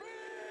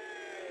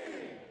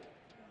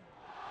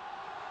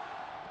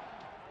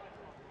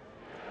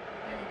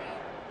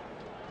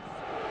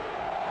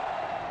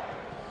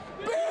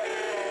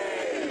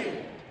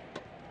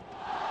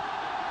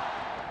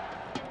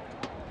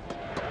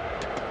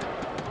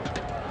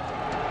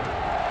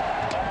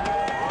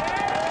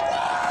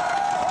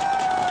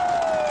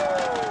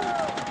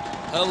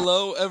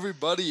Hello,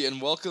 everybody, and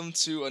welcome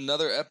to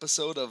another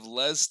episode of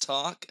Les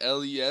Talk.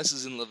 LES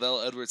is in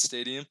Lavelle Edwards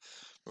Stadium.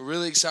 We're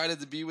really excited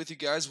to be with you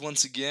guys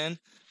once again.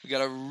 We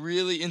got a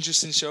really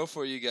interesting show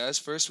for you guys.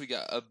 First, we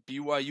got a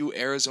BYU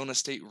Arizona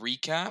State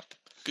recap.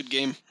 Good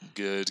game.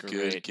 Good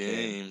Great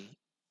game.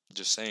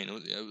 Just saying,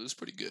 it was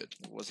pretty good.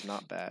 It was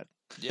not bad.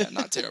 Yeah,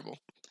 not terrible.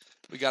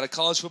 We got a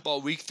college football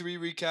week 3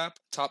 recap,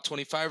 top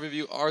 25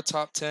 review, our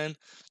top 10,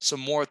 some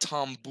more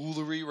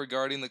tomfoolery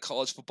regarding the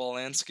college football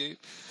landscape.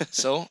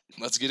 So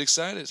let's get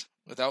excited.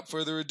 Without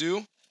further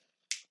ado,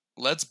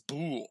 let's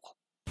bool.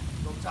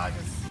 Go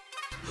Tigers.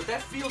 But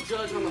that field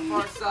judge on the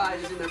far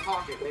side is in their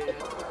pocket, man.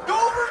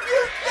 Don't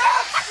forget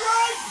that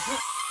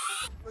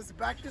strike! Let's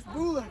back this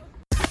booler.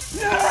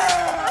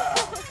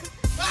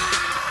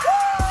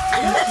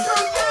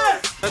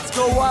 Let's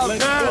go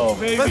Wildcats! Let's go,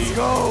 baby! Let's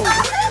go!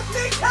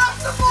 He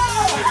taps the ball!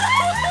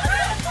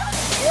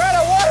 We're at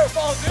a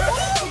waterfall,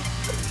 dude!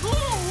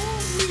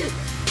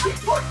 He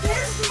put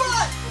his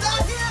foot,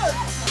 not his!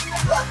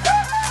 What the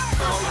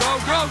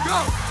heck?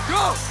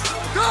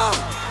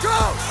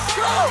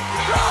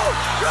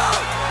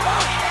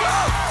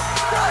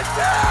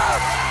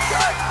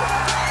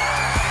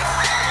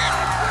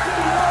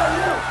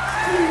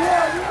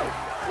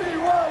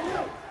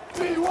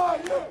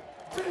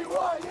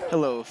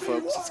 Hello,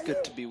 folks. It's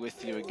good to be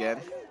with you again.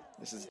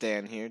 This is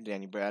Dan here,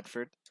 Danny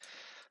Bradford.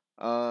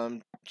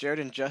 Jared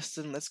and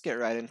Justin, let's get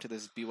right into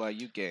this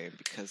BYU game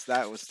because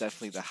that was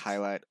definitely the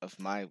highlight of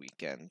my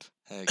weekend.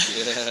 Heck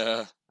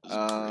yeah.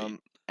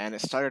 And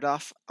it started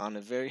off on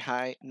a very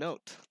high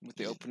note with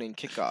the opening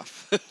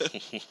kickoff.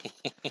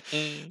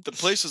 The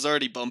place was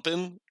already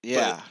bumping.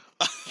 Yeah.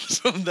 But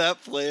from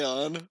that play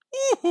on,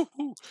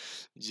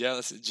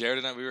 Yeah, Jared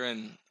and I, we were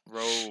in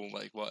row,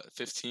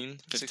 15?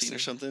 15 or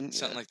something.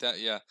 Something like that,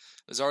 yeah. It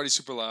was already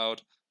super loud.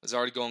 It was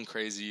already going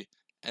crazy.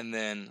 And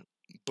then,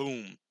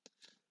 boom.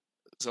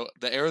 So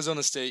the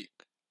Arizona State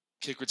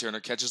kick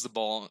returner catches the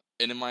ball,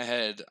 and in my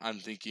head, I'm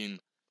thinking,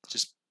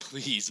 just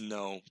please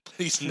no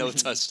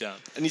touchdown.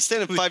 And he's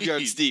standing 5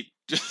 yards deep,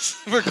 just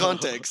for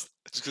context.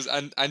 Just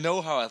because I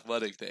know how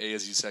athletic the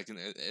ASU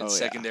yeah.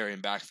 secondary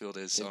and backfield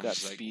is, so They've I'm got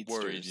just speedsters.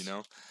 worried,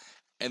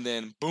 And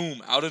then,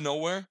 boom, out of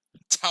nowhere,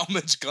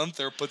 Talmadge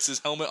Gunther puts his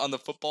helmet on the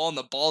football, and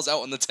the ball's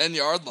out on the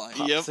 10-yard line.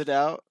 Pops Yep. it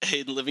out.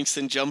 Hayden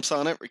Livingston jumps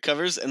on it,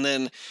 recovers, and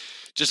then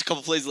just a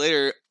couple plays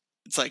later,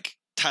 it's like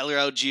Tyler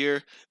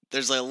Algier.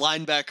 There's a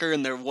linebacker,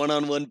 and they're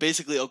one-on-one,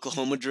 basically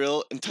Oklahoma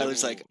drill. And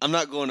Tyler's like, I'm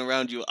not going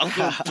around you. I'm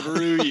going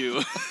through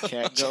you.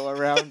 Can't go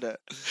around it.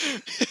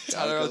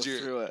 Tyler Gotta go Algier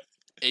through it.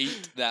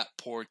 ate that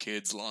poor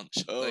kid's lunch.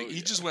 Oh, He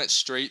yeah. just went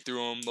straight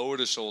through him, lowered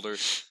his shoulder.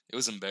 It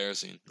was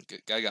embarrassing. The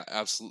guy got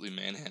absolutely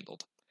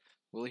manhandled.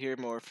 We'll hear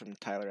more from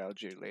Tyler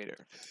Algier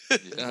later.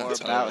 Yeah, More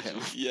Tyler about Algier.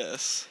 him.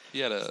 Yes. He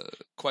had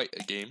quite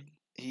a game.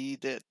 He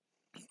did,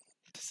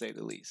 to say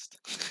the least.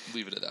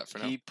 Leave it at that for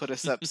now. He put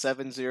us up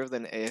 7-0,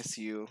 then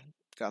ASU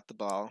got the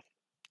ball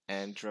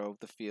and drove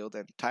the field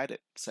and tied it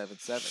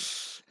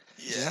 7-7.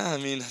 Yeah, I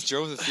mean,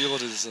 drove the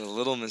field is a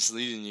little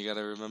misleading. You got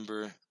to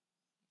remember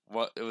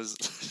what it was.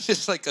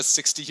 Just like a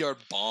 60-yard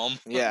bomb.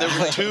 Yeah. There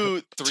were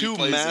two Three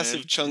plays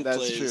massive in. chunk That's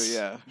plays. true,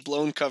 yeah.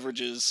 Blown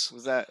coverages.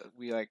 Was that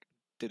we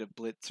did a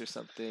blitz or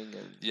something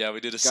and Yeah, we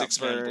did a got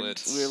 6-man burned.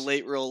 blitz. We were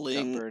late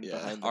rolling. got burned Yeah.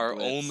 behind the Our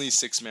blitz? only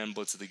 6-man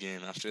blitz of the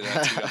game. After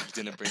that, Tuyok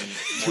didn't bring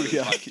more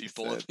than 5 Tuyok, he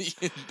people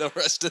said. the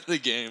rest of the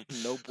game.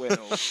 No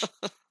bueno.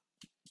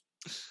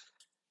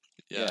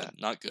 Yeah, Yeah.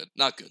 not good.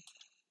 Not good.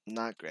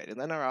 Not great. And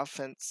then our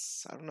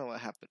offense, I don't know what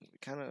happened. We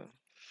kind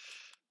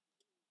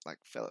of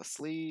fell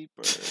asleep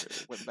or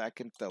went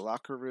back into the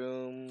locker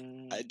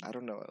room. I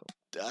don't know.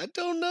 I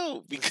don't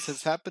know. This Because,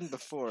 has happened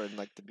before in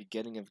the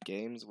beginning of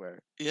games where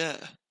yeah.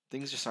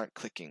 things just aren't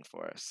clicking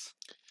for us.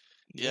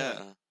 Yeah.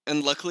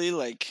 And luckily,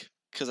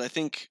 because I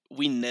think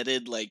we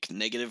netted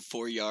negative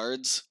 4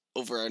 yards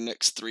over our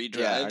next 3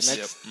 Yeah, our drives.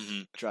 next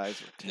Mhm.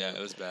 drives were Yeah, it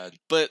terrible. was bad.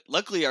 But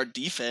luckily, our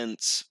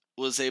defense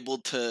was able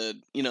to,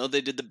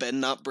 they did the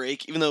bend not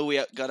break, even though we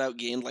got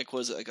outgained,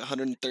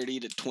 130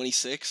 to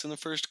 26 in the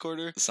first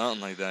quarter.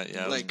 Something like that.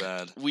 Yeah, it was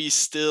bad. We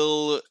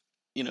still,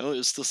 it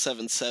was still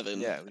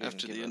 7-7 Yeah, we didn't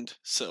after give the up. end.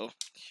 So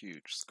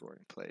Huge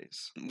scoring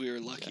plays. we were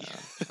lucky.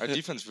 Yeah. Our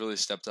defense really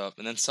stepped up.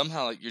 And then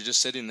somehow, you're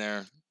just sitting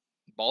there,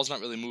 ball's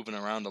not really moving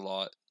around a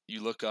lot.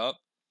 You look up,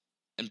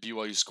 and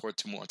BYU scored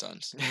 2 more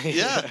times.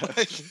 Yeah.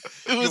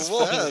 It was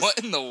Whoa, fast. what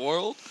in the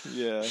world?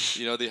 Yeah.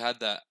 They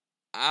had that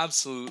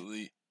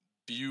absolutely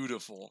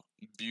beautiful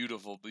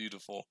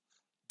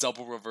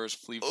double reverse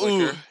flea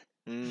flicker.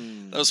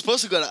 Mm. I was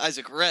supposed to go to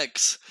Isaac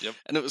Rex, Yep.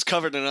 and it was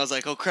covered, and I was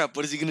like, oh crap,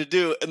 what is he going to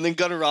do? And then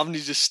Gunnar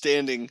Romney's just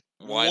standing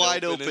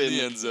wide open. in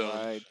the end zone.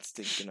 Wide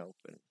stinking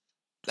open.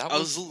 That I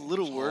was a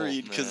little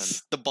worried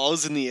because the ball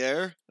was in the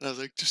air, and I was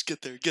like, just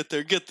get there,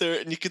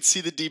 and you could see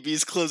the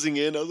DBs closing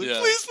in. I was like, Yeah.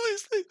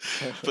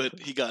 please. But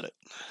he got it.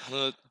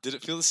 Did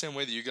it feel the same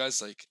way that you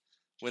guys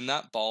when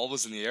that ball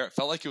was in the air? It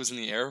felt like it was in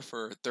the air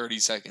for 30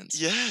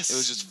 seconds. Yes. It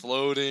was just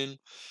floating,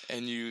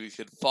 and you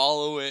could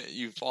follow it.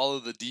 You follow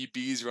the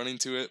DBs running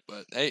to it,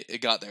 but hey,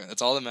 it got there.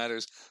 That's all that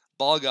matters.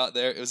 Ball got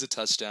there. It was a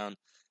touchdown,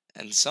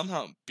 and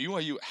somehow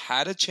BYU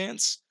had a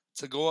chance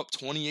to go up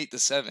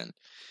 28-7 at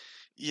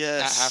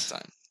Yes.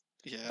 halftime.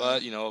 Yeah.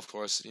 But, of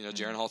course,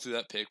 Jaron Hall threw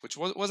that pick, which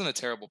wasn't a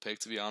terrible pick,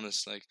 to be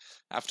honest. Like,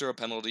 after a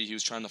penalty, he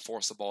was trying to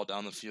force the ball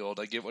down the field.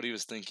 I get what he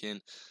was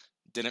thinking.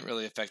 Didn't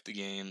really affect the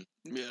game.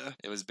 Yeah.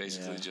 It was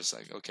basically Yeah. just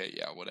like, okay,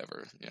 yeah,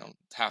 whatever.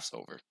 Half's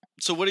over.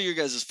 So what are your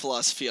guys'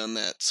 philosophy on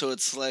that? So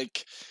it's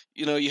like,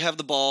 you have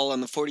the ball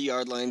on the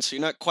 40-yard line, so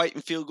you're not quite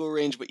in field goal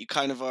range, but you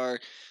kind of are.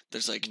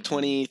 There's like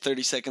 20,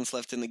 30 seconds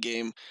left in the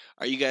game.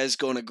 Are you guys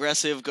going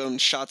aggressive, going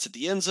shots at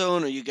the end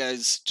zone? Or are you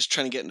guys just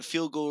trying to get into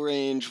field goal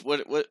range?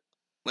 What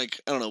I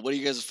don't know. What are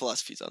you guys'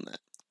 philosophies on that?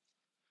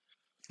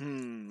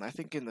 I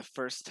think in the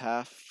first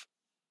half,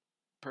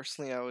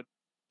 personally, I would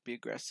be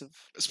aggressive.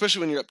 Especially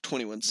when you're up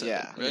 21-7,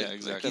 Yeah. right? Yeah, Like,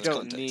 exactly. You that's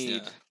don't context.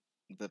 need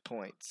yeah. the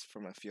points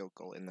from a field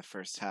goal in the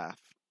first half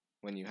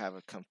when you have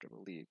a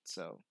comfortable lead.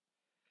 So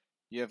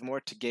you have more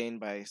to gain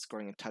by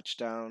scoring a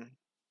touchdown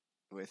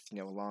with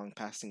a long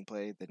passing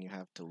play than you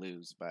have to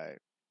lose by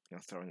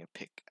throwing a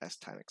pick as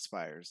time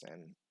expires,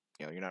 and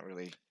you're not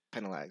really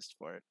penalized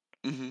for it.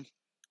 Mm-hmm.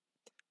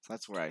 So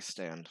that's where I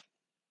stand.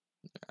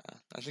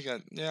 I think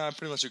I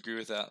pretty much agree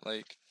with that.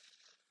 Like,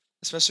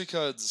 especially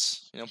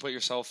because, put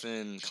yourself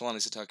in Kalani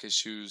Sitake's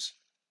shoes.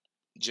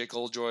 Jake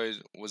Oldroyd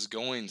was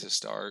going to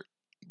start,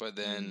 but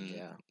then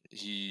Yeah.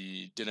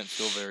 he didn't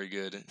feel very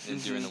good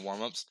during the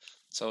warm-ups.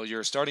 So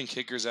your starting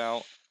kicker's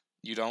out.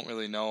 You don't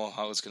really know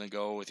how it's going to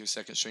go with your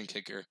second string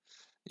kicker.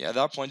 Yeah, at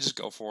that point, just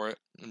go for it.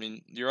 I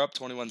mean, you're up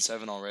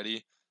 21-7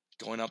 already.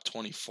 Going up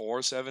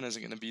 24-7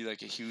 isn't going to be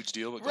like a huge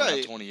deal, but going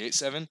Right. up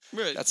 28-7,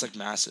 Right. that's like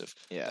massive.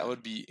 Yeah. That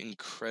would be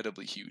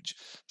incredibly huge.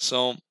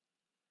 So,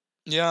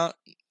 yeah,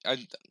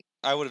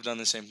 I would have done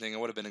the same thing. I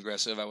would have been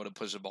aggressive. I would have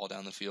pushed the ball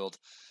down the field.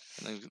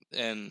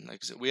 And like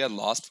I said, we had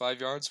lost 5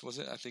 yards, was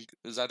it? I think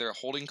it was either a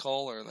holding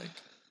call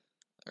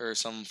or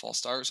some false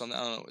start or something.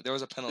 I don't know. There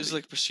was a It penalty. was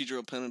like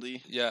procedural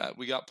penalty. Yeah,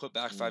 we got put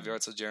back 5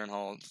 yards, so Jaron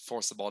Hall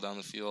forced the ball down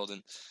the field.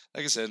 And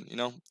like I said,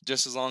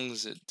 just as long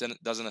as it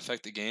doesn't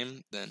affect the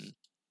game, then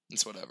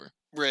it's whatever.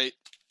 Right.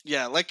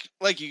 Yeah, like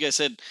you guys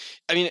said,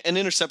 I mean, an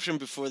interception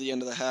before the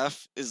end of the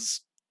half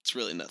it's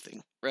really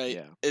nothing, right?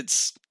 Yeah.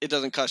 It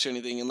doesn't cost you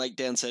anything, and like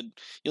Dan said,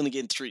 you only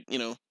get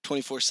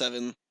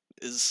 24/7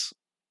 is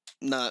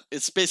not.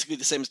 It's basically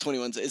the same as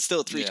 21. It's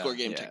still a 3-score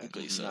game Yeah,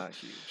 technically. it's So not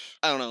huge.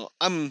 I don't know.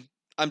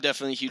 I'm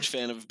definitely a huge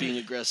fan of being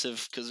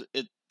aggressive because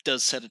it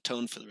does set a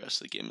tone for the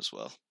rest of the game as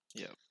well.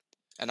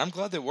 And I'm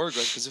glad they were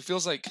aggressive because it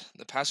feels like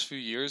the past few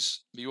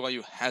years,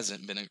 BYU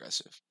hasn't been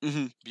aggressive.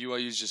 Mm-hmm.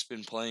 BYU's just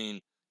been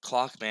playing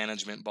clock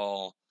management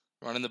ball,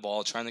 running the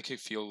ball, trying to kick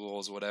field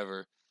goals,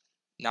 whatever.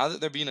 Now that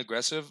they're being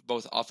aggressive,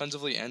 both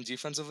offensively and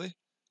defensively,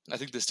 I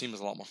think this team is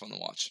a lot more fun to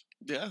watch.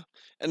 Yeah.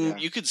 And Yeah.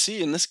 you could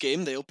see in this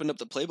game they opened up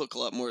the playbook a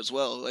lot more as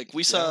well. Like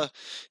we saw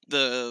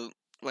the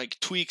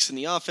tweaks in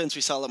the offense.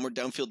 We saw a lot more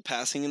downfield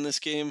passing in this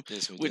game,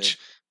 Yes, we which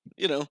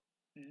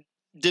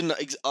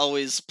didn't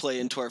always play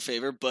into our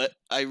favor, but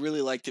I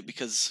really liked it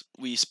because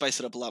we spiced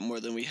it up a lot more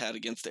than we had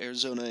against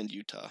Arizona and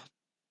Utah.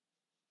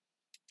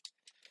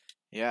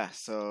 Yeah,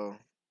 so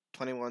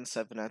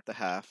 21-7 at the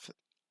half,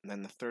 and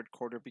then the third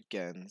quarter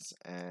begins,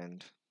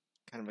 and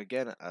kind of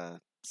again a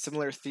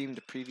similar theme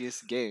to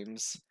previous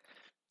games,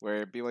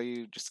 where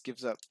BYU just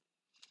gives up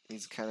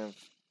these kind of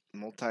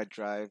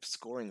multi-drive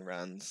scoring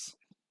runs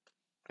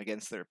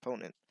against their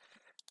opponent.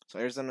 So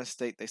Arizona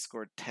State, they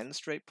scored 10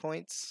 straight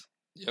points.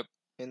 Yep.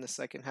 In the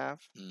second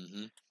half,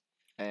 Mm-hmm.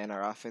 and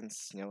our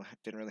offense,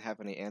 didn't really have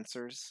any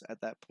answers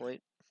at that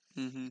point.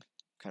 Mm-hmm.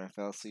 Kind of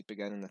fell asleep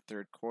again in the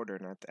third quarter,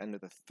 and at the end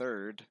of the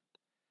third,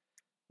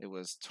 it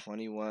was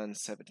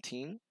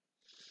 21-17.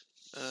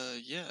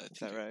 Yeah. Is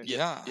that right?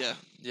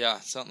 Yeah,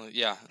 something.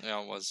 Yeah,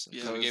 it was.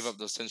 Yeah, So it we gave was up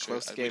those 10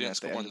 close straight. game We didn't at the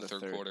score end in of the the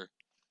third third. quarter.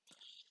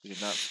 We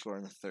did not score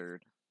in the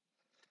third,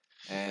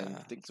 and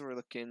Yeah. things were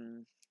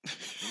looking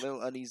a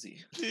little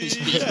uneasy.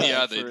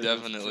 Yeah, they for the-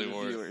 definitely for the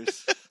were.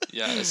 viewers.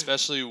 Yeah,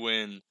 especially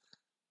when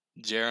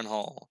Jaron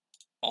Hall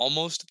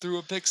almost threw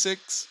a pick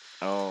six.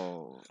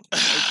 Oh,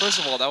 Like, first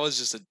of all, that was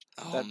just that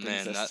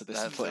brings us to this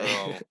that play.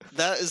 throw.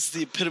 That is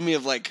the epitome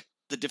of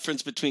the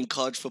difference between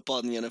college football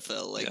and the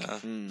NFL. Yeah.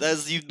 That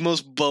is the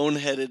most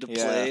boneheaded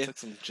Yeah, play. it's like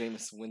some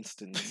Jameis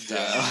Winston Yeah.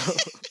 style.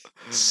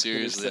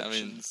 Seriously, I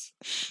mean,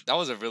 Interceptions. that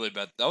was a really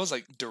bad. That was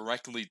like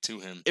directly to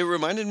him. It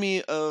reminded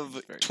me of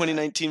Very bad.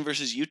 2019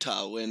 versus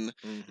Utah when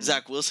Mhm.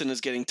 Zach Wilson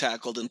is getting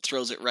tackled and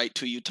throws it right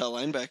to a Utah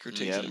linebacker,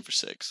 takes Yep. it in for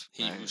 6.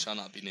 He who Right. shall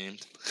not be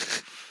named.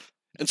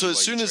 And so as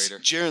White soon as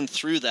traitor. Jaron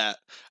threw that,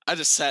 I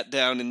just sat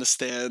down in the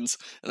stands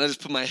and I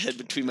just put my head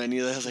between my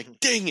knees. I was like,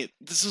 "Dang it!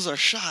 This is our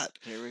shot.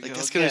 Here we Like go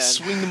that's gonna again.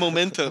 swing the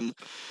momentum."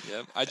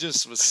 Yep. I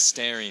just was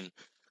staring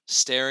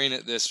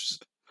at this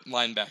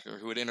linebacker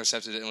who had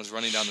intercepted it and was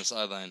running down the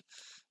sideline.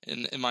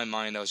 In my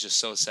mind, I was just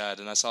so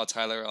sad, and I saw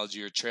Tyler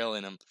Algier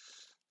trailing him,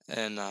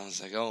 and I was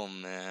like, "Oh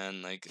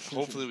man! Like,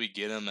 hopefully we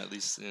get him at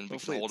least, and we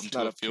Hopefully can hold him it's to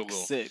not a field pick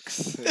goal."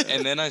 6.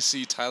 And then I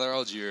see Tyler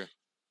Algier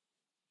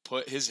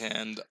put his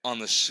hand on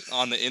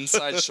the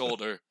inside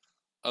shoulder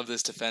of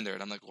this defender,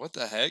 and I'm like, "What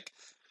the heck?"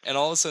 and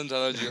all of a sudden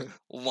Tyler Algier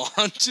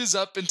launches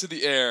up into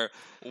the air,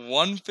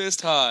 one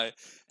fist high,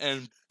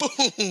 and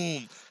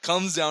boom,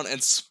 comes down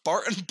and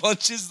Spartan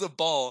punches the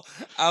ball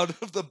out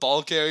of the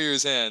ball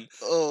carrier's hand,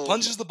 Oh,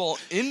 punches the ball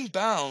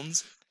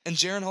inbounds, and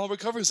Jaron Hall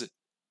recovers it.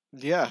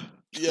 Yeah.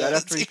 Yeah, Right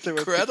that's after he threw a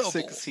pick incredible.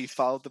 six, he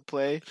followed the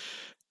play.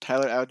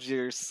 Tyler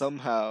Algier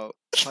somehow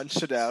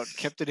punched it out,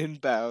 kept it in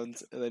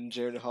bounds, and then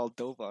Jaron Hall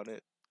dove on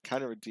it.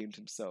 Kind of redeemed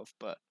himself,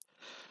 but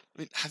I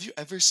mean, have you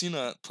ever seen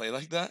a play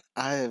like that?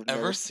 I have Ever?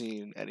 never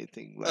seen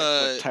anything like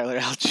Uh, what Tyler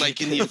Algier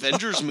like in the did.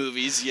 Avengers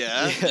movies,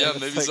 yeah. Yeah, it's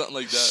maybe like- something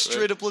like that. Right?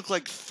 Straight up look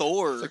like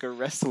Thor. It's like a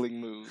wrestling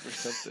move or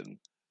something.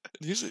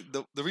 Usually,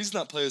 the reason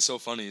that play is so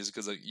funny is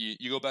because like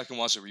you go back and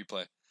watch a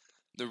replay.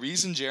 The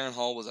reason Jaron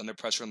Hall was under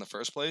pressure in the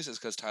first place is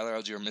because Tyler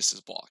Algier missed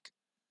his block.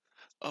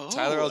 Oh,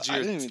 Tyler I Algier,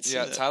 didn't even see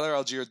yeah, that. Tyler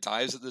Algier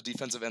dives at the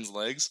defensive end's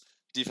legs.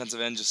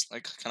 Defensive end just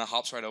like kind of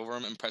hops right over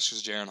him and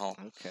pressures Jaron Hall.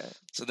 Okay.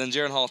 So then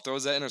Jaron Hall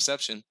throws that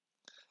interception,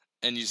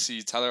 and you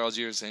see Tyler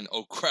Algier saying,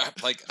 "Oh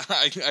crap! Like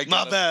I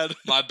My gotta, bad.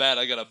 my bad,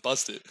 I gotta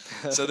bust it."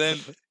 So then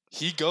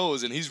he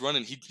goes and he's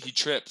running. He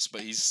trips,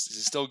 but he's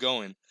still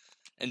going.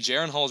 And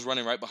Jaron Hall's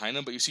running right behind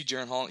him, but you see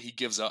Jaron Hall, he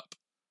gives up.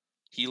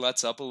 He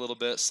lets up a little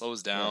bit,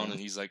 slows down, Yeah. and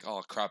he's like,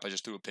 "Oh crap! I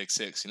just threw a pick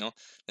six," you know.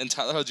 Then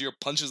Tyler Algier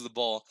punches the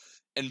ball,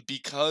 and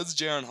because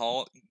Jaron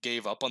Hall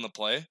gave up on the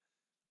play,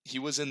 he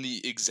was in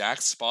the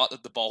exact spot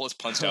that the ball was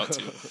punched out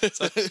to.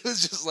 So it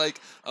was just like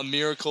a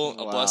miracle,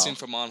 a blessing Wow.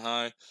 from on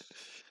high.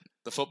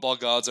 The football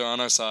gods are on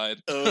our side.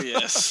 Oh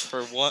yes.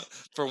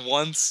 For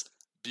once,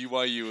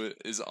 BYU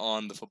is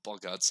on the football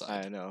god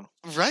side. I know.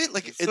 Right?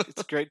 Like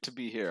It's great to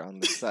be here on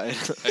this side.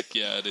 Heck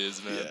yeah, it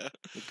is, man. yeah.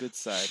 The good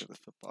side of the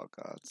football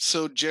gods.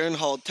 So Jaron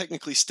Hall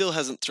technically still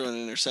hasn't thrown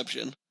an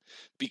interception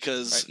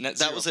because Right, net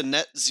that zero. was a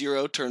net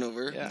zero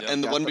turnover, Yeah.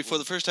 and the Got one the before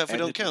the first half we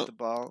don't Ended with count. the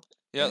ball.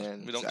 Yeah,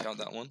 And we don't count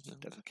exactly. that one.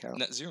 Doesn't count.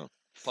 Net zero.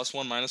 Plus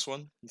one, minus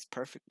one. He's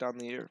perfect on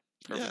the year.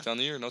 Perfect on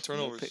the year. No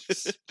turnovers.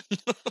 picks.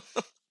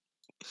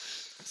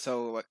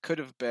 So what could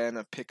have been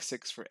a pick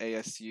six for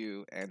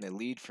ASU and a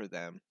lead for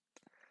them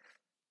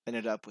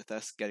ended up with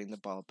us getting the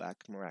ball back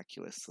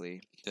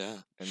miraculously. Yeah.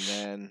 And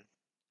then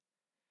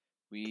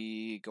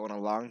we go on a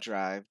long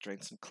drive,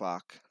 drain some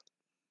clock.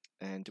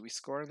 And do we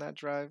score in that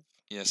drive?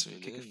 Yes, we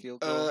Kick a did. field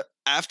goal?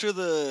 After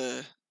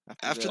the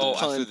after the Oh,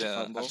 punt,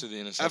 after the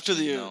interception. after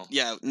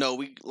the no.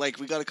 we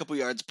got a couple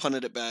yards,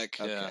 punted it back,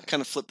 Yeah. kind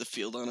of flipped the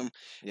field on them,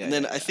 Yeah, and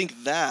then yeah, I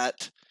think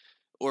that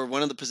or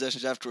one of the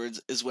possessions afterwards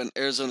is when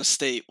Arizona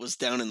State was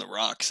down in the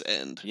rocks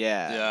end,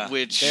 yeah. Yeah.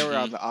 which They were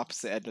on the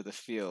opposite end of the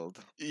field,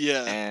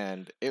 yeah.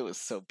 and it was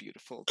so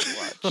beautiful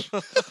to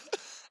watch.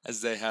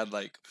 As they had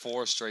like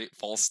 4 straight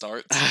false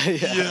starts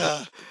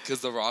Yeah. because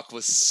the rock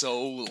was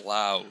so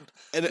loud.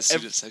 And The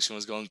student section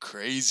was going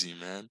crazy,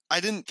 man. I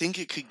didn't think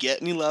it could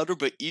get any louder,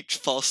 but each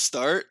false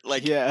start,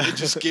 like, Yeah. it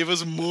just gave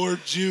us more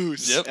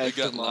juice. Yep, it Egged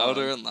got them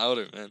louder on. and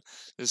louder, man.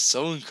 It's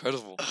so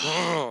incredible.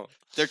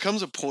 There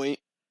comes a point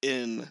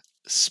in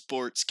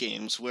sports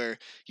games where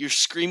you're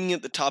screaming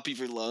at the top of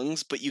your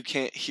lungs, but you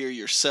can't hear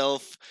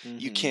yourself.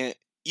 You Mhm. can't.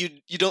 You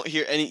don't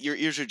hear any. Your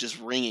ears are just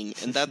ringing,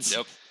 and that's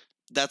Yep.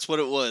 that's what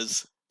it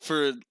was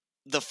for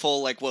the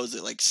full, like, what was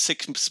it, like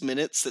 6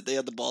 minutes that they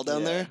had the ball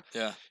down Yeah. there.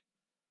 Yeah.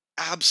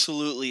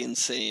 Absolutely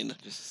insane.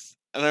 Just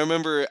And I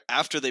remember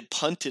after they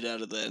punted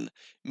out of then,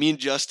 me and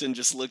Justin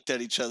just looked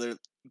at each other,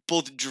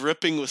 both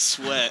dripping with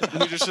sweat.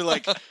 And we just were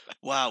like,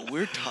 wow,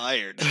 we're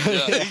tired.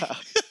 Yeah.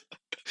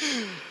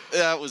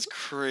 That was that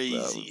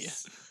crazy.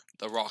 was-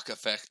 The rock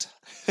effect.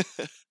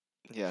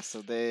 Yeah,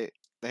 so they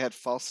had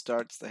false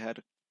starts. They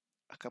had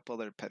a couple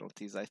other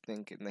penalties, I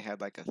think, and they had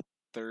like a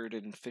 3rd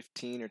and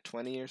 15 or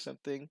 20 or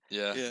something.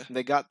 Yeah. Yeah. And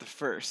they got the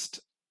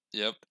first,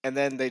 Yep. and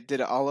then they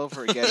did it all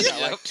over again. Got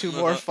Yep. like 2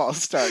 more Uh-huh.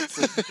 false starts.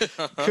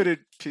 And couldn't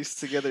piece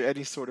together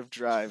any sort of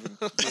drive and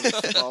give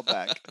us the ball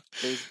back.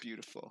 It was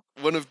beautiful.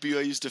 One of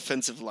BYU's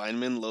defensive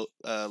linemen,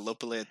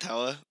 Lopele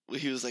Atawa,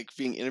 he was like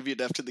being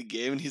interviewed after the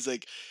game, and he's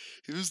like,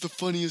 it was the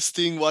funniest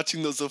thing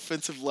watching those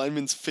offensive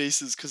linemen's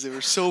faces because they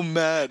were so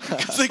mad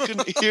because they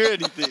couldn't hear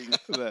anything.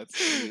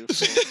 That's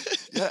beautiful.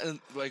 Yeah, and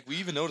like we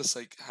even noticed,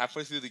 like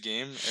halfway through the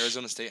game,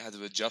 Arizona State had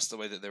to adjust the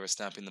way that they were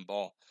snapping the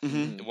ball.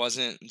 Mhm. It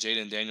wasn't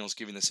Jaden Daniels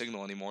giving the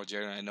signal anymore.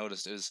 Jaden, I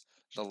noticed, is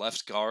the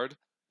left guard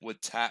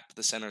would tap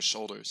the center's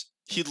shoulders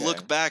He'd Okay.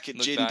 look back at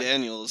Look Jaden back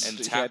Daniels, and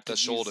So he tap had the to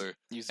shoulder.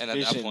 Use And at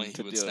that vision point, he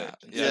to would do snap.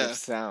 it. Yeah. Instead of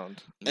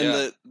sound. and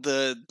Yeah.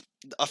 the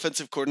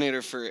offensive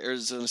coordinator for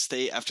Arizona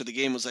State after the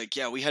game was like,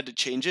 "Yeah, we had to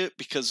change it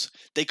because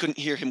they couldn't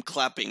hear him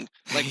clapping.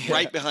 Like Yeah.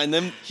 right behind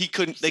them, they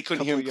couldn't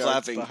hear him Couple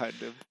yards clapping." behind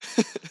him.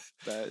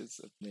 That is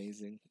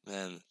amazing.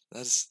 Man,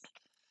 that's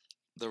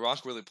the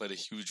Rock really played a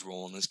huge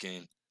role in this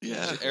game.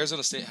 Yeah,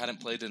 Arizona State hadn't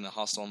played in a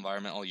hostile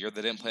environment all year.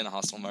 They didn't play in a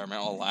hostile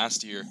environment all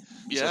last year. So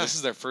yeah. this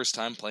is their first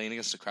time playing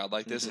against a crowd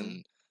like this Mhm.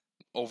 in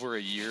over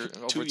a year,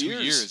 over 2 2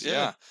 years, years. yeah.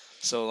 Yeah.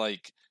 So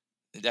like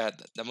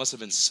that must have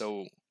been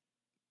so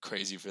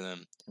crazy for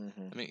them.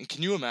 Mm-hmm. I mean,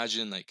 can you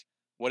imagine like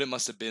what it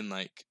must have been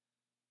like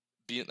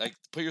being like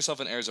put yourself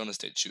in Arizona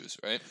State shoes,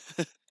 right?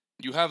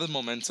 You have the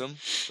momentum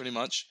pretty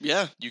much.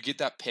 Yeah, You get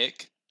that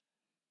pick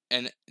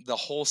and the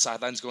whole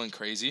sideline's going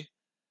crazy.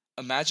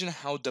 imagine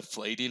how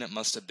deflating it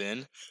must have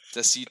been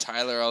to see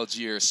Tyler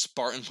Algier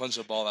Spartan punch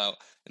the ball out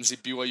and see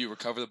BYU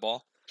recover the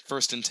ball.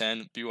 1st and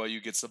 10,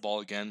 BYU gets the ball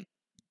again.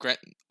 Grant,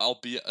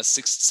 albeit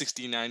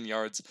 69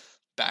 yards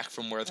back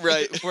from where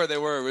where they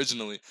were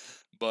originally.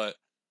 But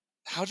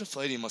how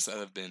deflating must that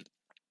have been?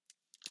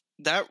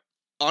 That,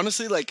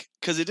 honestly, like,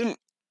 because it didn't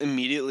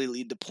immediately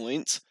lead to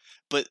points,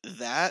 but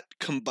that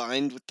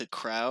combined with the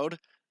crowd,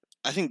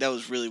 I think that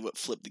was really what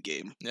flipped the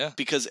game. Yeah.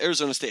 Because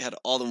Arizona State had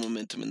all the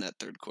momentum in that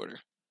third quarter.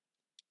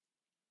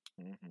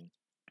 Mm-hmm.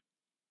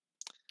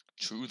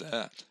 True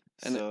that.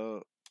 And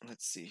So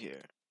let's see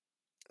here.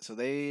 So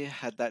they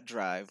had that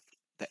drive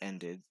that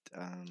ended.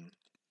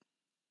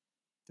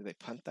 Did they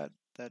punt that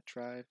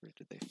drive or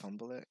did they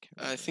fumble it? Can't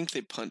I remember. think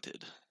they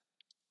punted.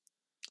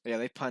 Yeah,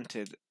 they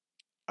punted.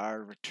 Our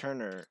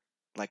returner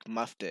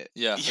muffed it.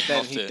 Yeah, But But then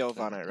muffed he it, dove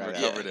on it right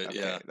recovered after. it, Okay,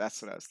 yeah.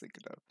 that's what I was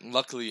thinking of.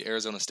 Luckily,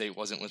 Arizona State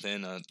wasn't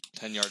within a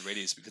 10-yard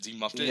radius because he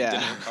muffed it Yeah.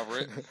 and didn't recover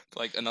it for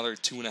like another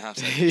 2.5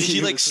 seconds.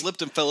 He like was-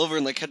 slipped and fell over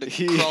and like had to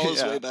He- crawl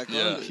his yeah. way back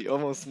Yeah. on it. He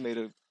almost made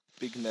a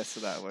big mess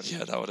of that one.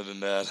 Yeah, that would have been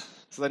bad.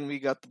 So then we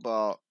got the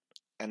ball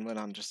and went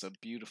on just a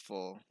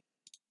beautiful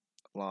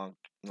long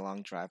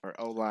drive. Our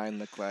O line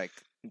looked like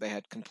they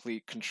had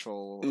complete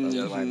control of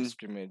the line Mhm. of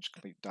scrimmage,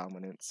 complete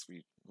dominance.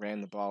 We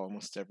ran the ball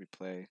almost every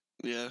play.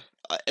 Yeah,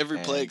 every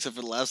play And- except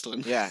for the last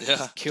one. Yeah, Yeah.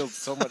 just killed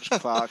so much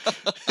clock,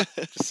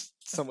 just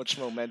so much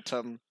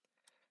momentum.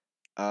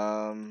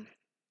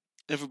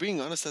 If we're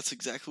being honest, that's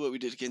exactly what we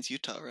did against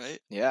Utah, right?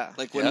 Yeah,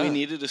 Like when we Yeah.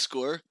 needed a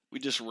score, we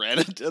just ran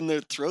it down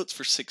their throats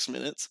for 6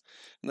 minutes,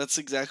 and that's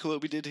exactly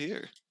what we did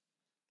here.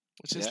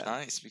 Which is Yeah.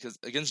 nice because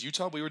against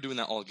Utah, we were doing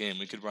that all game.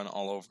 We could run it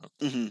all over them.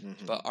 Mm-hmm.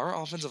 Mhm. But our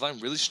offensive line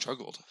really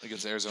struggled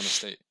against Arizona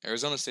State.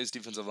 Arizona State's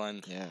defensive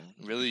line yeah,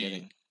 really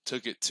beginning.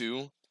 took it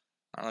too.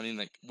 I mean,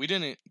 like, we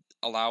didn't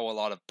allow a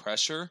lot of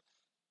pressure,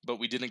 but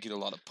we didn't get a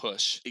lot of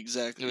push.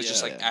 Exactly. It was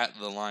just yeah. like at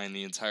the line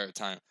the entire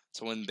time.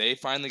 So when they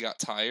finally got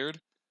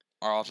tired,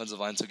 our offensive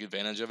line took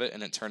advantage of it,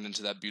 and it turned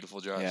into that beautiful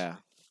drive. Yeah,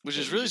 Which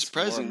Yeah, is we really just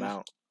wore 'em surprising.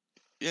 out.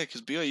 Yeah,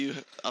 because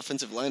BYU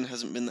offensive line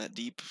hasn't been that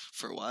deep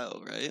for a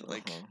while, right?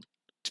 Like Uh-huh.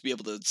 to be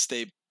able to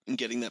stay and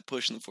getting that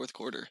push in the fourth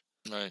quarter.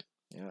 Right.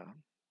 Yeah.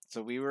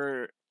 So it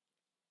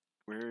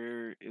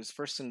was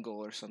 1st and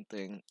goal or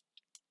something,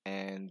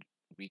 and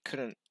we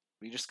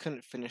just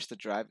couldn't finish the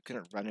drive,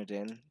 couldn't run it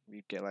in.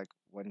 We'd get like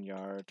 1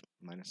 yard,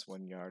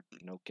 -1 yard,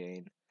 no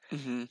gain.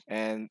 Mm-hmm.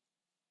 And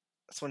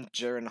that's when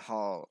Jaron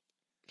Hall,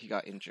 he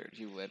got injured.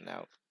 He went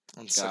out.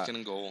 On Got- 2nd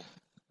and goal.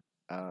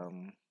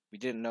 We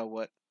didn't know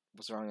what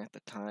was wrong at the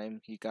time.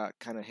 He got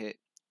kind of hit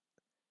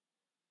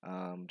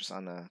just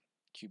on a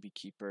QB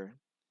keeper.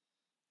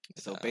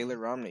 So Yeah. Baylor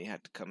Romney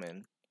had to come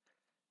in.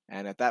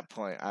 And at that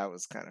point, I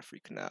was kind of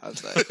freaking out. I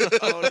was like,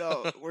 oh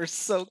no, we're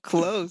so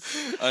close.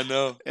 I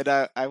know. And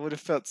I would have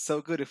felt so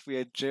good if we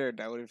had Jared.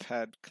 I would have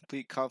had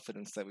complete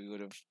confidence that we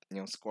would have,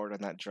 scored on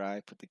that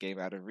drive, put the game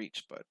out of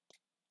reach. But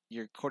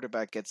your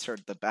quarterback gets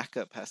hurt, the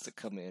backup has to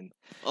come in.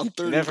 On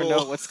third You never and know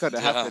goal. what's going to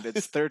Yeah. happen.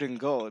 It's 3rd and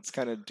goal. It's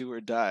kind of do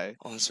or die.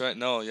 Oh, that's right.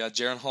 No, yeah,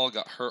 Jaron Hall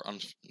got hurt on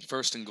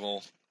 1st and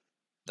goal.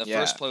 The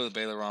Yeah. first play with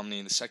Baylor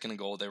Romney, the 2nd and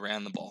goal, they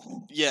ran the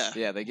ball. Yeah.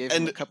 Yeah, they gave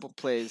him a And- couple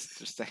plays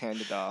just to hand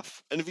it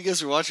off. And if you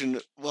guys are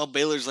watching, while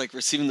Baylor's like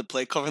receiving the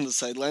play call on the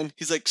sideline,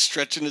 he's like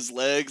stretching his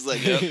legs, like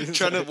He's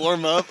trying to like-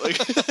 warm up. Like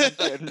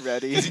Getting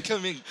ready. 'Cause he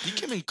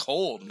came in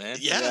cold, man.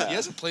 Yeah. He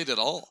hasn't played at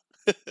all.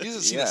 He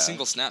hasn't seen Yeah. a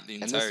single snap the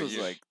And entire this was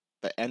year. like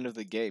the end of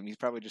the game. He's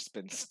probably just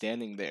been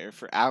standing there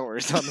for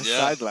hours on the Yeah.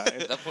 sideline.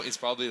 At that point, he's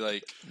probably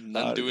like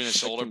not undoing his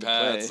shoulder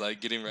expecting to pads, play.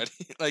 like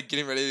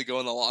getting ready, to go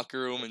in the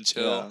locker room and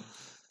chill. Yeah.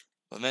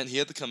 But man, he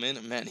had to come in,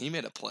 and man, he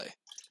made a play.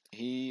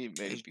 He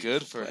made a Good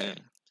beautiful for play.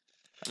 him.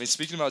 I mean,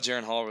 speaking about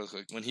Jaron Hall real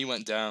quick, when he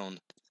went down,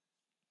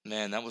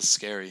 man, that was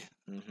scary.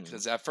 Mhm.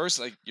 Because at first,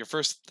 like, your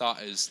first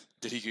thought is,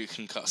 did he get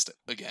concussed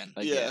again?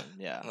 Again,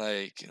 yeah.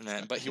 Like,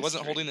 man, but he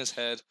wasn't History. holding his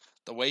head.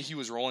 The way he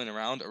was rolling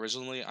around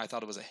originally, I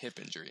thought it was a hip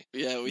injury.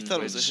 yeah, we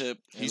thought it was Which- a hip.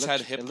 It He's looked-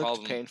 had hip it looked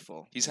problems.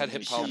 painful. He's when had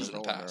hip he was problems in the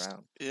rolling past.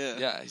 around. Yeah.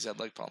 Yeah, he's had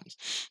leg problems.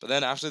 But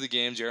then after the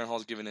game, Jaron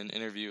Hall's given an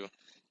interview,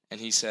 and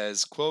he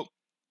says, "quote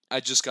I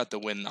just got the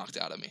wind knocked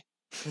out of me."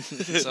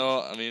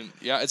 So I mean,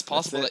 yeah, it's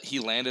possible it. that he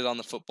landed on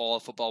the football.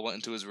 Football went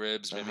into his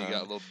ribs. Maybe he Uh-huh. got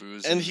a little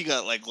bruised. And he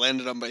got like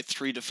landed on by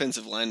 3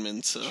 defensive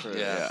linemen. So True.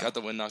 yeah, got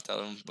the wind knocked out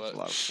of him. But a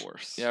lot of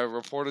force. yeah,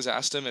 reporters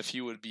asked him if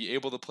he would be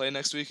able to play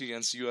next week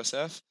against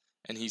USF,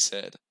 and he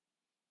said,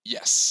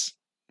 "Yes,"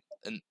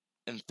 an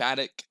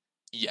emphatic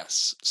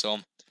yes.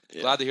 So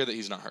Yeah. glad to hear that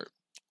he's not hurt.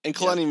 and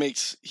Kalani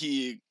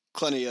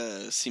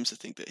seems to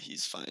think that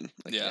he's fine.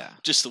 Like, Yeah.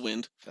 just the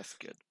wind. That's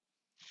good.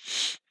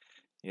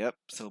 Yep.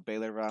 So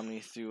Baylor Romney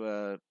threw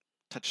a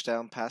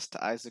touchdown pass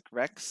to Isaac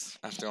Rex.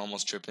 After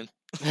almost tripping.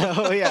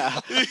 Oh yeah.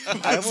 I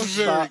That's almost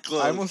very thought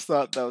close. I almost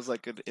thought that was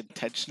like an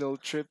intentional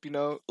trip,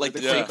 where Like the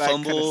the fake quarterback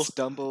kind fumble. of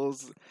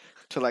stumbles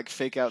to like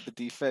fake out the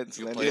defense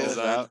and Good then play rolls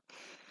design. out.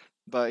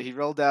 But he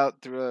rolled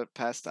out, threw a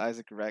pass to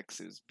Isaac Rex.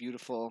 It was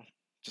beautiful,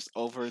 just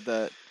over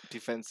the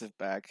defensive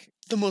back.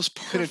 The most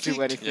Couldn't perfect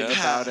do anything Yeah.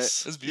 about it.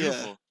 pass. It's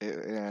beautiful.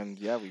 And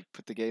yeah, we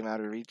put the game out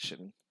of reach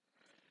and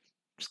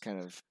just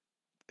kind of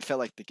it felt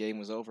like the game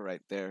was over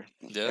right there.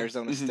 Yeah.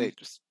 Arizona Mhm. State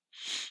just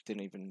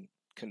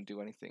couldn't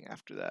do anything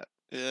after that.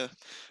 Yeah,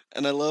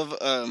 and I love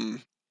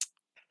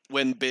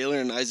when Baylor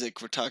and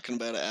Isaac were talking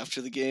about it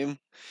after the game.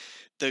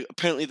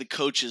 Apparently the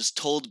coaches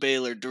told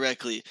Baylor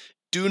directly,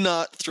 "Do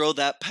not throw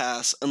that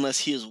pass unless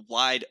he is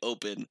wide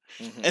open."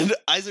 Mhm. And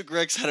Isaac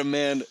Rex had a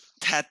man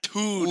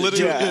tattooed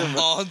Literally Yeah.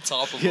 on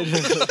top of He had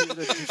him. a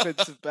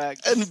defensive back.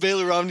 and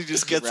Baylor Romney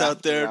just gets out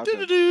Wrapped there, around him.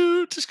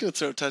 doo-doo-doo, just gonna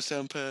throw a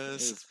touchdown It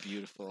pass. was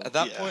beautiful. At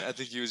that Yeah. point, I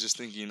think he was just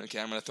thinking, okay,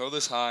 I'm going to throw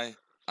this high.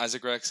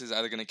 Isaac Rex is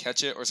either going to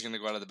catch it or it's going to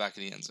go out of the back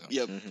of the end zone.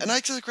 Yep. Mhm. And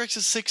Isaac Rex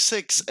is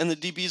 6'6", and the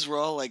DBs were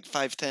all like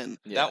 5'10".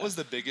 That was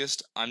the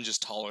biggest I'm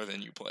just taller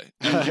than you play.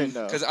 I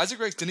know. Because Isaac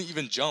Rex didn't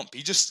even jump.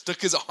 He just stuck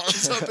his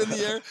arms up in the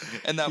air,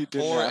 and He that didn't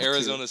poor have to.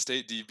 Arizona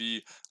State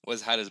DB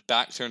had his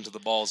back turned to the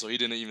ball, so he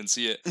didn't even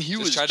see it. He Just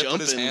was tried to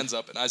put his jumping. hands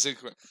up, and Isaac,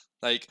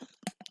 like,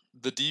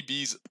 the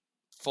DB's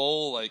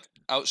full, like,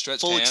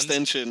 outstretched Full hands,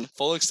 extension.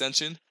 full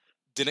extension,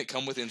 didn't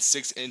come within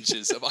 6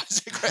 inches of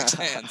Isaac Rex's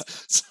hands.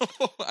 So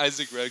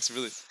Isaac Rex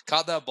really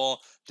caught that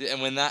ball,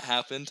 and when that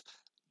happened,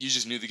 you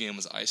just knew the game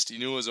was iced. You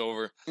knew it was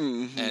over,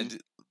 Mhm.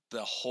 and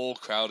the whole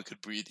crowd could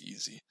breathe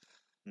easy.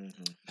 Mhm.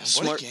 Man, what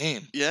Smart- a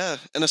game! Yeah,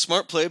 and a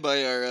smart play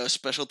by our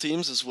special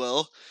teams as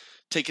well,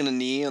 taking a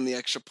knee on the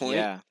extra point.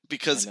 Yeah.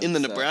 Because I in the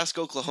noticed that.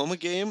 Nebraska-Oklahoma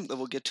game that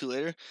we'll get to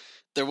later,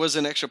 there was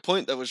an extra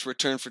point that was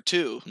returned for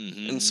 2.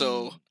 Mhm. And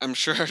so I'm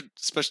sure our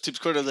special teams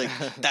coordinator was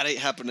like, that ain't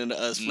happening to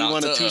us. We Not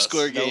want a to us.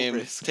 2-score No game.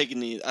 risk. Take a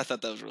knee. I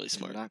thought that was really I'm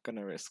smart. not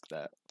gonna risk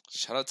that.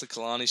 Shout out to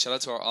Kalani. Shout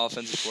out to our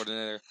offensive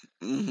coordinator.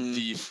 Mhm.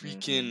 The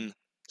freaking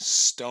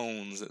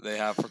stones that they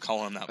have for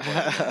calling that play.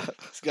 man.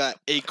 He's got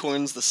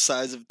acorns the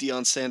size of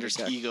Deion Sanders'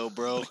 Got- ego,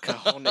 bro.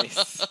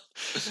 Cajones.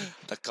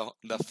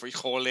 the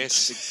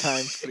frijoles. Big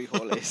time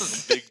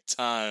frijoles. Big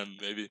time,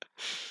 baby.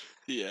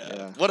 Yeah.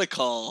 Yeah. What a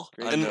call.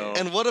 Great And call.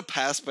 and what a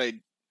pass by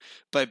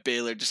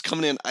Baylor, just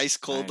coming in ice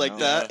cold I like know.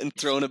 that Yeah. and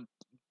throwing a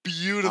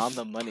beautiful, On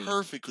the money.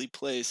 perfectly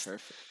placed.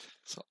 Perfect.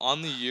 So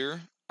on the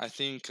year, I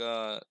think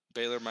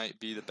Baylor might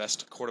be the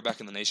best quarterback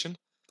in the nation.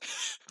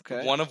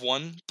 Okay. 1 of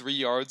 1, 3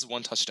 yards,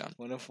 1 touchdown.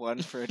 1 of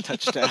 1 for a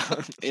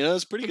touchdown. You know,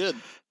 it's pretty good.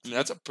 I mean,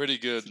 that's a pretty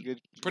good, It's a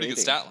good pretty good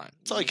rating. stat line.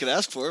 That's all you could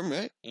ask for him,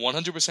 right?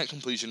 100%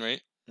 completion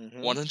rate,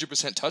 Mhm.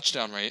 100%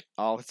 touchdown rate.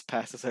 All his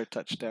passes are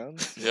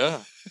touchdowns.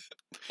 Yeah.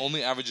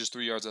 Only averages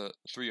 3 yards a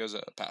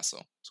pass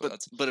though. So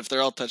that's But if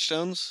they're all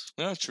touchdowns,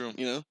 yeah, true.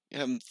 you know, you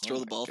have him throw Oh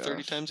the my ball 30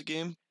 gosh. times a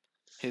game.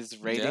 His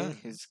rating, Yeah.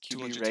 his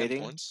QB 210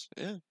 rating points.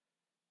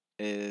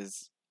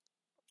 is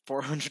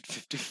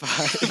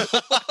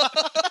 455.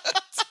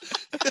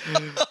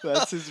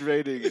 That's his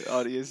rating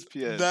on E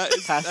ESPN. That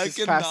is that Passes,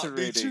 cannot passer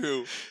be rating.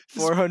 true.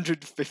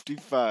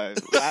 455.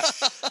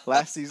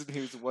 Last season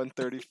he was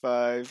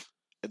 135,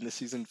 and this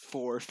season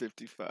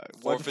 455.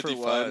 1 for 1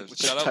 455. with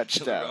Shout a out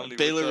touchdown. Romney.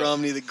 Baylor with the-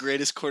 Romney, the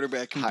greatest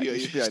quarterback in He BYU.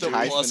 should be on Just a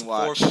Heisman plus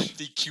watch.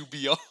 450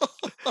 QBR.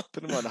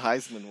 Put him on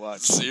Heisman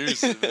watch.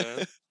 Seriously,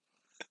 man.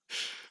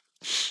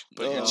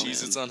 Put your Oh,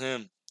 Cheez-Its on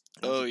him.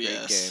 That was Oh, a great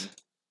yes. game.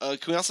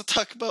 Can we also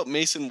talk about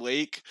Mason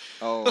Wake?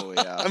 Oh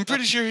yeah. I'm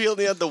pretty sure he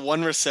only had the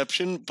 1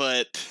 reception,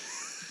 but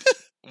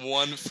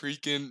One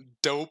freaking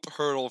dope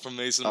hurdle from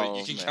Mason Wake.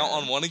 You Oh, can count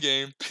on man. one a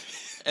game.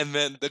 And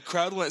then the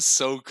crowd went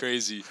so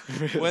crazy.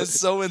 Went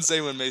so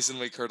insane when Mason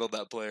Wake hurdled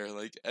that player.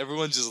 Like,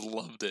 everyone just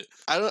loved it.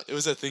 I don't. It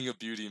was a thing of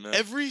beauty, man.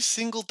 Every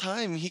single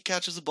time he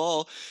catches the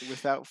ball,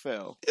 Without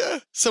fail. yeah,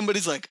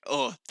 somebody's like,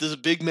 "Oh, there's a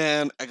big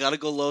man. I gotta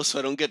go low so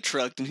I don't get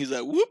trucked," and he's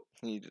like, "Whoop."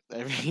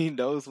 He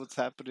knows what's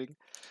happening.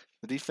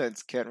 The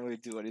defense can't really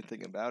do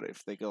anything about it.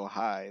 If they go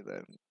high,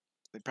 then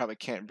they probably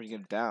can't bring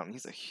him down.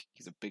 He's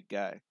a big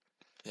guy.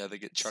 Yeah, they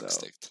get truck So-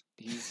 sticked.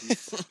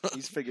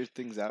 He's figured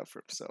things out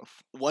for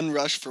himself. 1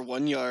 rush for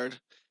 1 yard,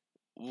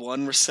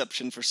 1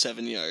 reception for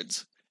 7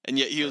 yards, and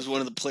yet he was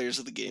one of the players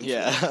of the game. for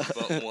that.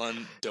 Yeah. But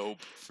one dope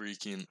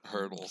freaking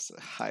hurdle. It's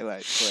a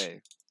highlight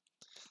play.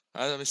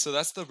 I mean, so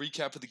that's the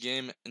recap of the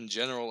game in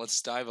general.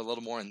 Let's dive a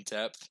little more in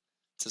depth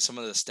to some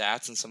of the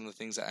stats and some of the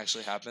things that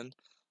actually happened.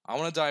 I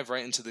want to dive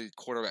right into the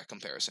quarterback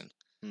comparison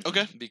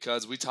Okay.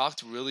 because we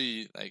talked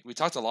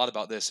a lot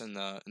about this in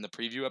the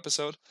preview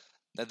episode,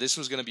 that this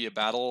was going to be a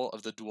battle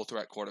of the dual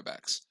threat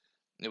quarterbacks.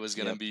 It was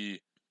going to Yep.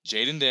 be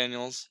Jaden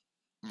Daniels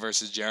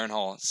versus Jaron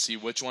Hall. See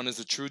which one is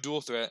the true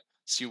dual threat.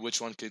 See which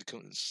one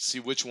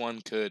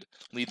could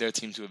lead their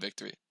team to a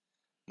victory.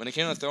 When it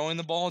came to throwing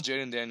the ball,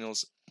 Jaden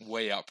Daniels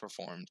way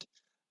outperformed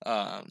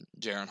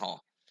Jaron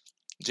Hall.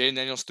 Jaden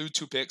Daniels threw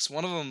 2 picks.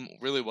 One of them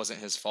really wasn't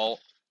his fault.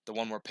 The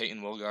one where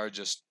Peyton Wilgard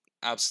just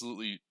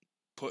absolutely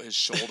put his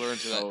shoulder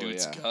into that Oh,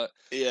 dude's yeah. gut.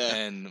 Yeah.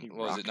 And He what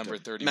was it, rocked number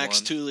him. 31?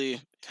 Max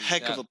Tooley,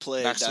 heck Yeah, of a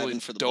play, Max diving Tooley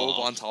for the dove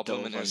ball. on top of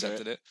him and Dove under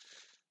intercepted it.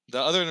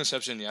 The other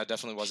interception, yeah,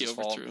 definitely was He his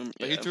fault. overthrew him,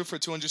 But he yeah. threw for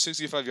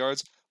 265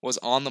 yards, was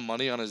on the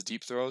money on his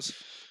deep throws.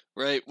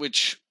 Right,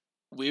 which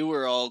we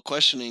were all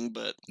questioning,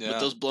 but Yeah. with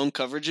those blown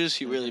coverages,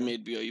 he really Mhm.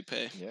 made BYU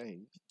pay. Yeah.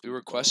 We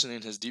were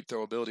questioning his deep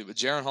throw ability. But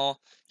Jaron Hall,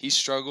 he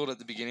struggled at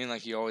the beginning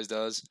like he always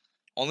does.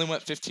 Only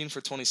went 15 for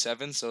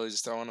 27, so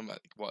he's throwing them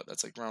at,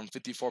 that's like around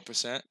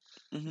 54%.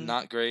 Mhm.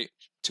 Not great.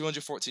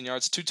 214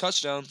 yards, 2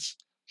 touchdowns,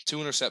 2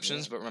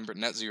 interceptions, but remember,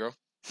 net zero.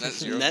 Net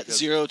zero. Net because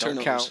zero don't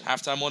turnovers.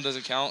 count. Halftime one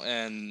doesn't count,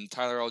 and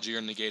Tyler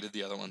Algier negated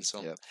the other one.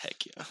 So, Yep.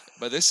 Heck yeah.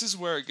 But this is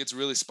where it gets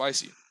really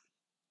spicy.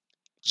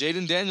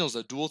 Jaden Daniels,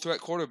 a dual threat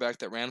quarterback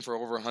that ran for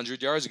over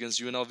 100 yards against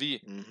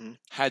UNLV, Mm-hmm.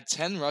 had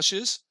 10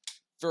 rushes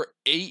for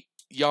 8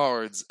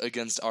 yards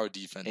against our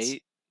defense.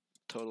 8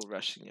 total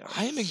rushing yards.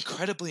 I am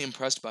incredibly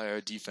impressed by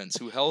our defense,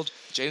 who held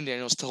Jaden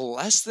Daniels to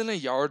less than a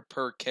yard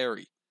per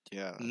carry.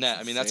 Yeah. Net.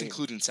 I mean, that's insane.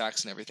 including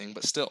sacks and everything,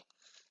 but still.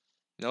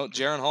 You know,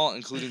 Jaron Hall,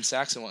 including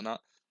sacks and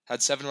whatnot,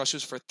 had 7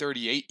 rushes for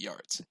 38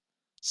 yards.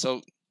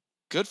 So,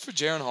 good for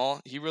Jaron Hall.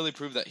 He really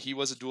proved that he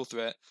was a dual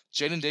threat.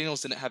 Jaden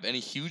Daniels didn't have any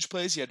huge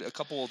plays. He had a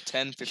couple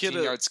 10,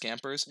 15-yard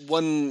scampers.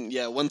 One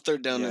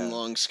third down and Yeah.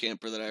 long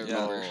scamper that I Yeah.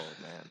 remember.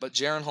 Oh, man. But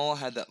Jaron Hall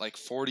had that,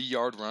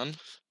 40-yard run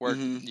where,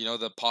 Mhm. you know,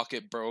 the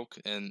pocket broke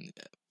and,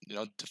 you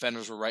know,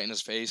 defenders were right in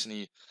his face and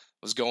he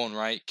was going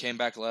right, came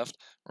back left,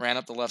 ran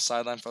up the left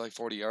sideline for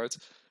 40 yards.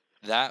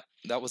 That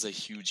was a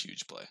huge,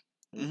 huge play.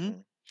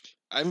 Mhm.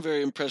 I'm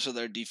very impressed with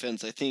our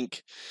defense. I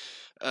think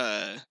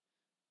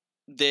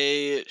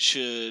they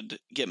should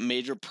get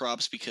major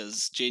props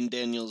because Jaden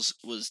Daniels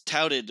was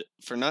touted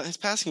for not his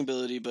passing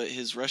ability but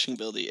his rushing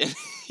ability, and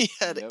he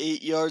had Yep.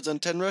 8 yards on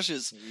 10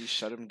 rushes. We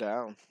shut him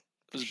down.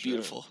 It was Sure.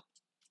 beautiful.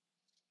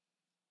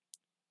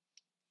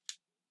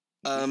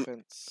 Um,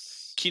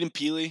 Defense. Keaton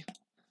Peely,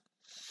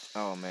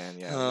 Oh man,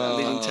 yeah. Oh,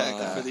 leading Uh,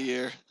 tackle for the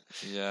year.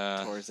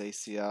 Yeah, Tore his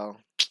ACL.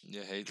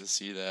 you hate to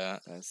see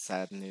that. That's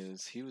sad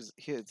news. He was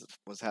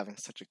having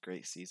such a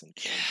great season.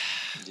 too.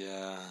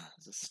 Yeah.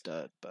 He's a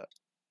stud, but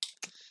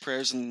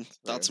Prayers and Very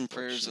thoughts and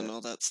prayers and unfortunate.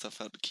 all that stuff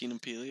out to Keenan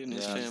Peely and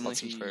his Yeah, family.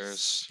 thoughts and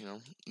prayers. You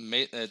know,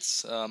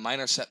 it's a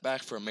minor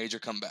setback for a major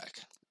comeback.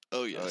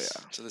 Oh yes.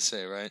 yeah. So they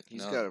say, right?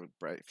 he's No. got a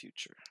bright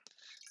future.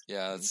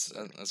 Yeah,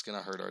 that's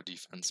gonna hurt our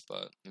defense,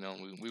 but you know,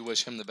 we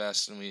wish him the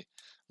best and we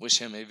wish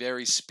him a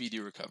very speedy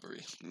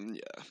recovery.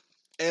 Yeah.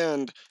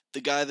 And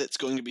the guy that's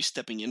going to be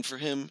stepping in for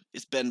him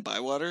is Ben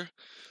Bywater,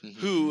 Mhm.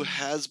 who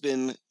has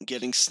been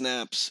getting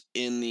snaps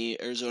in the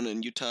Arizona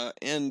and Utah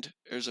and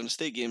Arizona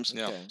State games.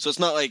 Yeah. Okay. So it's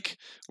not like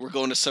we're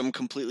going to some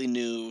completely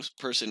new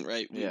person,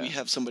 right? Yeah. We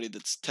have somebody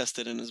that's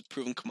tested and is a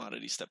proven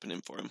commodity stepping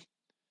in for him.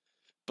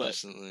 But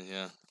Absolutely,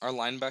 yeah. Our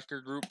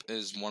linebacker group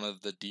is one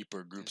of the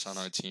deeper groups on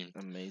our team.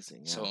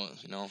 Amazing. Yeah. So,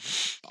 you know,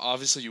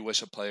 obviously you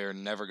wish a player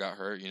never got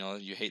hurt. You know,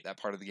 you hate that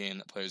part of the game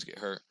that players get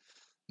hurt.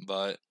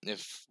 But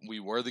if we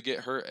were to get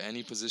hurt at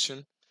any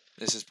position,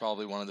 this is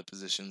probably one of the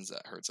positions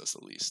that hurts us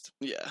the least.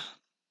 yeah.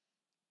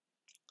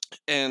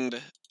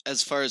 And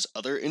as far as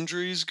other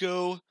injuries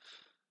go,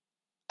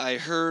 I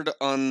heard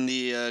on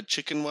the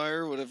chicken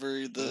wire,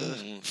 whatever the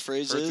Mm.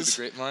 phrase Heard through is,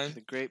 the grapevine.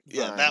 the grapevine.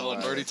 Yeah, that Oh,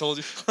 one. Birdie told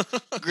you.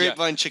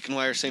 grapevine chicken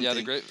wire, same yeah,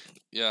 thing.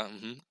 Yeah,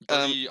 mm-hmm.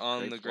 Birdie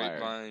on the grape wire.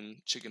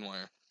 grapevine chicken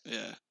wire.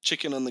 Yeah,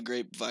 chicken on the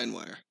grapevine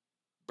wire.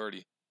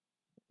 Birdie.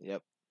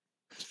 Yep.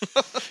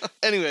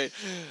 Anyway,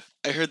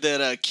 I heard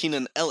that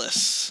Keenan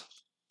Ellis,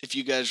 if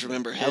you guys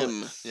remember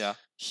him, Ellis. Yeah.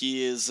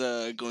 he is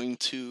going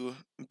to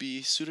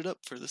be suited up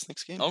for this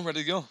next game. Oh,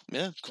 ready to go.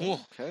 Yeah,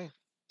 Cool. Okay.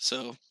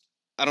 so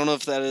I don't know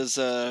if that is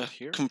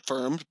Here.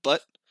 confirmed,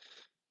 but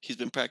he's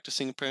been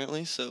practicing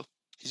apparently. So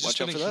He's Watch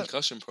just out been for in that.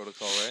 concussion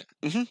protocol, right?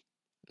 Mhm.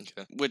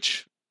 Okay.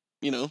 which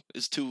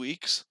is 2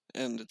 weeks,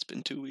 and it's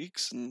been 2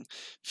 weeks, and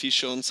if he's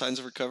showing signs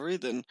of recovery,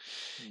 then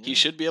he Yeah.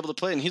 should be able to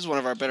play. And he's one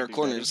of our better be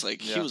corners. ready.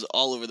 Like he Yeah. was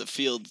all over the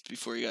field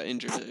before he got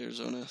injured at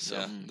Arizona. So,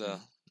 Yeah. Mhm.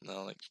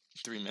 The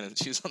 3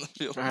 minutes he was on the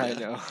field. I Yeah.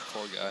 know.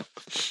 Poor guy.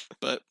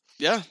 but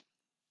yeah,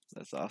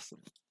 That's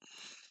awesome.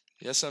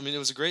 Yes, I mean, it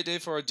was a great day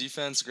for our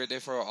defense, a great day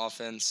for our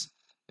offense.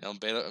 You know,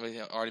 Baylor,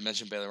 we already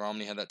mentioned Baylor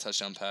Romney had that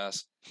touchdown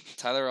pass.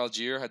 Tyler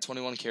Algier had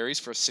 21 carries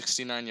for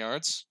 69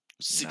 yards.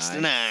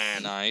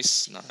 69.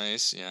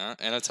 Nice, yeah.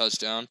 And a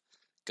touchdown.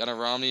 Gunnar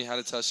Romney had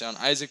a touchdown.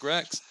 Isaac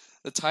Rex,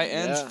 the tight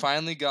ends, Yeah.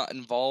 finally got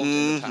involved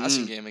in the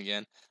passing Mhm. game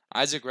again.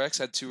 Isaac Rex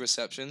had 2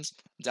 receptions.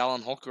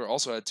 Dallin Holker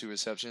also had 2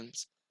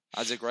 receptions.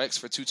 Isaac Rex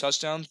for 2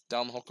 touchdowns.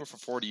 Dallin Holker for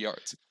 40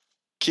 yards.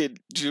 Kid,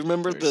 do you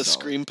remember Very the solid.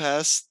 screen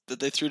pass that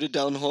they threw to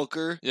Down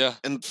Holker? Yeah.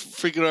 And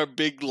freaking our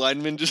big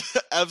lineman just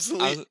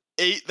absolutely was-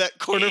 ate that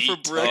corner for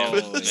Eight.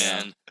 breakfast. Oh,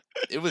 man.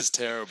 It was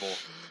terrible.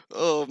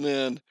 Oh,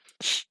 man.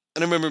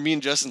 And I remember me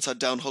and Justin saw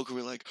Down Holker.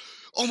 We were like,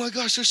 oh my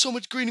gosh, there's so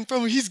much greening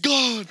from him. He's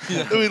gone.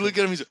 Yeah. And we look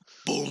at him. He's like,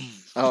 boom.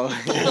 Oh.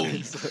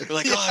 Boom. We're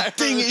like, Yeah, oh, I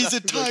dang it, remember he's a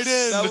that. tight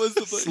end. That was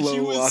the play. Slow He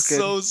was walking.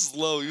 so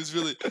slow. He was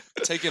really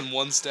taking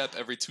one step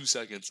every 2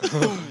 seconds.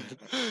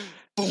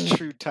 Boom.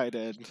 True tight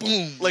end.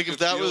 Boom! Like, You if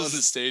could that feel was- in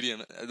the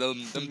stadium,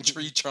 them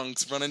tree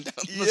trunks running down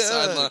the Yeah.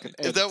 sideline.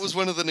 If that was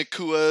one of the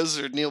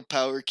Nakuas or Neil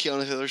Power,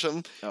 Keanu Hill or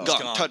something, Oh,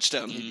 gone.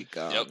 Touchdown. Mhm. He'd be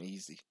gone Yep.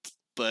 easy.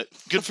 But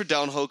good for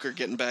Down Holker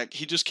getting back.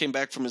 He just came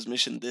back from his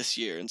mission this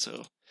year, and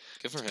so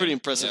Good for him. pretty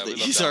impressive Yeah, we that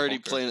love he's Down already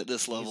Holker. playing at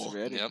this He's level.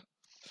 ready. Yep.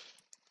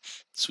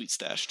 Sweet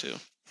stash, too.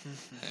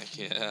 Heck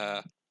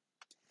yeah.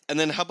 And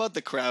then how about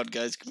the crowd,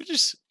 guys? Can we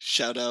just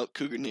shout out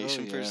Cougar Oh,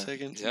 Nation for a yeah.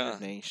 second? Yeah.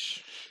 Naish.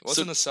 It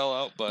wasn't a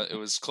sellout, but it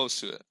was close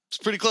to it. It's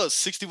pretty close.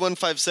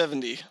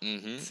 61,570.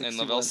 Mm-hmm. And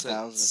Lavelle said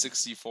 61,000.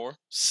 64.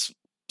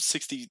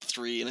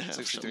 63 and a half.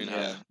 63 and a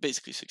something. half. Yeah,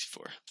 basically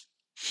 64.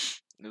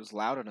 It was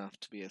loud enough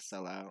to be a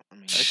sellout. I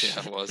mean, Heck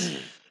yeah, it was.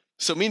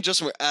 So me and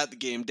Justin were at the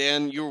game.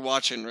 Dan, you were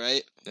watching,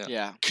 right? Yeah.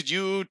 yeah. Could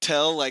you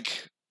tell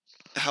like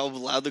how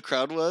loud the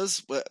crowd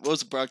was? What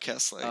was the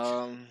broadcast like?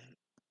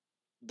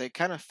 They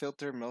kind of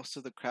filter most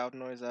of the crowd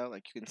noise out.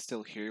 Like you can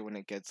still hear when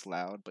it gets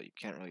loud, but you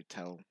can't really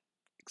tell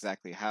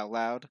exactly how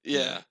loud.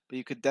 Yeah. But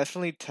you could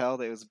definitely tell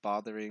that it was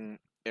bothering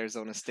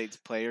Arizona State's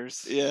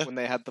players Yeah. when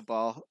they had the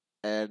ball.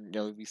 And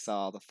we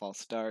saw all the false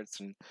starts,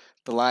 and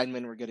the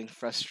linemen were getting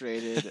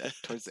frustrated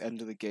towards the end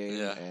of the game.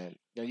 Yeah. And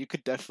you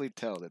could definitely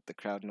tell that the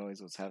crowd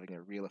noise was having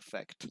a real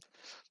effect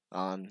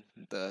on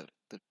the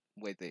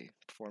way they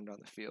performed on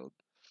the field.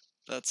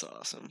 That's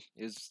awesome.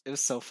 It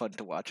was so fun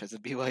to watch as a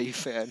BYU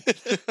fan.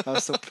 I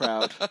was so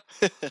proud of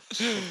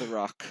the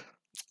Rock.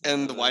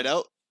 And the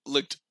whiteout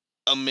looked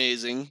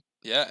amazing.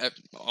 Yeah,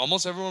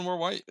 almost everyone wore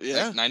white.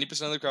 Yeah. Like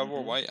 90% of the crowd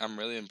wore Mhm. white. I'm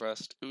really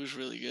impressed. It was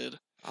really good.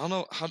 I don't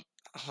know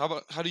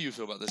how do you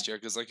feel about this,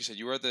 Jared? Because like you said,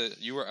 you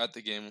were at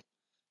the game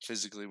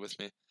physically with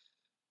me.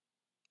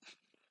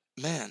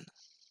 Man,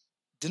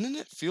 didn't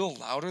it feel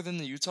louder than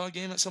the Utah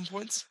game at some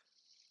points?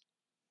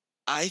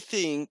 I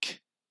think.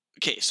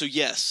 Okay, so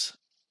yes,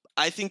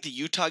 I think the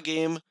Utah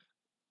game,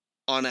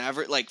 on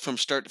average, like from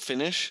start to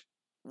finish,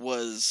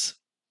 was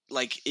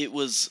like it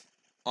was.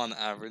 On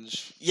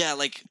average, Yeah,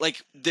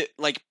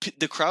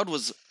 the crowd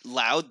was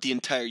loud the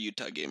entire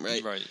Utah game,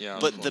 right? Right. Yeah.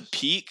 But it the was.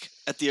 peak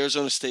at the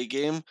Arizona State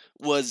game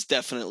was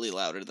definitely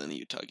louder than the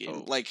Utah game.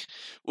 Oh. Like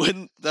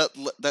when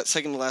that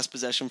second to last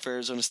possession for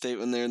Arizona State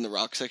when they're in the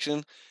rock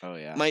section, Oh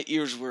yeah. my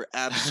ears were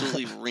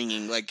absolutely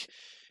ringing. Like,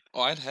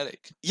 I had a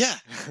headache. yeah,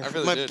 I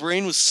really my did.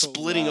 brain was So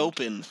splitting loud.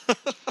 open.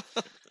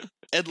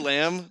 Ed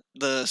Lamb,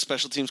 the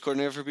special teams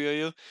coordinator for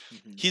BYU,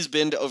 Mhm. he's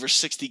been to over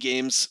 60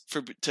 games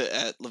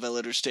at LaVell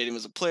Edwards Stadium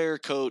as a player,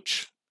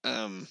 coach,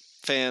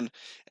 fan,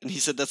 and he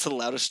said that's the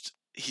loudest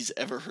he's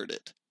ever heard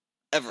it,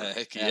 ever.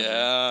 Heck Ever.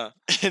 yeah!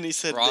 And he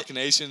said Rock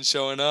Nation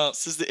showing up.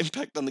 says the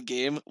impact on the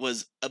game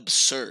was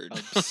absurd.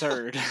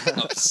 Absurd.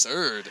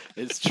 Absurd.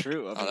 It's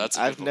true. I Oh, mean, that's a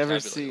good I've never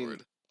vocabulary seen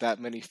word. that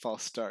many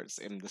false starts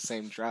in the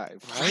same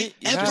drive. Right?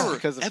 Yeah, Ever,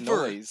 because of ever.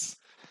 noise.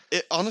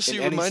 It honestly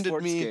In any reminded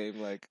sports me. game,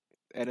 like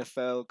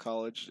NFL,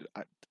 college,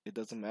 it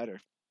doesn't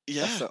matter.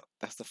 Yeah,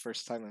 That's the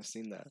first time I've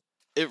seen that.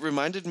 it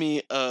reminded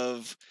me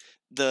of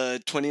the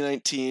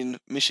 2019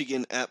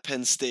 Michigan at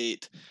Penn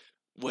State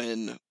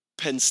when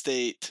Penn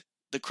State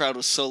the crowd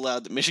was so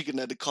loud that Michigan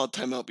had to call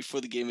timeout before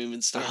the game even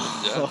started.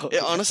 Yeah.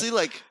 It honestly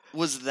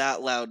was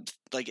that loud,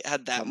 like it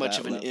had that On much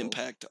that of an level.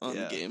 impact on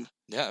Yeah. the game.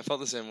 Yeah, I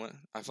felt the same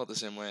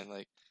way.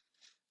 Like,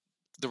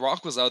 the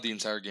Rock was loud the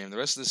entire game. The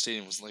rest of the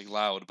stadium was like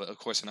loud, but of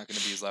course they're not going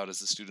to be as loud as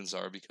the students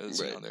are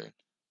because Right. they're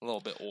a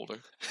little bit older.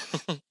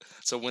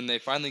 So when they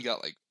finally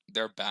got like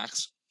their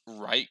backs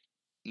right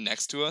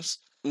next to us,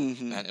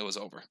 Mm-hmm. man, it was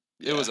over.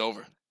 It was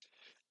over.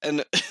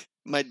 And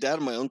my dad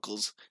and my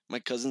uncles, my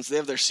cousins, they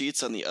have their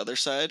seats on the other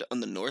side, on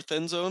the north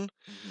end zone,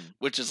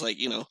 which is like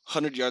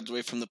 100 yards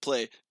away from the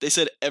play. They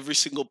said every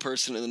single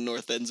person in the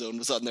north end zone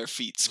was on their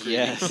feet screaming.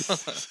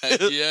 Yes.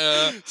 Heck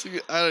yeah. So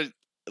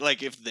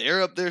like if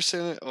they're up there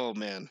saying, oh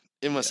man,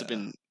 it must have Yeah.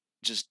 been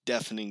just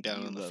deafening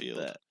down You on the love field.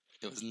 that.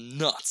 It was It's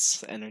nuts.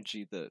 the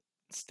energy the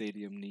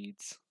stadium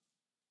needs.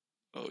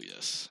 Oh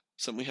yes,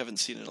 something we haven't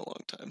seen in a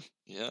long time.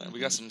 Yeah, we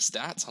got some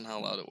stats on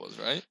how loud it was,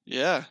 right?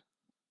 Yeah,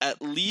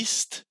 at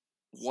least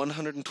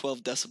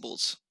 112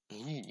 decibels,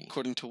 Ooh.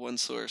 according to one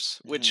source.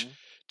 Which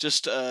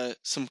just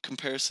some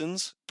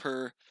comparisons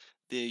per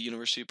the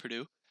University of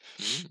Purdue.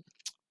 Mm.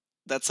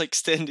 That's like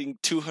standing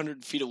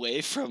 200 feet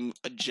away from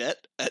a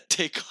jet at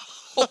takeoff.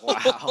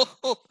 Wow.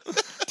 Oh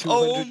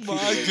 200 feet my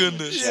away from a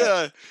goodness.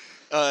 jet.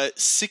 Yeah.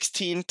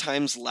 16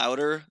 times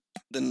louder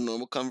than a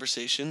normal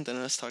conversation than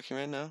us talking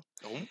right now.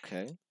 Oh.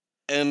 Okay.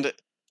 And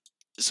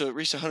so it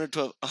reached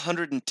 112.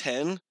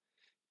 110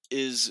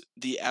 is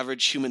the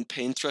average human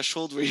pain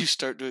threshold where you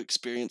start to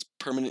experience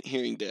permanent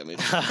hearing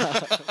damage.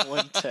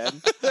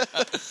 110.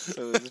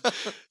 So it's-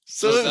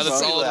 So That it's is above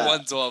solid that.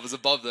 112. It's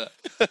above that.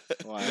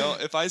 wow. You know,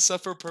 if I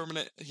suffer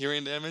permanent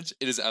hearing damage,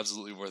 it is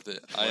absolutely worth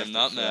it. I am Worth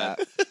not it mad.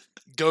 for that.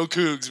 Go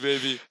Cougs,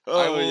 baby.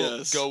 I Oh, will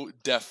yes. go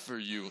deaf for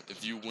you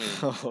if you win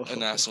a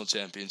national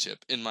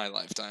championship in my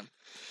lifetime.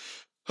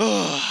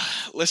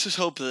 Let's just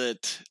hope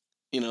that,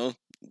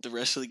 the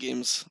rest of the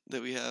games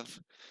that we have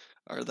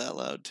are that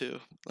loud too.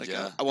 Like,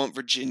 Yeah. I want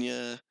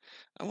Virginia.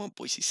 I want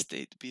Boise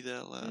State to be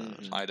that loud.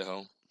 Mhm.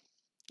 Idaho.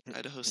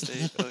 Idaho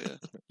State. Oh, yeah.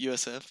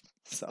 USF.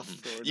 South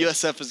Florida.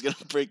 USF is going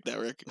to break that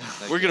record.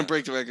 Heck We're going yeah. to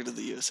break the record of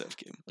the USF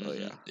game. Oh,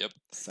 yeah. Yep.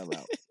 Sell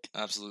out.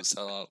 Absolute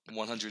sellout.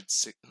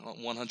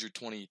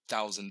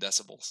 120,000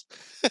 decibels.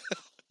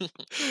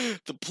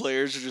 The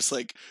players are just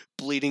like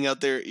bleeding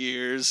out their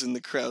ears and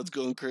the crowd's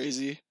going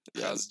crazy.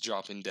 Yeah, Crowds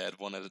dropping dead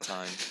one at a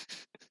time.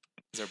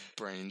 Their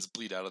brains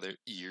bleed out of their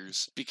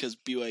ears. because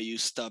BYU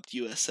stopped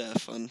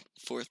USF on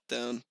 4th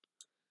down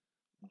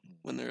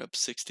when they're up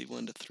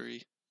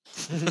 61-3.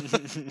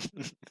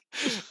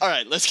 All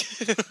right, let's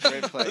get,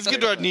 Great play, let's great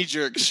get to our play. knee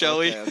jerks, shall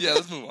we? Okay, Yeah,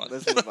 let's move on.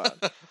 Let's move on.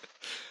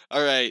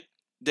 All right,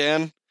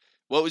 Dan,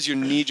 what was your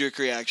knee jerk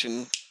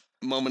reaction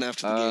moment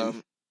after the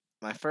game?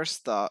 my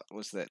first thought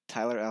was that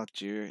Tyler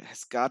Algier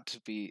has got to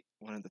be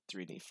one of the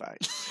 3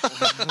 Nephites.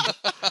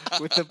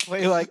 With a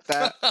play like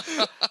that,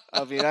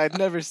 I mean, I'd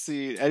never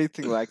seen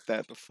anything like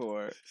that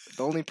before.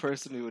 The only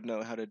person who would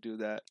know how to do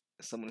that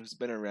is someone who's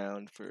been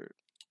around for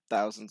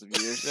thousands of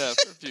years. Yeah,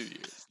 for a few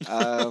years.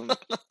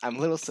 I'm a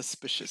little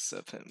suspicious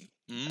of him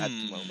at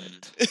the Mm.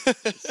 moment.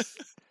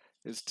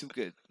 It's too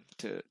good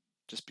to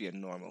just be a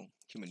normal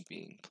human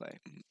being play.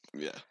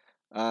 Yeah.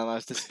 I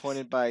was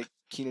disappointed by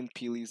Keenan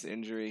Peely's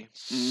injury.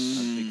 I'm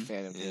a big Mm,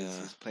 fan of his.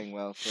 yeah. He's playing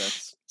well for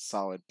us.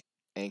 Solid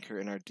anchor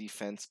in our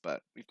defense,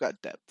 but we've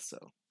got depth,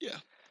 so Yeah.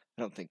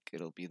 I don't think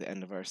it'll be the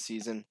end of our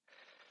season.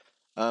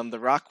 The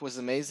Rock was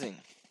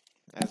amazing,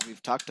 as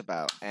we've talked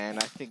about, and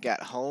I think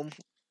at home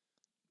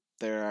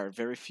there are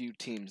very few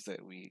teams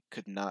that we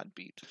could not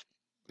beat.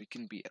 We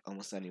can beat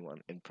almost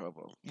anyone in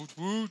Provo. Woot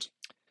woot.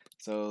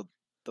 So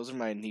those are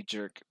my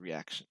knee-jerk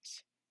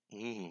reactions.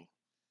 Ooh.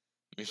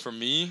 I mean, for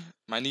me,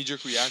 my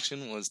knee-jerk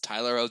reaction was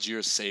Tyler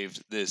Algier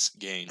saved this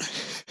game.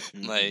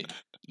 Like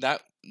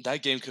that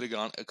game could have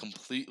gone a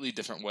completely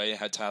different way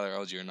had Tyler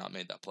Algier not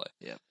made that play.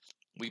 Yep.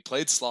 We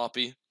played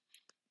sloppy.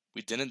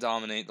 We didn't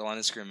dominate the line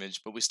of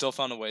scrimmage, but we still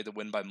found a way to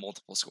win by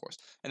multiple scores.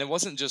 And it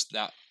wasn't just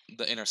that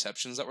the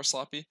interceptions that were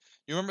sloppy.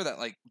 You remember that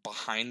like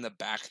behind the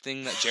back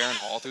thing that Jaron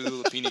Hall threw to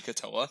Lapini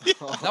Katoa?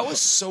 That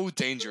was so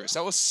dangerous.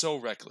 That was so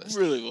reckless.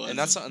 really was. And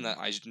that's something that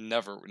I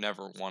never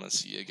want to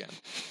see again.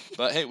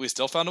 But hey, we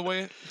still found a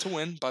way to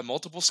win by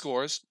multiple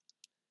scores.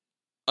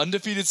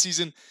 Undefeated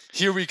season.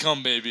 Here we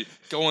come, baby.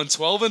 Going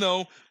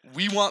 12-0.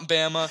 We want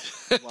Bama.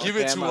 Give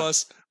it to Bama.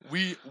 us.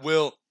 We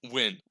will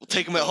win. We'll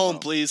take him at home,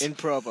 please. in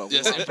Provo. We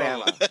Yes, want in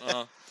Provo.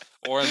 Bama.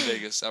 Or in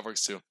Vegas. That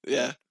works too.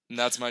 Yeah. And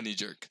that's my knee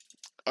jerk.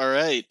 All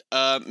right.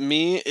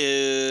 Me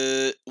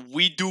is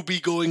we do be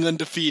going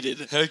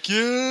undefeated. Heck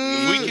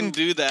yeah. If we can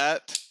do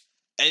that,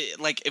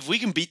 like if we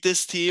can beat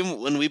this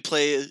team when we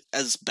play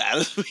as bad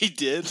as we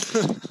did,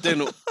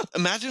 then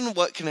imagine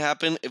what can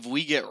happen if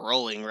we get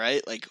rolling,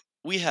 right? Like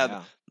we have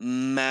Yeah.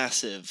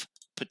 massive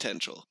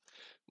potential.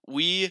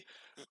 We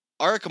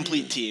are a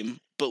complete team,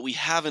 but we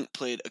haven't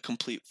played a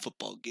complete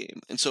football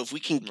game. And so if we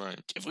can Right.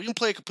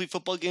 play a complete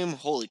football game,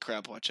 holy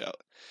crap, watch out.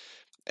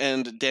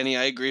 And Danny,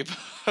 I agree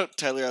about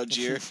Tyler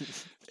Algier,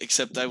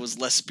 except I was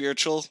less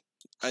spiritual.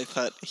 I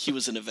thought he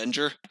was an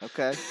Avenger.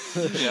 Okay.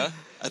 Yeah.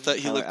 I thought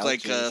he Tyler looked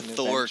like Algier is an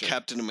Thor, Avenger.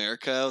 Captain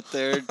America out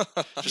there,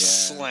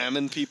 just Yeah.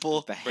 slamming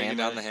people. The Bringing hammer.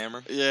 down the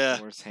hammer. Yeah,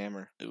 Thor's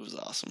hammer. it was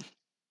awesome.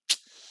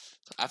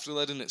 After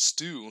letting it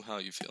stew, how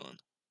you feeling?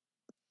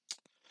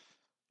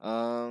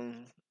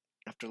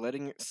 After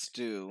letting it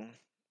stew,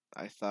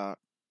 I thought,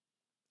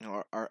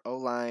 our O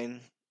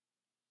line,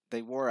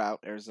 they wore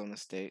out Arizona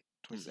State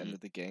towards the end Mhm. of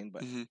the game,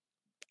 but Mhm.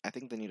 I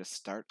think they need to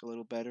start a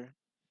little better,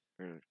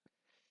 or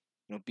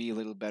be a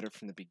little better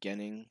from the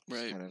beginning.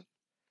 Just Right. kind of,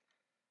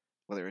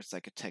 whether it's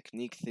like a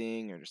technique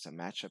thing or just a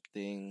matchup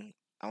thing.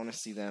 I want to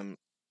see them,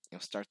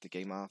 start the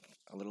game off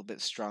a little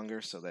bit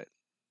stronger so that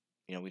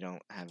we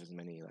don't have as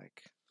many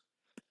like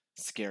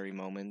scary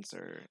moments,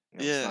 or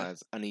it's Yeah. not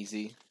as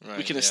uneasy. Right.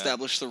 We can yeah.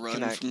 establish the run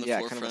Can from the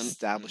kind of forefront.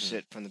 establish Mhm.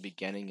 it from the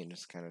beginning and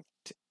just kind of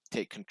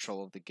take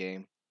control of the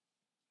game.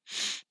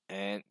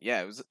 And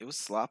yeah, it was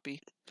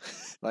sloppy,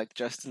 like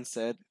Justin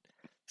said.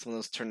 Some of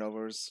those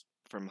turnovers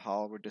from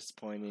Hall were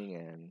disappointing,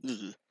 and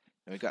Ugh.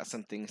 we got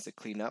some things to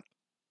clean up.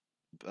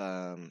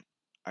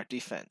 Our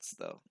defense,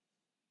 though,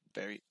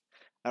 I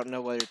don't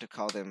know whether to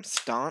call them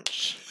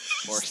staunch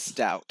or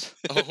stout,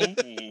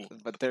 Oh.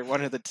 but they're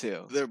one of the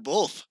two. They're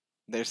both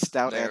They're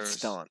stout They're and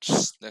staunch.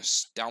 They're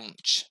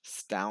staunch.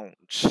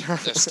 Staunch. They're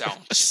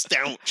staunch.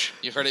 staunch.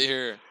 You heard it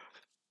here.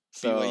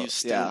 So BYU yeah,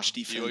 staunch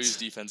BYU's defense.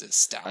 defense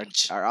is our,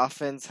 staunch. our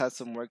offense has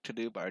some work to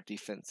do, but our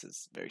defense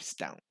is very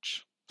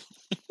staunch.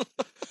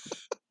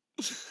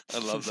 I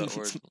love that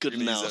word. Good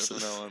We're gonna use that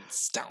analysis. from now on.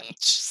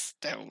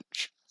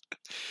 Staunch.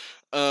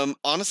 Staunch.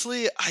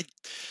 Honestly,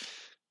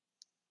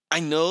 I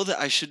know that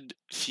I should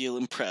feel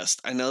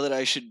impressed. I know that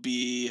I should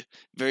be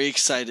very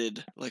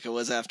excited, like I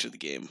was after the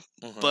game.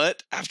 Uh-huh.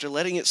 But after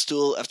letting it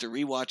stool, after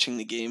rewatching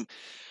the game,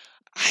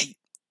 I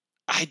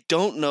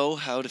don't know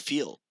how to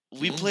feel.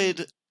 We Mm.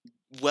 played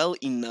well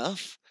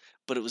enough,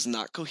 but it was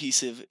not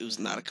cohesive. It was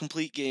not a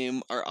complete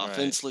game. Our Right.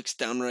 offense looks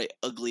downright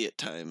ugly at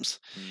times.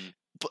 Mm.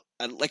 But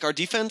like our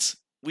defense,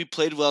 we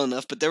played well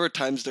enough, but there were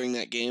times during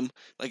that game,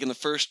 like in the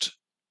first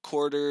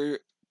quarter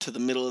to the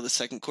middle of the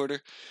second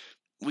quarter,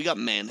 we got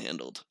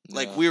manhandled.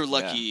 Like Yeah. we were Yeah.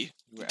 lucky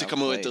We were to come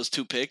away with outplayed. those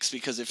 2 picks,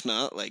 because if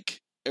not,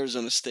 like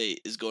Arizona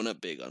State is going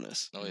up big on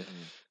us. Oh yeah.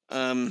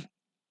 Mhm.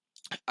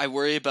 I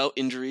worry about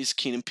injuries,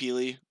 Keenan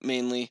Peely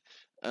mainly,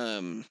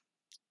 or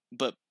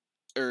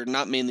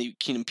not mainly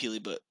Keenan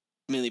Peely, but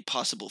mainly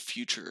possible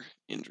future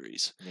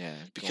injuries. Yeah,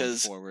 going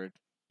Because- forward.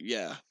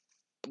 Yeah,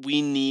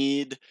 we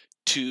need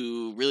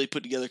to really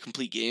put together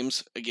complete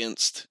games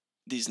against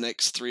these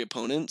next 3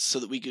 opponents so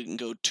that we can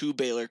go to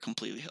Baylor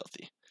completely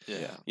healthy.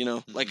 Yeah. You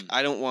know, like Mhm.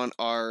 I don't want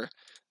our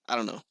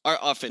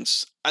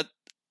offense.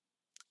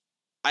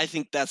 I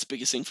think that's the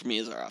biggest thing for me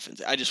is our offense.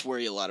 I just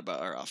worry a lot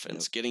about our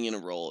offense getting in a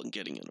roll and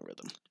getting in a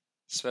rhythm.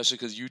 especially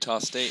because Utah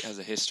State has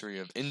a history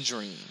of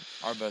injuring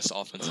our best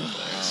offensive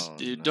players. Oh,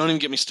 Dude, no. don't even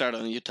get me started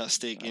on the Utah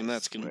State game. I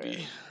That's going to swear.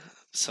 be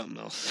something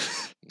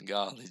else.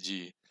 Golly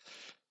gee.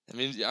 I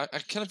mean, I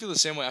kind of feel the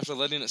same way after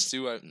letting it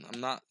stew. I'm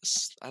not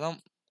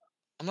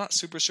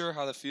super sure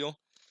how to feel.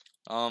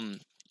 I'm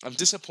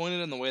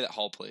disappointed in the way that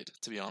Hall played,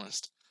 to be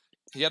honest.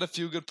 He had a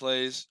few good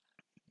plays.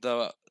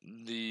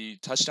 The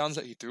touchdowns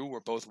that he threw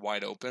were both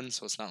wide open,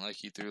 so it's not like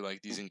he threw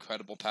like these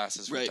incredible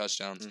passes for Right.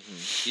 touchdowns.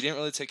 Mhm. He didn't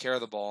really take care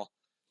of the ball.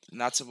 And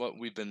that's what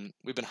we've been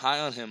high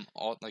on him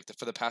all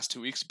for the past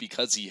 2 weeks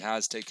because he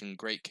has taken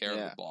great care of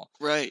Yeah. the ball.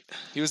 Right.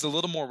 He was a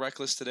little more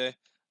reckless today,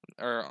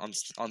 or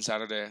on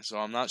Saturday, so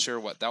I'm not sure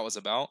what that was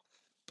about.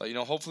 But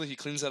hopefully he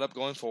cleans that up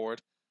going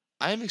forward.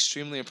 I am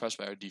extremely impressed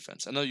by our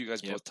defense. I know you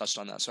guys Yep. both touched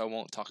on that, so I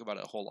won't talk about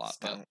it a whole lot.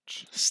 But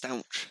Staunch.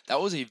 Staunch.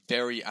 that was a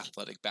very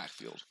athletic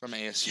backfield from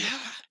ASU,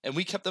 Yeah. and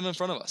we kept them in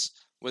front of us,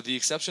 with the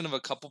exception of a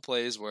couple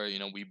plays where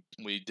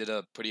we did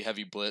a pretty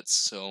heavy blitz,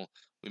 so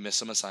we missed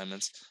some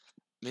assignments.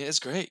 I mean, it's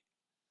great.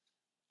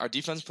 Our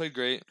defense played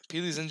great.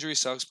 Peely's injury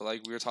sucks, but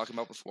like we were talking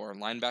about before,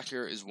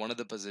 linebacker is one of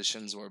the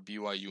positions where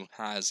BYU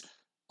has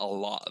a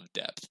lot of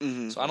depth.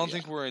 Mhm. So I don't Yeah.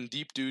 think we're in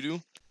deep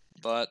doo-doo,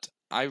 but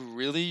I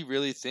really,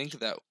 really think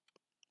that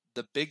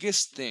the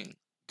biggest thing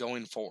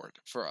going forward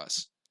for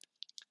us,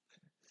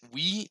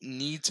 we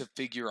need to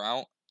figure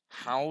out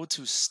how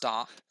to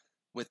stop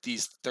with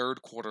these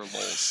third quarter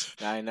lulls.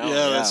 I know.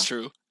 Yeah, that's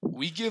true.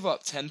 We give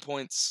up 10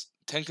 points,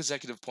 10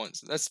 consecutive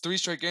points. That's 3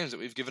 straight games that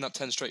we've given up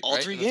 10 straight, All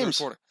right? 3 in the third games.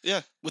 quarter.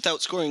 Yeah,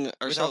 without scoring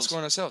Without ourselves.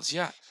 scoring ourselves,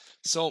 yeah.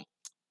 So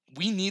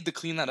we need to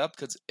clean that up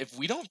because if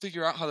we don't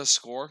figure out how to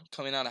score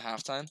coming out of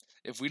halftime,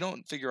 if we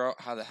don't figure out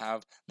how to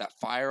have that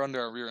fire under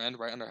our rear end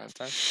right under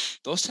halftime,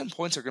 those 10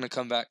 points are going to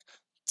come back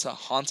to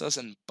haunt us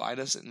and bite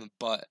us in the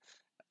butt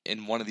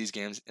in one of these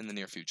games in the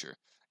near future.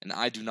 And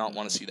I do not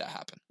want to see that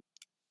happen.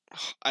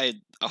 I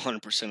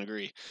 100%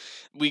 agree.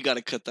 We got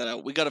to cut that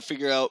out. We got to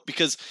figure out,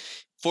 because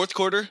fourth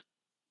quarter,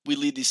 we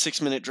lead these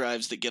 6-minute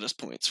drives that get us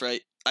points,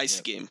 right? Ice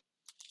Yep. game.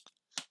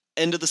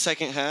 End of the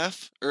second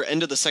half, or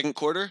end of the second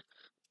quarter,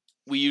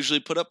 we usually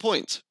put up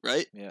points,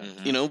 right? Yeah.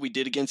 Mhm. We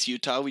did against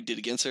Utah, we did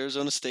against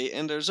Arizona State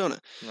and Arizona.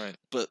 Right.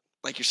 But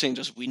like you're saying,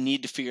 just we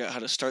need to figure out how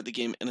to start the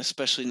game, and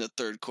especially in the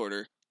third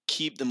quarter,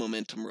 keep the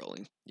momentum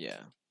rolling.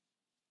 Yeah.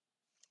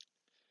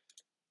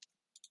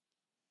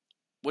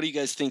 What do you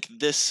guys think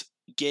this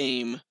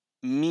game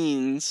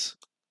means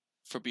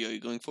for BYU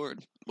going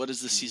forward? What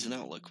is the season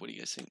outlook? What do you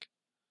guys think?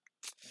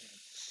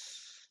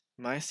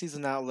 My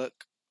season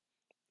outlook,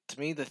 to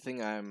me, the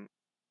thing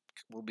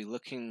will be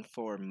looking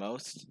for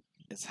most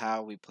is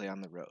how we play on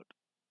the road,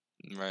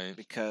 Right.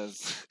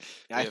 because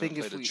We I haven't think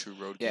if played a we true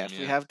road yeah, game if we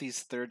yet. have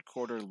these third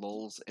quarter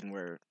lulls and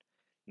we're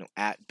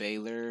at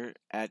Baylor,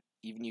 at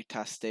even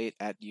Utah State,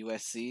 at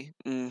USC,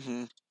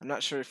 Mm-hmm. I'm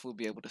not sure if we'll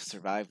be able to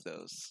survive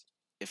those.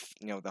 If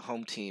the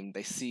home team,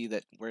 they see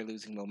that we're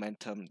losing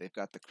momentum, they've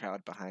got the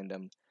crowd behind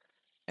them,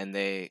 and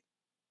they,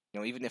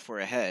 even if we're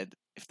ahead,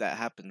 if that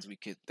happens,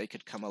 they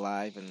could come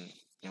alive and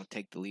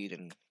take the lead,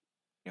 and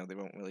there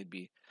won't really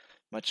be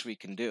much we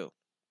can do.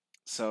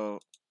 So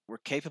we're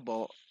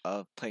capable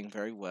of playing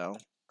very well,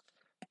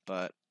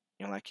 but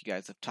like you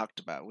guys have talked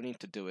about, we need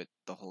to do it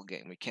the whole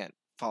game. We can't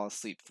fall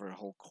asleep for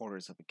whole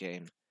quarters of a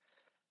game.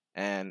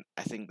 And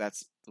I think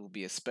will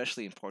be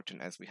especially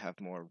important as we have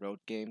more road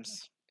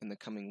games in the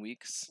coming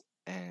weeks.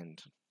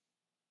 And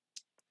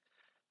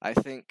I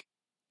think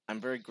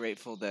I'm very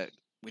grateful that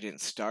we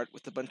didn't start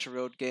with a bunch of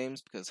road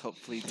games, because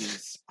hopefully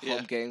these Yeah.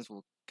 home games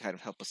will kind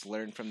of help us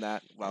learn from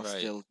that while Right.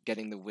 still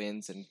getting the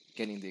wins and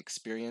getting the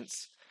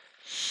experience.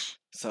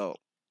 So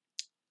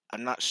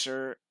I'm not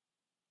sure.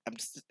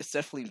 It's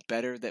definitely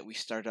better that we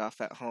started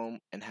off at home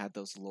and had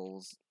those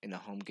lulls in a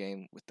home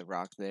game with the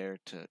Rock there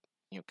to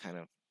kind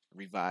of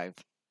revive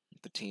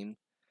the team.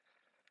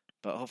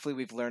 But hopefully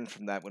we've learned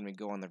from that when we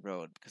go on the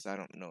road, because I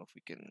don't know if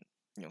we can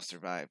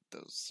survive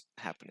those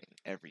happening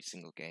every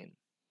single game.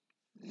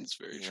 It's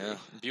very Yeah.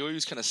 true.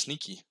 BYU's kind of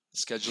sneaky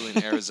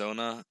scheduling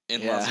Arizona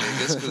in Las Yeah.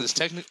 Vegas because it's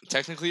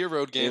technically a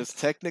road It game. was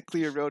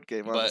technically a road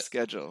game on the but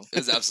schedule.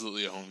 It's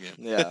absolutely a home game.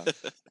 Yeah.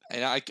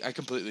 And I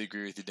completely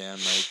agree with you, Dan.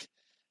 Like,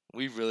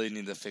 we really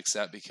need to fix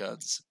that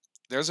because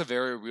there's a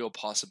very real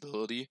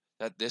possibility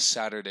that this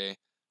Saturday,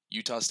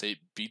 Utah State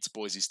beats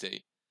Boise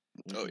State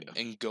Oh, yeah.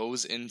 and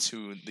goes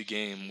into the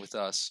game with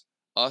us,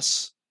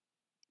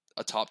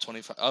 a top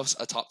 25, us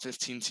a top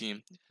 15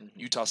 team. Mhm.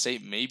 Utah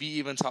State maybe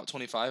even top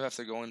 25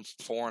 after going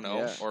 4-0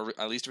 Yeah. or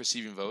at least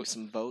receiving Maybe votes.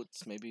 some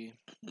votes, maybe.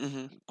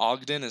 Mm-hmm.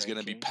 Ogden is going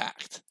to be Ranking.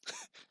 packed.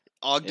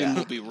 Ogden Yeah.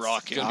 will be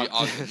rocking. It's going to be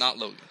Ogden. Ogden, not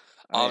Logan.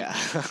 Oh,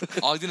 yeah.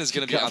 Ogden is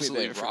going to be Got me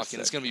absolutely there for a rocking.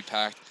 It's sec. going to be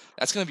packed.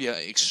 That's going to be an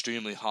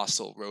extremely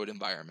hostile road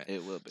environment.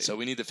 It will be. So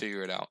we need to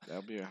figure it out.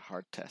 That'll be a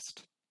hard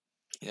test.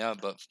 Yeah,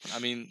 but I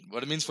mean,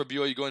 what it means for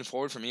BYU going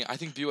forward for me, I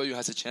think BYU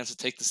has a chance to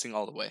take this thing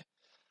all the way.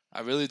 I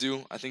really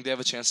do. I think they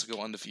have a chance to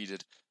go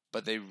undefeated,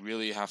 but they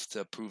really have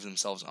to prove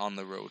themselves on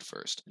the road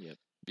first. Yep.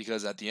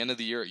 Because at the end of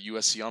the year,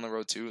 USC on the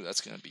road too, that's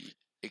going to be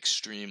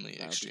extremely,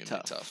 That'll be extremely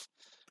tough. tough.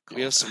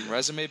 We have some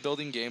resume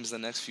building games the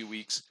next few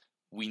weeks.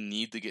 We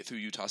need to get through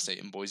Utah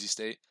State and Boise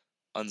State.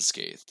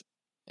 unscathed.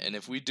 And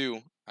if we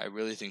do, I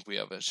really think we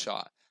have a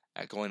shot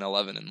at going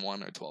 11-1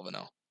 or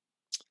 12-0.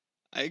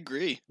 I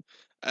agree.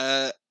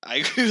 I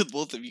agree with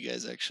both of you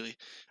guys actually.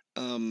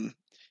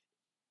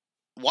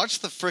 Watch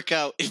the frick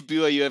out if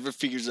BYU ever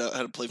figures out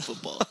how to play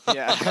football.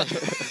 Yeah.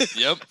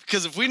 Yep.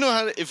 Because if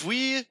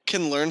we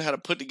can learn how to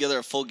put together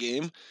a full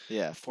game,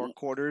 Yeah, 4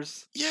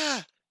 quarters.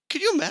 yeah.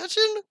 Could you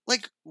imagine?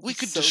 Like we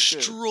could So good.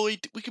 destroy.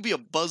 We could be a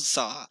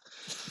buzzsaw.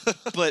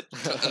 But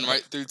Cutting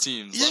right through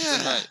teams, left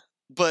and yeah. right.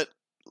 But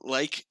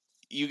like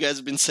you guys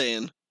have been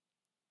saying,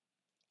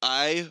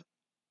 I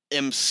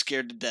am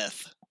scared to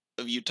death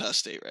of Utah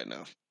State right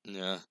now.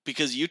 Yeah.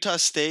 Because Utah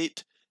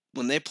State,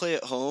 when they play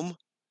at home,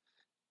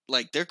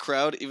 like their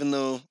crowd, even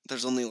though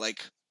there's only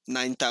like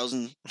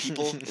 9,000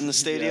 people in the Yeah.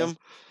 stadium,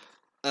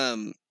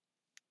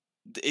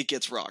 it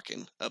gets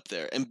rocking up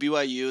there. And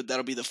BYU,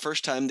 that'll be the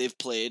first time they've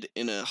played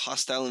in a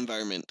hostile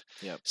environment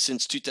Yep.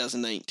 since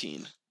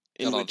 2019. Got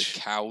In all which, the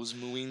cows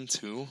mooing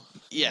too.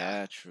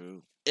 yeah,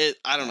 True.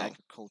 I don't know.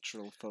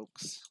 Agricultural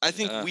folks. I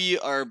think Yeah. we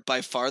are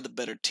by far the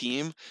better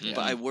team, Yeah.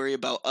 but I worry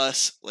about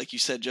us, like you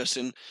said,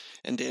 Justin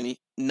and Danny,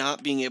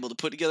 not being able to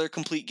put together a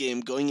complete game,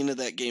 going into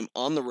that game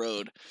on the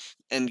road,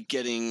 and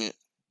getting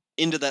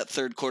into that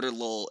third quarter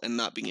lull and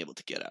not being able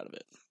to get out of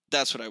it.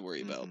 That's what I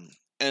worry about. Mhm.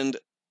 And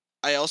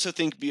I also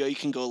think BYU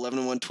can go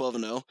 11-1,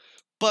 12-0,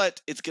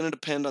 but it's going to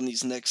depend on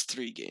these next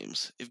 3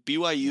 games. If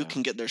BYU Yeah.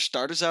 can get their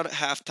starters out at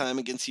halftime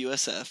against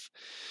USF,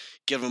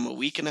 give them a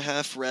week and a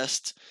half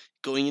rest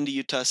going into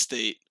Utah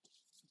State,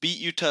 beat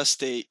Utah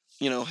State,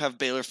 have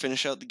Baylor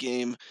finish out the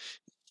game,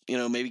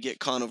 maybe get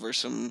Conover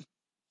some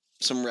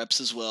reps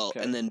as well,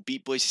 Okay. and then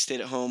beat Boise State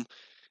at home.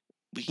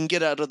 We can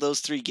get out of those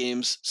 3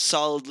 games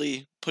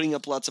solidly, putting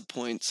up lots of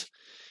points,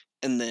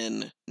 and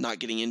then not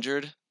getting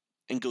injured,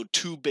 and go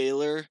to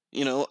Baylor,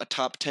 a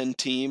top 10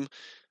 team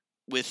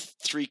with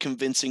 3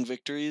 convincing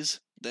victories,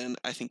 then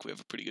I think we have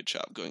a pretty good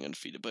shot of going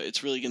undefeated. But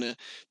it's really going to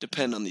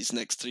depend on these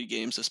next 3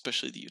 games,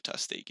 especially the Utah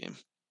State game.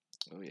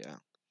 Oh yeah.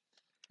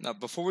 Now,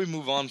 before we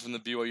move on from the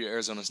BYU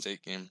Arizona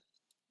State game,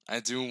 I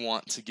do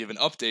want to give an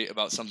update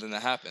about something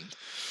that happened.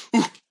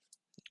 You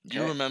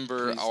Okay,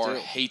 remember please our do.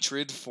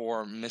 hatred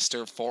for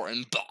Mr.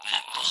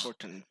 Fortenbaugh.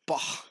 Fortin Bah.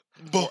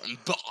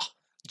 Fortenbaugh.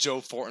 Joe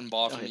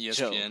Fortenbaugh from Oh, yeah,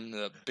 ESPN,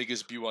 the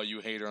biggest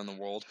BYU hater in the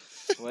world.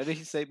 What did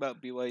he say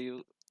about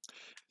BYU?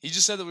 He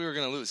just said that we were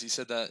going to lose. He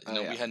said that Oh, we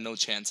yeah. had no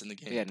chance in the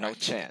game. Yeah, no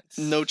practically. chance.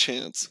 No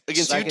chance.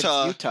 Against That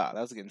Utah. Utah.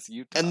 That was against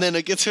Utah. And then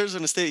against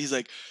Arizona State, he's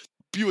like,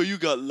 BYU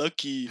got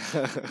lucky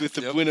with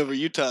the Yep. win over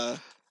Utah.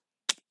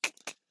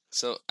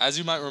 So, as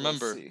you might We'll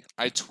remember, see.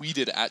 I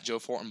tweeted at Joe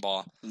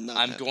Fortenbaugh, Not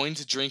I'm happy. going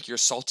to drink your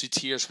salty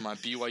tears from my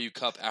BYU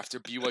cup after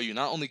BYU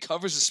not only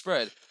covers the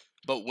spread,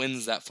 but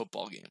wins that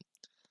football game.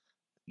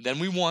 Then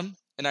we won,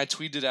 and I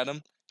tweeted at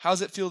him,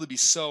 how's it feel to be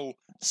so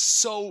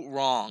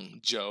wrong,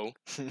 Joe?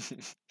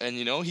 And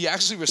he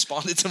actually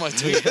responded to my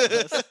tweet.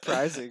 That's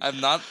surprising. I'm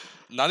not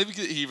even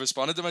kidding. He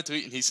responded to my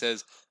tweet and he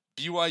says,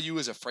 BYU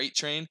is a freight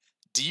train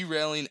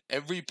derailing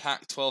every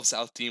Pac-12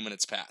 South team in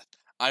its path.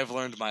 I've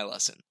learned my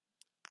lesson.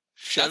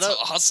 Shut That's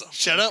up. awesome.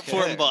 Shut up, Okay.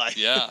 Fortenbaugh.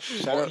 Yeah,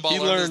 Shout out. Fortenbaugh He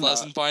learned his learned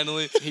lesson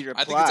finally. He I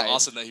replied. think it's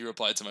awesome that he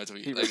replied to my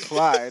tweet. He Like,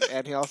 replied,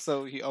 and he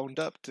owned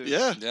up to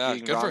Yeah. yeah,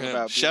 being good for wrong him.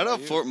 about Shout out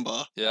BYU.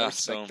 Fortenbaugh. I Yeah, respect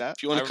so that.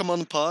 If you want I- to come on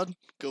the pod,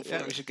 go for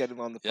Yeah, it. we should get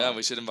him on the pod. yeah,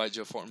 we should invite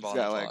Joe Fortenbaugh on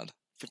got, the like, pod.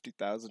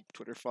 50,000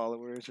 Twitter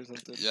followers or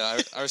something. Yeah,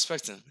 I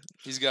respect him.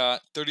 He's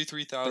got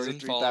 33,000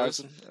 followers.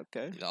 33,000.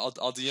 Okay. Yeah, I'll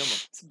DM him.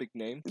 It's a big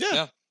name.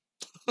 Yeah.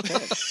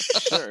 Okay,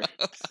 sure.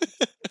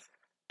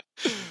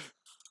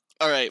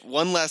 All right,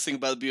 one last thing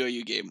about the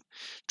BYU game.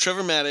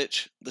 Trevor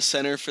Maddich, the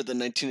center for the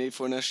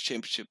 1984 National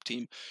Championship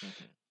team,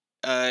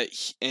 and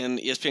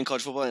ESPN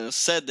College Football Analyst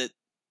said that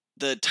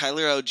the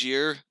Tyler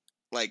Algier,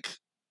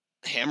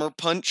 hammer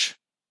punch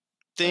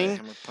thing,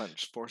 Hammer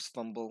punch, force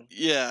fumble.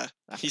 yeah,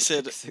 After he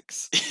said, pick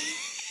 6.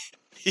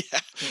 yeah,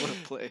 What a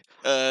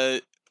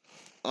play.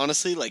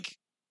 honestly,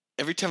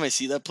 every time I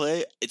see that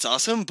play, it's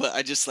awesome, but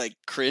I just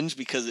cringe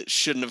because it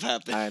shouldn't have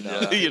happened. I know.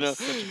 Yeah. You know.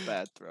 It's such a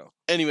bad throw.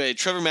 Anyway,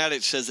 Trevor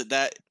Maddich says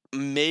that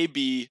may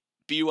be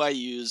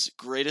BYU's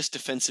greatest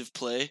defensive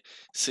play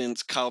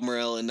since Kyle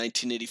Morrell in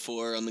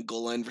 1984 on the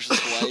goal line versus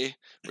Hawaii,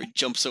 where he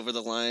jumps over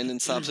the line and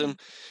stops him.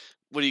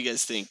 What do you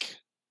guys think?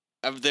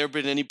 Have there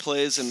been any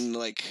plays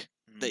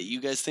that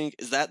you guys think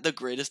is that the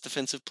greatest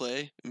defensive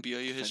play in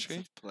BYU history?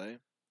 Defensive play.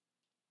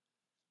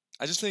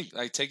 I just think,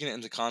 taking it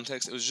into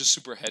context, it was just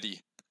super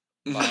heady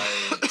by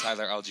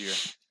Tyler Algier.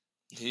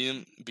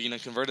 He being a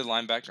converted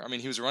linebacker. I mean,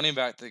 he was a running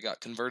back that got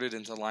converted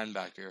into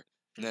linebacker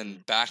and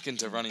then back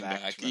into running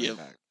back. to running Yep.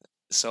 back.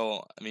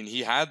 So, I mean,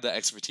 he had the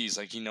expertise.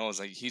 He knows,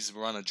 he's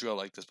run a drill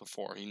like this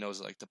before. He knows,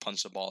 to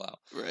punch the ball out.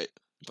 Right.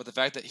 But the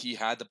fact that he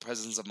had the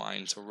presence of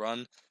mind to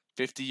run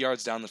 50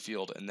 yards down the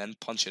field and then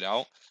punch it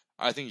out,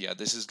 I think,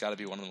 this has got to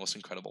be one of the most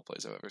incredible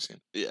plays I've ever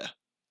seen. Yeah.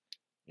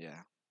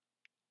 Yeah.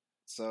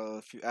 So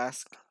if you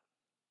ask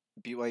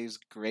BYU's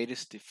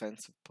greatest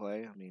defensive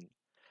play, I mean,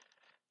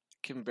 I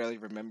can barely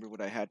remember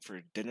what I had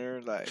for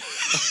dinner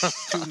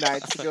 2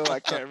 nights ago. I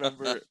can't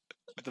remember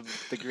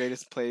the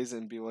greatest plays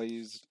in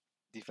BYU's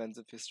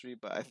defensive history,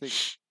 but I think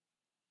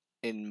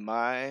In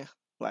my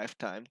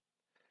lifetime,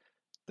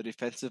 the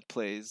defensive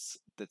plays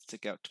that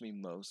stick out to me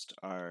most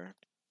are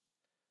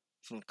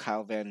from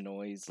Kyle Van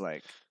Noy's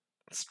like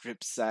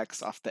strip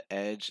sacks off the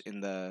edge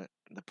in the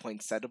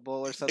Poinsettia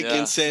Bowl or something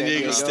Against San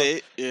Diego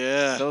State.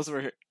 Yeah. Those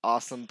were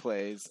awesome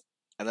plays.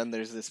 And then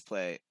there's this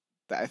play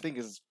that I think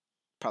is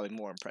probably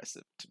more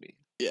impressive to me.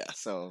 Yeah.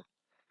 So,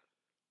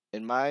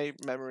 in my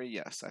memory,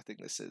 yes, I think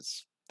this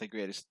is the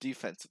greatest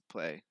defensive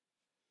play,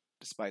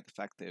 despite the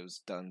fact that it was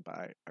done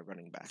by a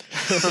running back.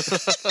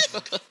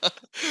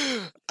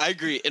 I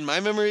agree. In my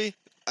memory,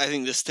 I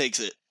think this takes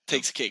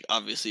a cake,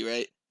 obviously,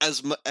 right?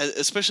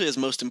 Especially as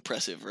most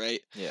impressive, right?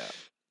 Yeah.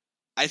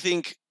 I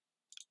think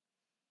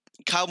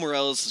Kyle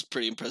Morales is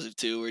pretty impressive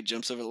too, where he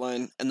jumps over the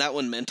line, and that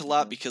one meant a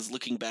lot because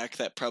looking back,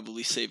 that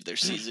probably saved their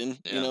season.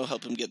 Yeah. You know,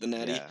 help him get the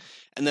natty. Yeah.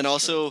 And then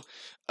also,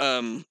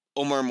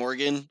 Omar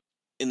Morgan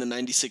in the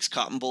 '96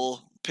 Cotton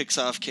Bowl picks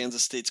off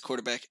Kansas State's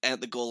quarterback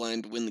at the goal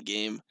line to win the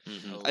game.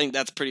 I think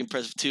that's pretty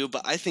impressive too.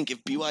 But I think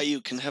if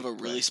BYU can have a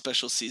really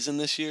special season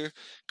this year,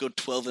 go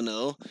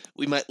 12-0,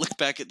 we might look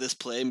back at this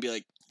play and be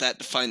like, that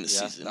defined the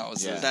season. That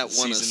was Yeah. a That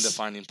won us.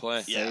 season-defining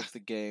play. Yeah. Save the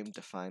game,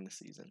 define the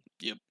season.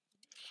 Yep.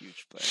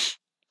 Huge play.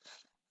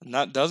 And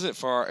that does it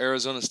for our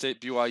Arizona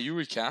State BYU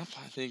recap.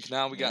 I think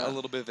now we got Yeah. a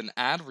little bit of an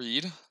ad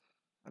read.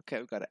 Okay,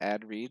 we got an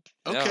ad read.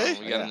 Okay. Yeah,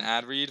 we got Yeah. an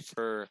ad read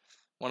for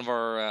one of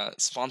our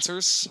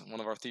sponsors, one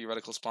of our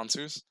theoretical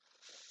sponsors.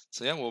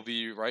 So yeah, we'll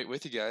be right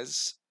with you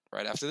guys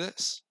right after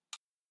this.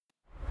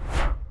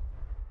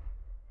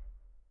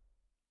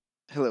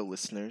 Hello,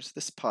 listeners.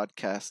 This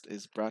podcast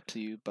is brought to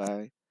you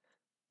by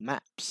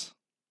Maps.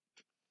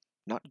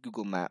 Not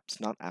Google Maps,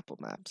 not Apple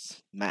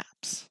Maps.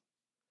 Maps.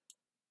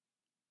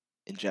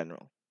 In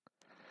general.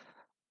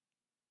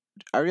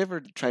 Are you ever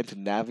trying to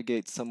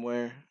navigate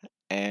somewhere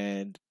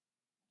and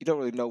you don't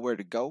really know where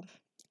to go?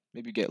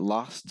 Maybe you get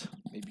lost.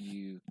 Maybe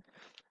you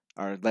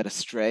are led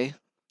astray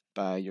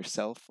by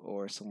yourself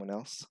or someone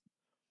else.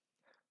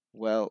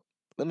 Well,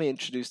 let me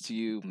introduce to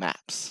you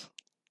Maps.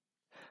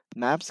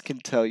 Maps can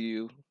tell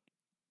you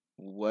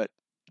what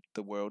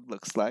the world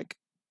looks like,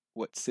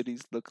 what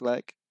cities look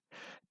like,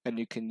 and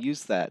you can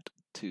use that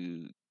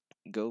to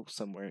go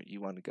somewhere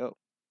you want to go.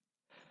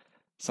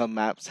 Some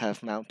maps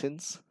have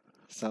mountains,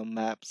 some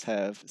maps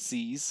have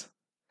seas,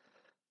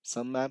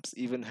 some maps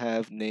even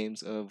have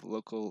names of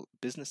local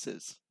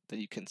businesses that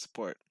you can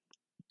support.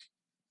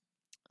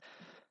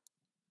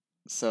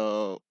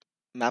 So,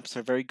 maps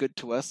are very good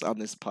to us on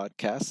this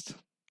podcast.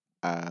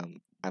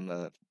 I'm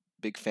a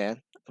big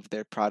fan of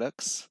their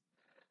products.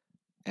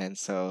 And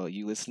so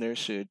you listeners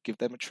should give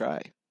them a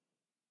try.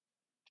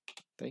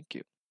 Thank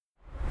you.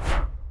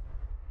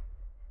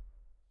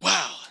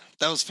 Wow,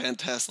 that was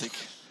fantastic.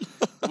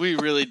 We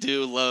really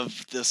do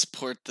love the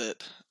support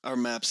that our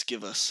maps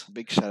give us.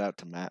 Big shout out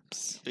to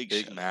Maps. Big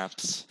Big shout-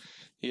 maps.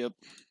 Yep.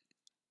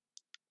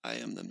 I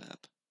am the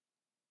map.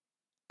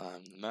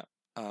 The map.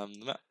 The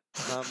map.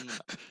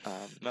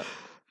 The map.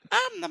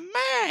 I'm the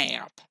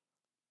map.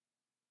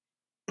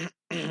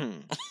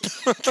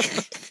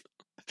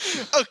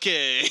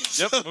 Okay.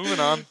 Yep, moving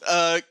on.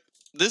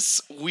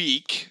 This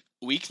week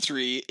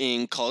 3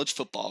 in college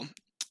football.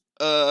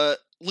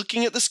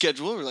 Looking at the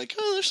schedule, we're like,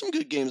 oh, there's some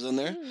good games on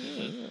there.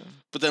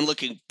 But then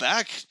looking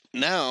back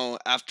now,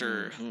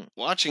 after Mhm.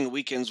 watching a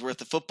weekend's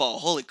worth of football,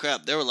 holy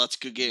crap, there were lots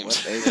of good games.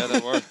 What a- Yeah,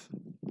 there were.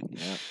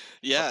 Yeah.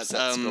 Yeah,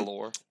 Upsets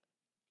galore.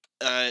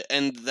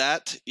 and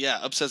that,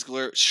 upsets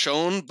galore,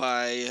 shown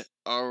by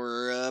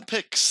our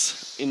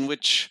picks, in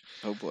which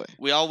Oh boy.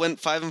 we all went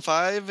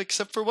 5-5,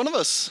 except for one of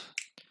us.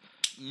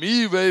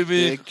 Me,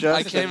 baby. Big I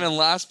Justin. came in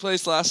last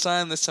place last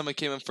time. This time I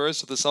came in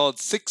first with a solid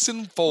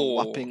 6-4.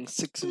 Whopping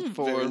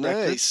 6-4 Very record.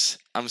 nice.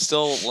 I'm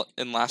still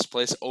in last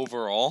place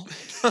overall,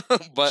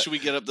 but Should we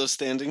get up those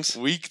standings?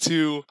 week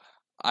 2,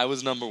 I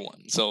was number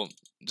 1. So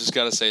just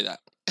gotta say that.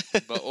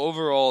 But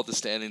overall, the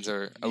standings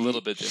are a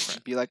little bit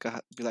different. Be like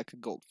a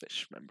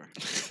goldfish, remember?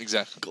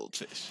 Exactly.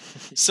 Goldfish.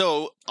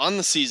 So on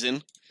the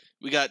season,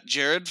 we got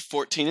Jared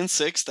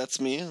 14-6. That's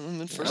me.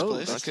 I'm in first Oh,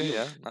 place. that's Okay, you.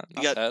 yeah, not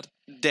got- bad.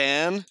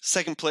 Dan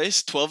second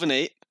place,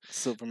 12-8.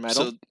 Silver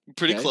medal. So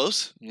pretty Okay.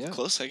 close. Yeah.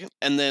 Close second.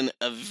 And then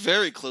a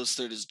very close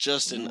third is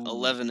Justin, Ooh.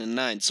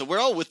 11-9. So we're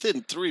all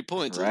within 3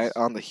 points. Right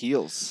on the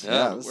heels.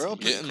 Yeah, this we're all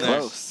is getting there.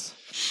 close.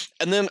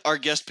 And then our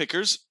guest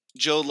pickers,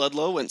 Joe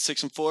Ludlow went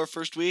 6-4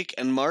 first week,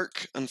 and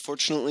Mark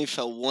unfortunately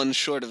fell one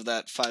short of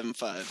that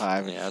 5-5.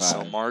 5 and Yeah, 5.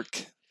 so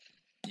Mark,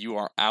 you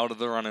are out of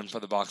the running for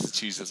the box of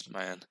cheeses,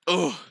 man.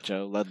 Oh,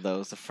 Joe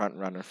Ludlow's the front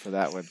runner for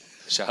that one.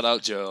 Shout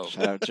out, Joe.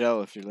 Shout out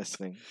Joe if you're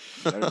listening.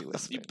 You better be you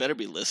listening. better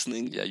be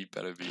listening. Yeah, you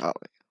better be. Oh,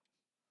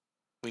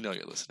 We know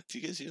you're listening. Do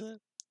you guys hear that?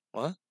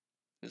 What?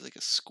 There's like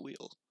a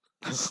squeal.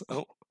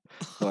 Oh,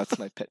 well, that's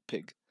my pet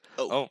pig.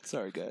 oh,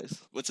 Sorry,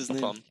 guys. What's his no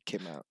name? problem.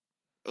 Came out.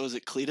 Oh, is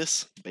it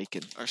Cletus?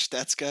 Bacon. Our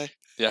stats guy?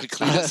 Yeah,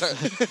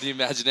 Cletus, the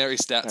imaginary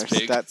stats Our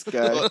pig. stats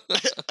guy.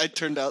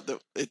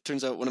 It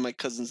turns out one of my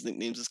cousin's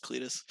nicknames is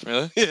Cletus.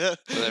 Really? Yeah.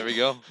 Well, there we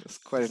go. That's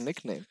quite a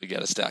nickname. We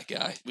got a stat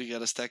guy. We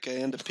got a stat guy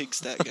and a pig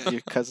stat guy.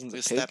 Your cousin's a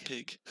a stat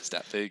pig. pig.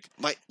 Stat pig.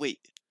 Wait.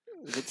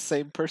 Is it the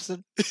same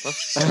person?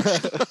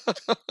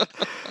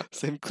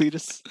 Same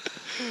Cletus?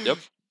 Yep.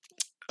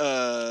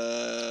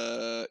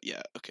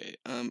 Yeah. Okay.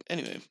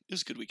 Anyway, it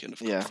was a good weekend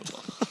of Yeah.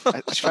 football.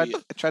 I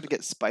tried to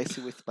get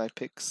spicy with my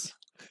picks.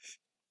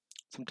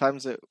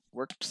 Sometimes it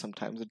worked,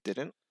 sometimes it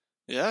didn't.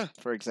 Yeah.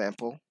 For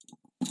example,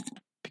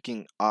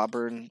 picking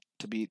Auburn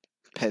to beat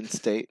Penn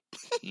State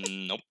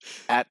Nope.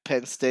 at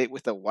Penn State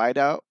with a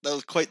whiteout. That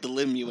was quite the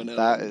limb you went out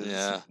That on. is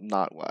Yeah.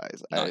 not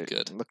wise. Not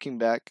good. Looking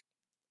back,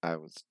 I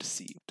was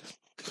deceived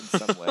in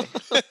some way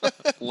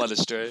Led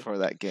astray. for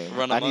that game.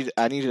 Run I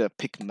amok. needed a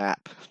pick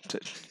map to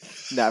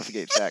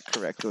navigate that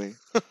correctly.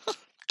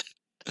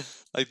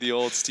 Like the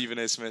old Stephen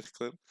A. Smith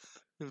clip.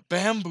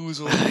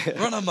 Bamboozle,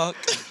 run amok,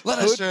 let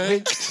us stray.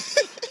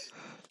 Hoodwinked.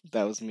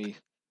 That was me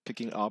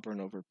picking Auburn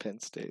over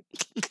Penn State.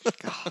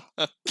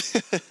 God,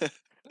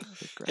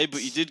 Hey,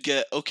 but you did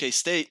get OK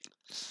State.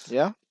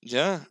 Yeah,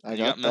 Yeah, I you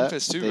got got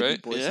Memphis that. too, They beat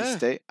right? Boise Yeah.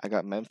 State. I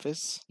got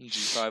Memphis.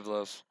 G5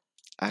 love.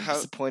 I'm How-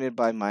 disappointed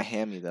by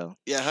Miami though.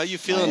 Yeah, how you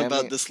feeling about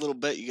Miami- this little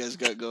bet you guys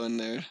got going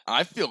there?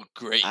 I feel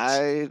great.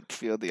 I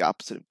feel the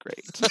opposite of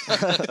great.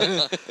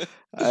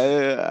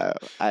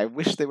 I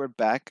wish they were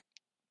back.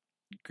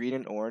 Green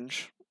and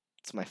orange.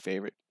 It's my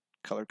favorite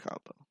color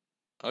combo.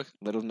 Okay.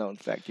 Little known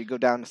fact: you go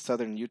down to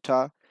southern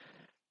Utah.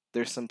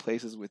 There's some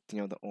places with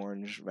the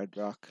orange red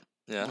rock.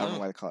 I Yeah. don't know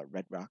why they call it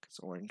red rock. It's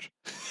orange.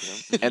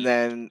 Yeah. And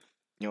then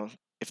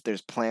if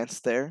there's plants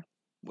there,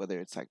 whether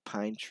it's like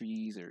pine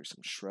trees or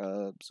some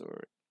shrubs,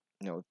 or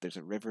if there's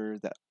a river,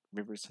 that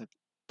rivers have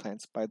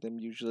plants by them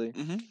usually.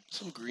 Mm-hmm.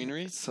 Some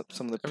greenery. It's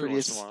some of the Every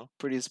once in a while.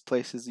 prettiest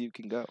places you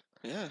can go.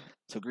 Yeah.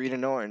 So green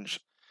and orange.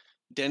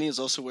 Danny is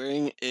also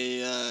wearing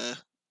a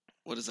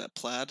what is that,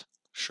 plaid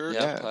shirt?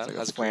 Yeah, it's plaid like a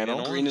has green and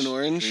flannel. Green and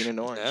orange. Green and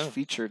orange Yeah.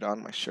 featured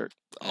on my shirt.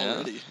 Yeah.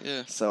 Already.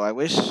 Yeah. So I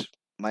wish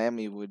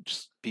Miami would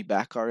just be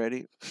back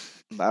already,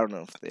 but I don't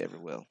know if they ever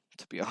will.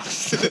 To be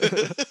honest,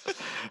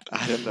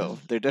 I don't know.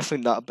 They're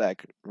definitely not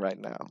back right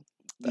now.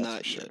 That's Not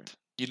for sure. yet.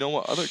 You know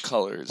what other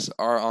colors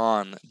are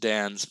on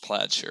Dan's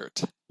plaid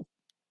shirt?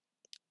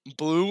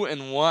 Blue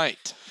and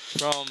white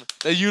from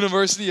the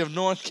University of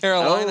North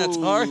Carolina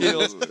Tar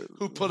Heels,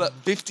 who put up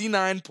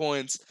 59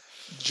 points,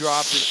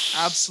 dropped an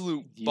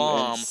absolute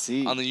bomb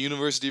UNC. on the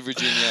University of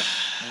Virginia.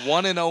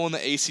 1-0 in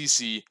the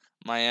ACC.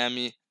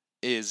 Miami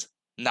is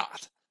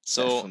not.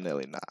 So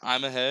Definitely not.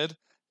 I'm ahead.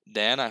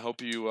 Dan, I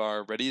hope you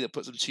are ready to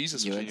put some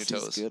cheeses between your UNC's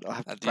toes good. I'll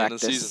have at to the end of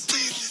the practice.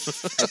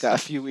 season. I got a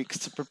few weeks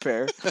to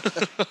prepare.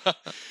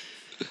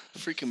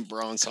 Freaking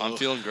Bronco. So I'm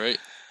feeling great.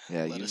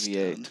 Yeah, Let us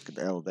UVA down. took an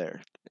L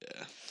there.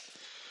 Yeah.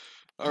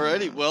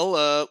 Alrighty,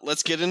 well,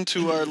 let's get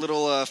into our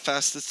little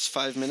fastest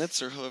 5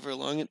 minutes or however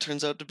long it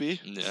turns out to be.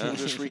 Yeah. We'll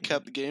just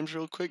recap the games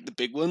real quick, the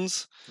big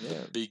ones.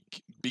 Yeah.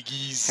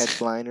 Biggies.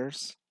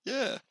 Headliners.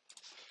 Yeah.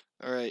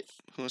 All right,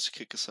 who wants to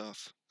kick us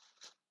off?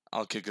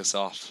 I'll kick us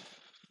off.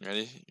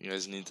 Ready? You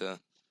guys need to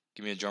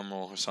give me a drum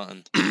roll or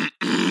something.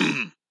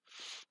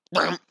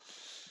 Bum,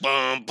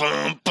 bum,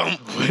 bum, bum.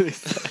 What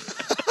is that?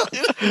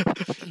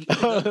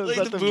 Like Is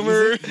that the the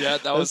boomer. music? Yeah,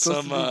 that was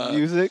That's supposed some to be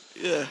music.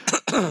 Yeah.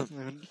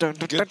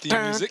 Good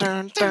theme music.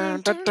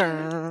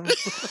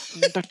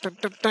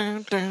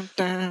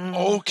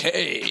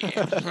 Okay.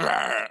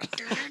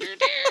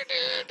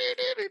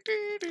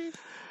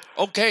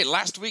 Okay,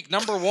 last week,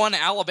 number 1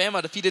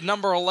 Alabama defeated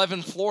number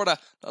 11 Florida.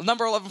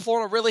 Number 11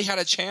 Florida really had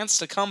a chance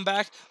to come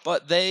back,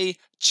 but they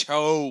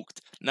choked.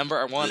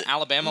 Number 1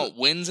 Alabama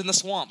wins in the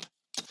swamp,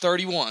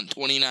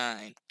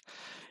 31-29.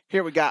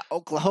 Here we got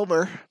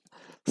Oklahoma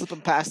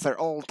slipping past their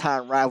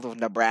old-time rival of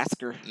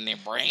Nebraska.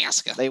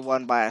 Nebraska. They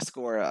won by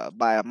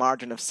a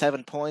margin of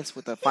 7 points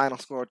with a final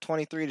score of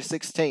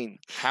 23-16.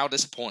 How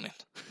disappointing.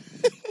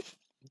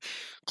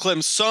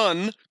 Clem's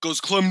son goes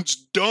Clem's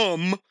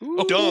dumb.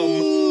 Ooh,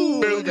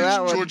 Barely look at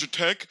that loses one. Georgia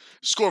Tech.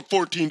 Scored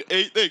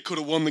 14-8. They could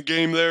have won the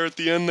game there at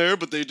the end there,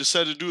 but they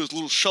decided to do his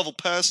little shovel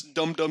pass.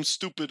 Dumb,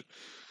 stupid.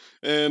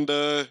 And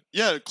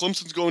yeah,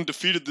 Clemson's going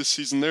defeated this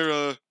season.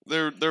 They're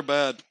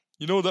bad.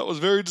 You know, that was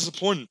very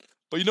disappointing.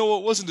 But you know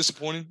what wasn't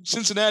disappointing?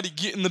 Cincinnati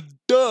getting the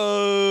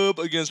dub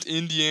against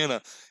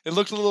Indiana. It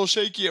looked a little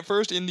shaky at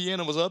first.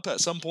 Indiana was up at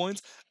some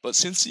points, but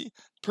Cincy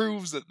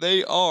proves that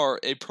they are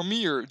a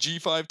premier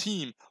G5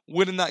 team,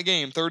 winning that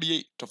game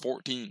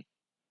 38-14.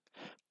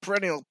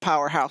 Perennial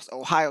powerhouse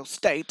Ohio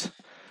State,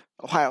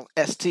 Ohio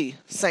ST,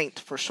 Saint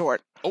for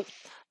short. Oh.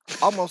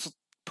 Almost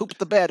pooped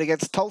the bed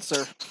against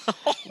Tulsa,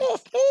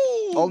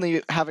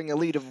 only having a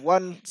lead of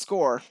 1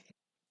 score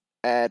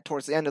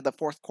towards the end of the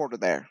fourth quarter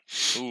there.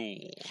 Ooh,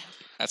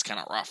 that's kind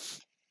of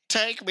rough.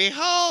 Take me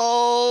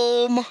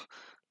home,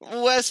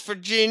 West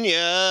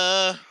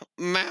Virginia,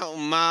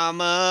 Mountain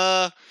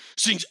Mama.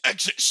 Sings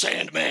Exit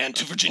Sandman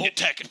to Virginia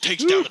Tech and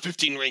takes down the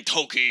 15-ranked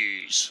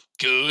Hokies.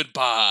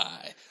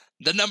 Goodbye.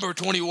 The number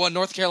 21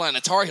 North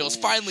Carolina Tar Heels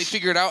finally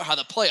figured out how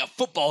to play a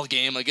football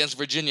game against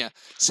Virginia.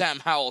 Sam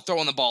Howell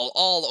throwing the ball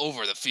all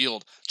over the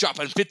field,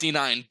 dropping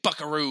 59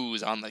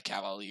 buckaroos on the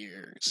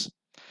Cavaliers.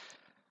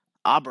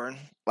 Auburn,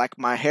 like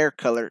my hair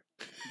color,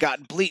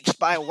 got bleached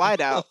by a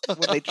whiteout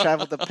when they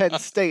traveled to Penn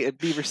State at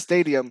Beaver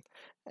Stadium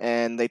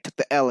and they took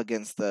the L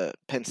against the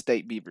Penn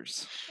State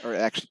Beavers, or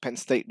actually Penn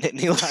State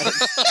Nittany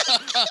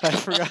Lions. I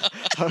forgot.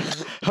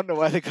 I don't know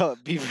why they call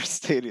it Beaver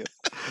Stadium.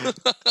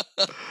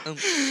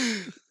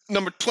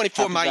 Number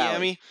 24, Happy Miami,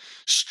 Valley.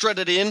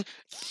 strutted in,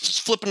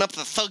 flipping up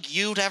the Thug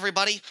U to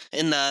everybody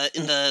in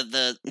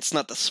the it's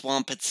not the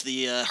swamp, it's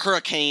the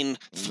hurricane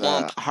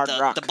swamp, Hard the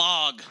Rock.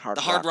 bog, Hard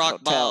the Hard Rock Rock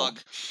Hotel. bog,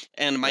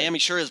 and Miami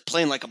sure is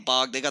playing like a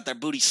bog. They got their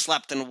booty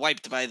slapped and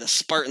wiped by the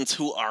Spartans,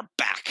 who are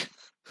back.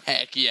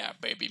 Heck yeah,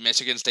 baby.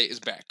 Michigan State is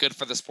back. Good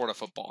for the sport of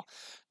football.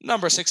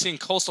 Number 16,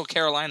 Coastal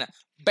Carolina.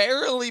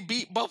 Barely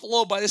beat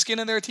Buffalo by the skin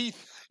of their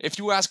teeth. If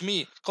you ask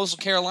me, Coastal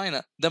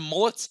Carolina, the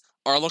mullets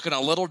are looking a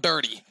little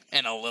dirty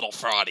and a little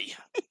fraudy.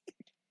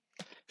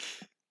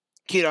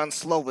 Keaton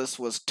Slovis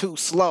was too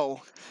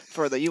slow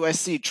for the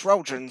USC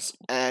Trojans,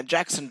 and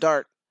Jackson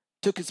Dart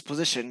took his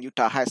position,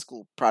 Utah High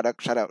School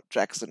product. Shout out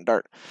Jackson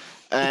Dart.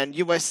 And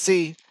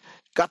USC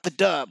got the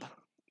dub,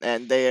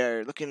 and they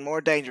are looking more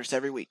dangerous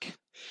every week.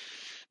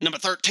 Number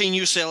 13,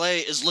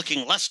 UCLA, is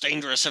looking less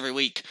dangerous every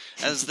week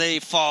as they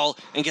fall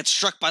and get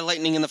struck by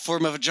lightning in the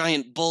form of a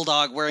giant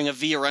bulldog wearing a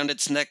V around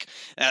its neck.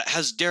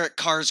 Has Derek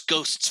Carr's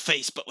ghost's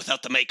face, but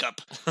without the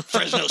makeup.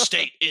 Fresno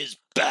State is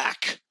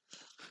back.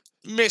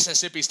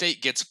 Mississippi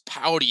State gets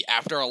pouty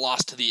after a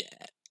loss to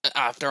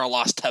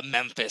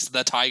Memphis,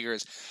 the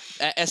Tigers.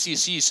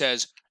 SEC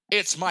says,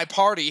 "It's my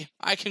party.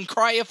 I can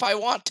cry if I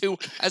want to,"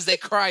 as they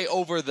cry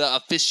over the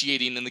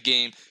officiating in the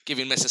game,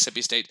 giving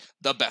Mississippi State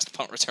the best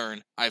punt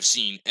return I've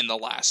seen in the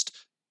last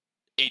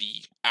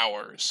 80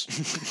 hours.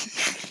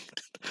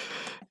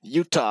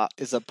 Utah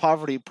is a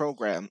poverty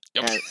program,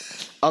 Yep. and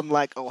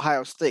unlike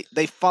Ohio State,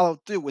 they followed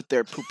through with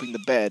their pooping the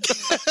bed,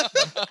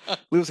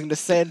 losing to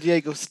San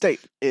Diego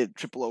State in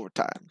triple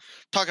overtime.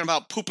 Talking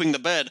about pooping the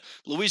bed,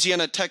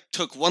 Louisiana Tech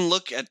took one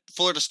look at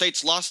Florida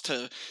State's loss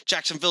to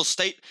Jacksonville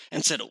State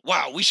and said,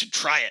 "Wow, we should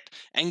try it,"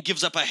 and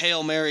gives up a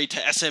Hail Mary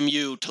to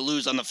SMU to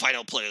lose on the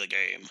final play of the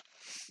game.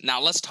 Now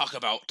let's talk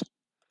about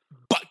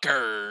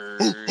Butker,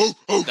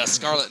 the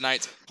Scarlet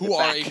Knights, who They're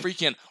are back. a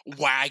freaking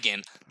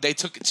wagon. They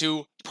took it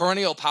to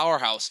perennial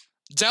powerhouse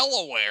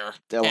Delaware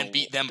and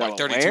beat them by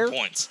 32 Delaware?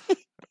 points.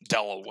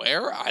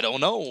 Delaware? I don't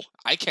know.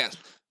 I can't.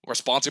 We're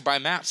sponsored by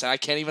Maps, and I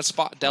can't even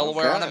spot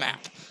Delaware on a Okay.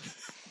 map.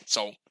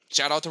 So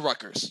shout out to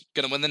Rutgers,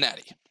 gonna win the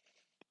Natty.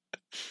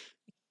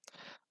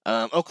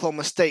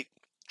 Oklahoma State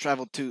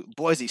traveled to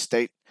Boise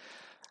State,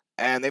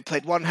 and they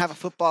played one half of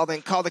football,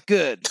 then called it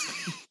good.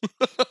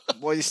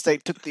 Boise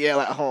State took the L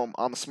at home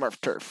on the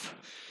Smurf turf.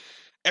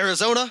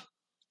 Arizona?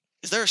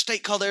 Is there a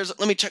state called Arizona?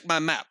 Let me check my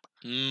map.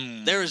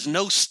 There is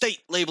no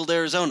state labeled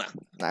Arizona.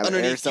 Neither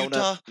Underneath Arizona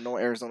Utah? nor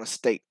Arizona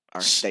State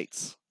are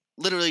states.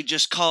 Literally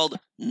just called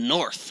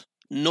North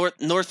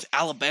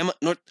Alabama.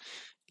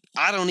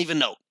 I don't even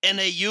know.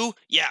 NAU?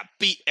 Yeah,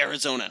 beat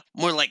Arizona.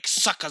 More like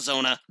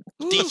Suckazona.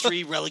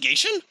 D3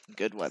 relegation?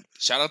 Good one.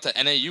 Shout out to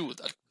NAU,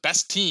 the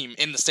best team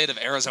in the state of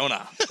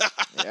Arizona.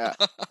 Yeah.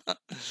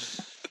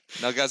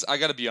 Now, guys, I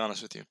gotta be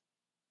honest with you.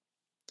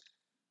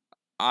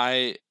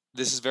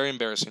 This is very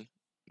embarrassing,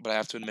 but I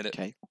have to admit it.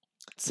 Okay.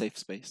 Safe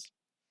space.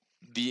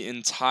 The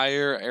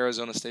entire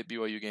Arizona State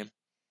BYU game,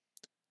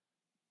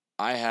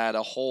 I had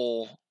a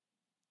hole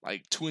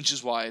like 2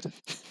 inches wide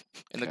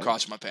in the Okay.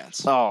 crotch of my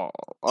pants. Oh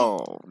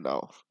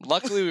no.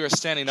 Luckily, we were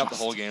standing up the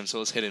whole game, so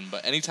it was hidden.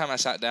 But anytime I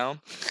sat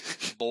down,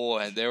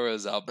 boy, there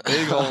was a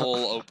big hole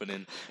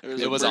opening.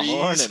 It was a breeze.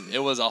 hole. Morning. It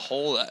was a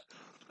hole that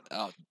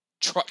a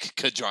truck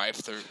could drive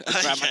through.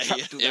 Grab my truck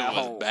Yeah. through It that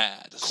was hole.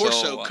 bad.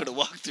 Corso So, could have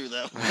walked through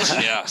that.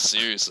 yeah,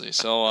 seriously.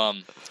 So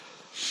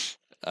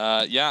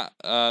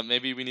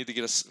maybe we need to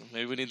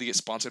get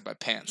sponsored by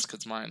pants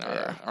because mine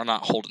are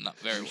not holding up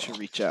very You well. should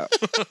reach out.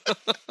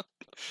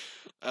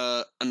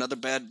 Another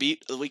bad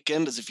beat of the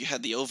weekend is if you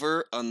had the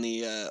over on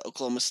the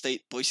Oklahoma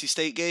State Boise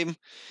State game.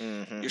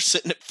 Mhm. You're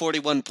sitting at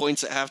 41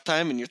 points at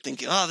halftime, and you're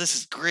thinking, "Oh, this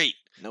is great."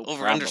 No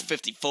Over problem. under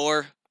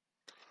 54,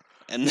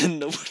 and then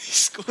nobody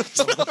scores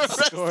for the rest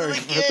of Scored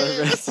the for game.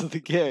 the rest of the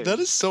game. That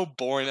is so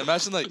boring.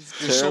 Imagine like It's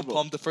you're so terrible.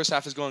 pumped. The first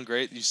half is going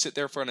great. You sit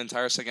there for an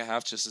entire second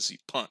half just to see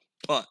punt,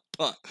 punt,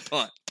 punt,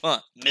 punt,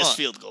 punt. Miss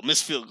field goal,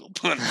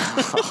 punt.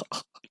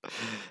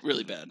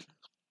 Really bad.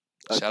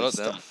 Ugly Shout out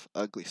them. stuff.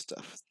 Ugly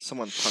stuff.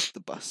 Someone parked the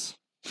bus.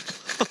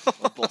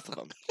 Or both of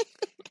them.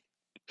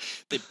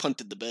 They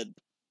punted the bed.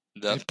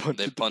 They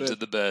punted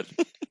the bed.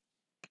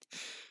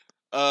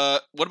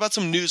 What about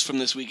some news from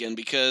this weekend?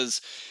 Because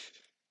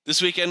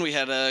this weekend we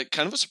had a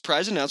kind of a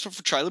surprise announcement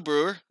for Tyler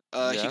Brewer. He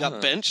Yeah.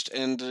 got benched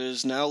and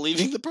is now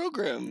leaving the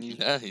program.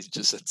 Yeah, he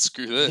just said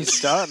screw this.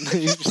 He's done.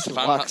 He just If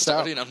I'm not walks out.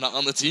 starting, I'm not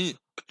on the team.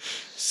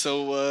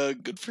 So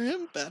good for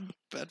him.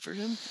 Bad for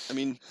him. I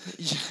mean,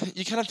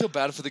 You kind of feel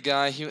bad for the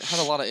guy. He had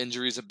a lot of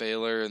injuries at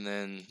Baylor, and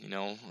then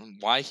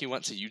why he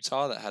went to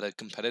Utah that had a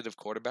competitive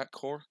quarterback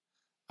core.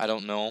 I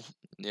don't know.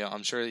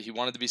 I'm sure he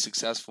wanted to be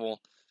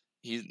successful.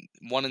 He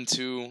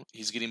 1-2.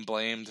 He's getting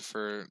blamed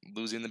for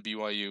losing the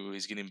BYU.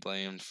 He's getting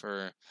blamed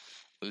for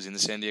losing to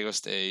San Diego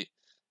State,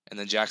 and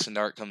then Jackson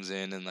Dart comes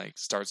in and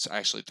starts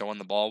actually throwing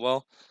the ball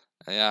well.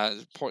 Yeah,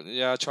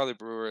 Charlie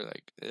Brewer.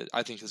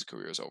 I think his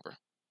career is over.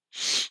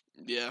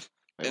 yeah.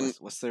 Wait, And-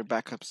 what's their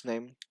backup's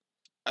name?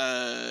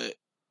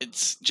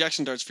 It's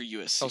Jackson Darts for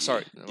USC. Oh,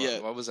 sorry. Yeah.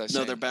 What was I No,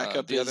 saying? their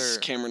backup the is other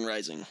Cameron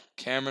Rising.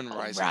 Cameron Oh,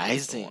 Rising. is the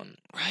Rising. one.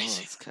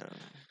 Rising. It's kind of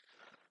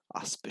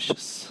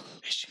auspicious.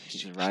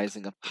 He's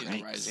rising up. He's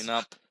ranks. rising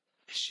up.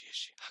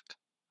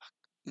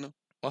 No.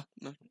 What?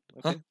 No.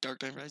 Huh? Okay.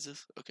 Dark Knight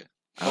Rises. Okay.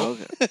 Oh,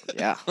 okay.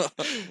 Yeah.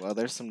 Well,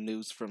 there's some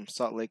news from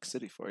Salt Lake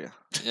City for you.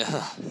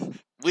 Yeah.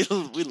 We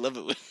love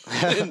it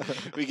when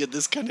we get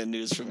this kind of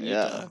news from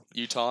Utah. Yeah.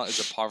 Utah is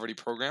a poverty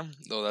program,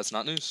 though that's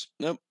not news.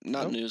 Nope,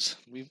 not Nope. news.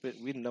 We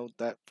know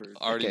that for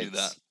Already knew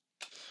decades.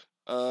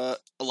 that.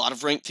 A lot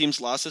of ranked teams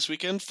lost this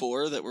weekend.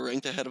 4 that were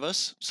ranked ahead of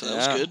us, so that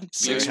was good.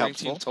 Very 6 ranked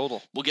team helpful.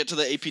 total. We'll get to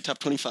the AP Top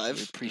 25.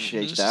 We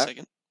appreciate in just a that.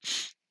 second.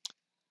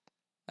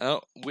 I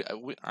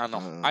don't know.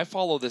 Uh. I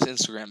follow this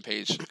Instagram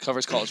page. It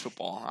covers college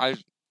football. I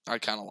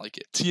kind of like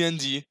it.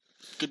 TND,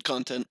 Good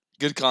content.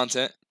 good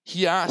content.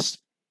 He asked,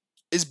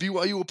 "Is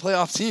BYU a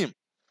playoff team?"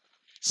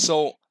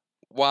 So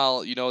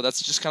while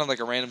that's just kind of like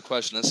a random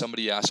question that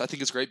somebody asked, I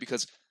think it's great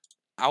because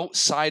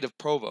outside of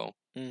Provo,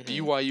 Mhm.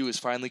 BYU is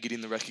finally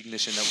getting the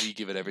recognition that we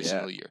give it every Yeah.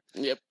 single year.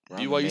 Yep. We're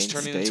on the BYU's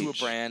main turning into a stage.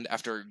 brand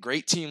after a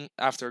great team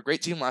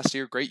last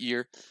year, great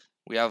year.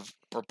 We're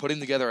putting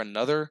together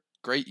another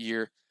great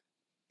year.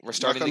 We're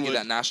starting on to get wood.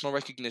 that national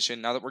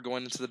recognition now that we're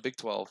going into the Big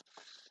 12.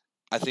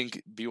 I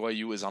think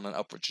BYU is on an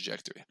upward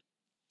trajectory.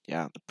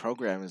 Yeah, the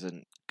program is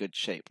in good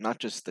shape. Not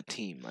just the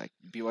team. Like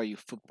BYU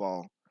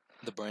football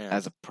The brand.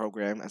 as a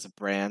program, as a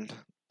brand,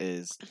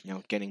 is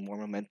getting more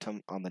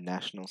momentum on the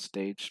national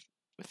stage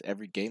with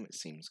every game. It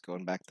seems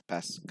going back the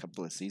past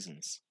couple of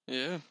seasons.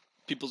 Yeah.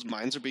 People's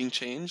minds are being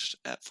changed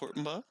at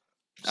Fortenbaugh.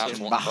 At So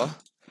Fortenbaugh.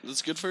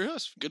 that's good for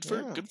us. Good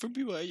for Yeah.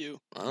 BYU.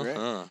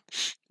 Uh-huh.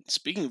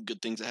 Speaking of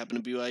good things that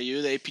happened to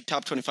BYU, the AP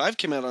Top 25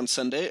 came out on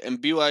Sunday,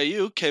 and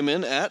BYU came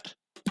in at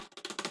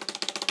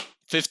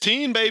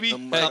 15, baby.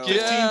 Number Top 15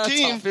 yeah,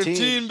 team. top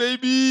 15,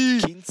 baby.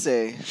 Quince,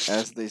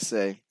 as they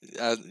say,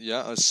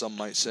 Yeah, as some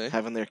might say.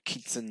 having their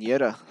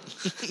quinceañera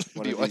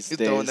one of these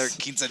BYU throwing their days.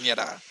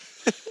 quinceañera.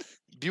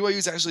 BYU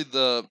is actually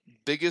the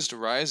biggest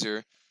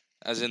riser,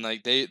 as in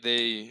like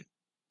they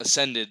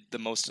ascended the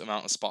most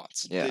amount of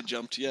spots. Yeah, They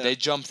jumped, yeah. They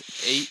jumped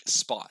 8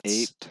 spots.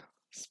 8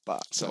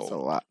 spots. That's a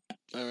So- lot.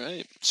 All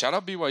right. Shout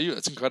out BYU.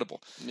 That's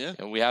incredible. Yeah.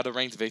 And we had a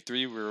ranked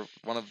victory. We were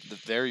one of the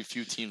very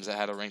few teams that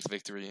had a ranked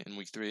victory in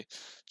week 3.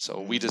 So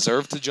we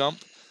deserved to jump.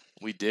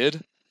 We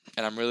did.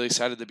 And I'm really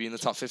excited to be in the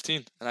top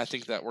 15. And I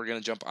think that we're going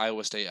to jump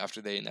Iowa State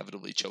after they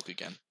inevitably choke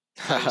again.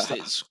 Iowa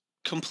State is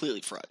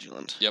completely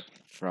fraudulent.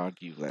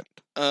 Fraudulent.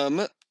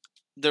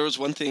 There was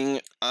one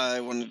thing I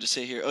wanted to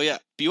say here. Oh, yeah.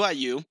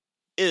 BYU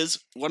is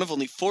one of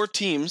only 4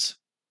 teams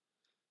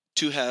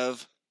to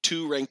have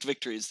 2 ranked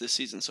victories this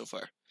season so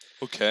far.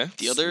 Okay.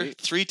 The other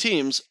Sweet. 3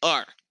 teams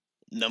are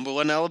number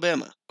 1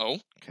 Alabama,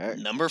 Okay.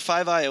 number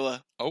 5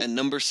 Iowa, Oh. and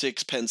number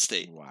 6 Penn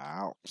State.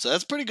 Wow. So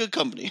that's pretty good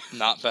company.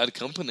 Not bad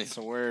company.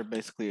 So we're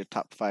basically a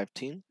top 5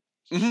 team.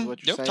 Mhm.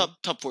 What you're saying?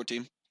 Top 4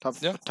 team. Top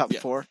Yeah. top Yeah.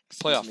 4.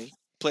 excuse Playoff. me.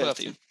 Playoff Playoff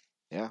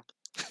team.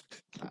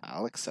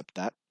 I'll accept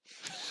that.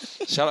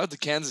 Shout out to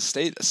Kansas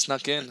State that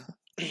snuck in.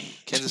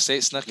 Kansas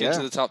State snuck into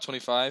Yeah. the top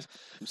 25.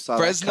 Who saw that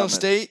Fresno coming?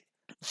 State.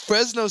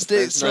 Fresno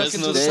State snuck into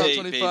Fresno the top State,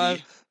 25.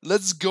 baby.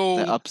 Let's go.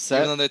 The Even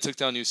upset. though they took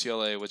down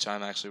UCLA, which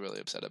I'm actually really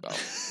upset about.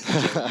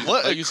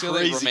 What But a UCLA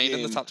crazy remained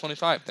in the game. top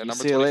 25. They're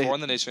number UCLA 24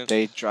 in the nation.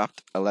 They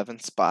dropped 11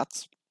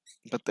 spots,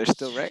 but they're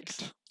still ranked.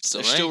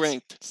 They're still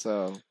ranked.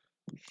 So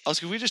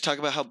Also, can we just talk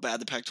about how bad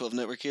the Pac-12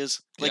 network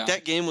is? Like, Yeah.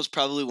 that game was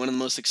probably one of the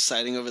most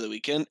exciting over the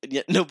weekend, and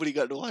yet nobody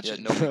got to watch Yeah, it.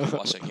 nobody could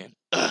watch that game.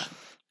 Ugh.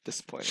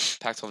 disappointing.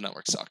 Pac-12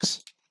 network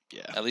sucks.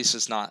 Yeah. At least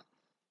it's not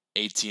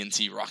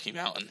AT&T Rocky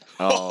Mountain.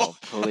 Oh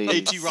please.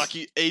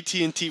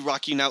 AT&T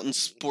Rocky Mountain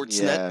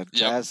Sportsnet.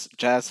 Yeah,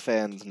 jazz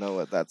fans know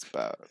what that's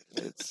about.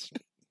 It's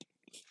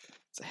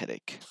a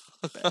headache.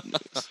 Bad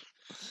news.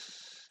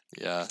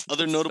 Yeah.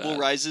 Other it's notable bad.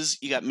 rises,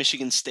 you got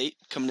Michigan State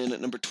coming in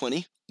at number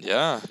 20.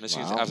 Yeah,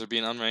 Michigan Wow. after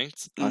being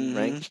unranked.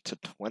 Unranked to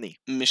 20.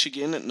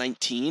 Michigan at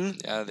 19.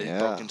 Yeah, they Yeah.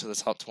 broke into the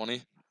top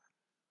 20.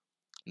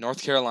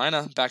 North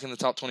Carolina back in the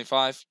top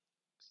 25.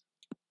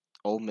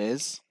 Ole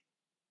Miss.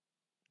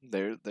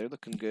 They're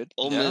looking good.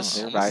 Ole Yeah, Miss.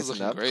 They're Ole Miss is rising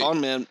looking up. great.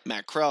 Con man,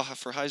 Matt Corral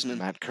for Heisman.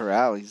 Matt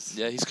Corral, he's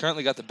Yeah, he's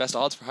currently got the best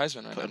odds for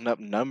Heisman right putting now. up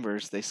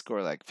numbers. They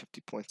score like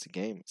 50 points a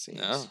game, it seems.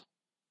 Yeah.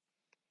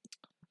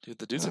 Dude,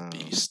 the dude's a Wow.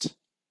 beast.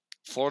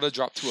 Florida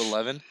dropped to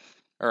 11.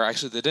 Or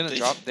actually, they didn't They-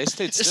 drop. They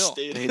stayed Just still.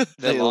 stayed- They, They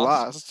they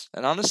lost. lost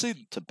And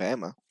honestly, to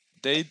Bama.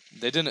 they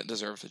didn't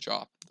deserve to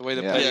drop. The way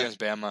they Yeah. played Yeah. against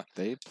Bama,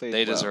 They played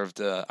they well. deserve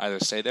to either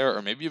stay there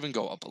or maybe even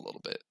go up a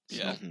little bit. So,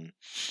 Yeah. Mhm.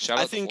 shout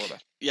I out think- to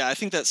Florida. Yeah, I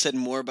think that said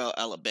more about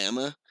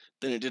Alabama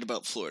than it did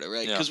about Florida,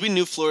 right? Yeah. Because we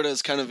knew Florida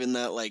is kind of in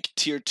that like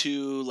tier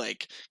 2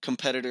 like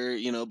competitor,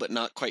 but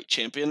not quite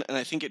champion. And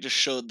I think it just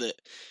showed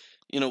that,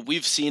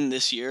 we've seen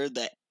this year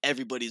that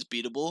everybody's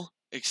beatable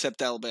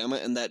except Alabama,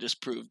 and that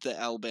just proved that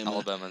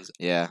Alabama's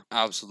Yeah.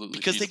 absolutely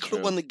because they beatable. could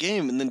have won the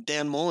game, and then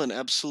Dan Mullen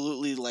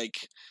absolutely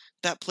like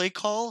that play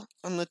call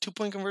on the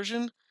 2-point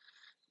conversion.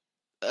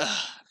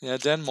 Ugh. Yeah,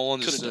 Dan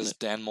Mullen Coulda just done does it.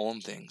 Dan Mullen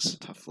things.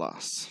 Tough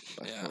loss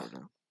by Yeah.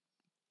 Florida.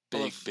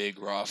 big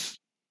rough.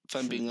 If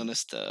I'm being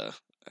honest, I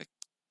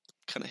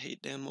kind of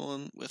hate Dan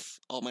Mullen with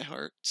all my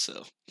heart.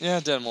 So Yeah,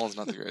 Dan Mullen's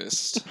not the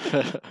greatest.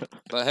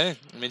 But hey,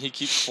 I mean, he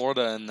keeps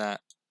Florida in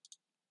that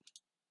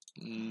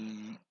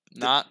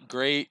not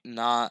great,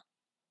 not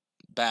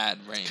bad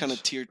range. kind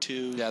of tier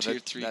 2, yeah, tier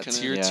that, 3 that kind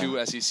of. tier Yeah.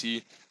 2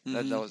 SEC.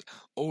 That was.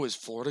 Oh, is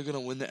Florida gonna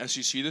win the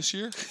SEC this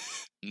year?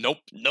 Nope.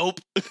 Nope.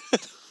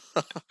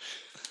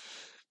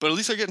 But at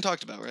least they're getting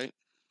talked about, right?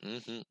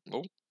 Mm-hmm.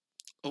 Oh.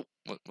 Oh.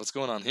 What's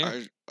going on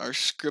here? Our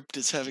script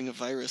is having a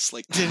virus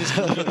like Danny's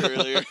computer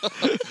earlier.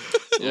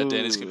 Yeah,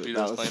 Danny's Ooh, computer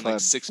that was was playing fun.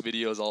 like 6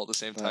 videos all at the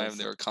same That time. was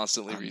They were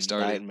constantly A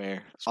restarting.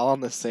 nightmare. All on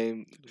the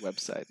same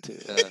website too.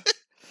 Yeah.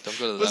 Don't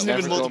go to that Wasn't one.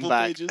 even multiple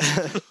pages.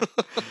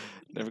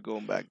 Never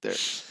going back there.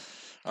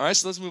 All right,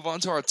 so let's move on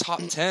to our top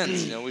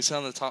 10s. You know, we said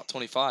on the top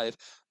 25.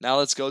 Now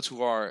let's go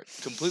to our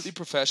completely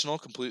professional,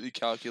 completely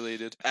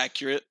calculated,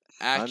 Accurate.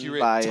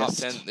 accurate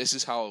Unbiased, top 10. This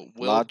is how it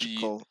will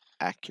Logical,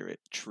 accurate,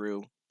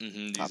 true.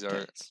 be. Top These are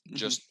 10s.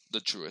 just the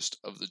truest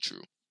of the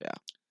true. Yeah.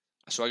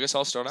 So I guess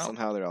I'll start out.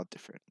 Somehow they're all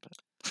different, but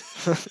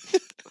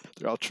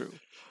they're all true.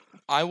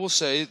 I will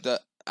say that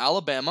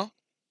Alabama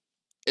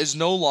is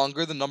no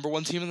longer the number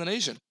 1 team in the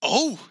nation.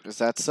 Oh, Is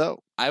that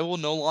so? I will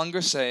no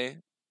longer say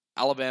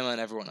Alabama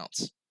and everyone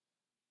else.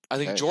 I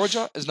think Okay.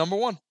 Georgia is number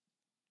 1.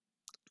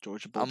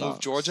 Georgia I'll Bulldogs. move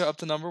Georgia up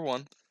to number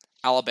 1.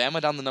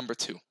 Alabama down to number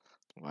 2.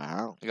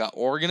 Wow. We got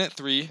Oregon at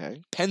 3.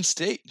 Okay. Penn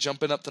State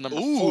jumping up to number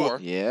Ooh. 4.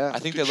 Yeah. I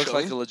think Good they look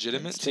like a showing.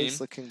 legitimate team. State's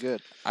looking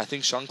good. I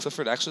think Sean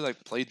Clifford actually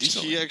played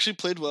decently. he actually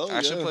played well.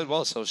 Actually yeah. played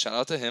well, so shout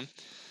out to him.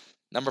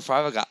 Number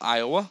 5, I got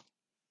Iowa.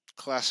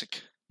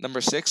 Classic.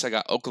 Number 6, I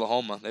got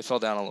Oklahoma. They fell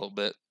down a little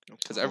bit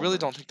because I really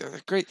don't think they're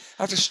that great.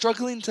 After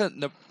struggling to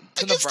Against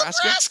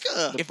Nebraska,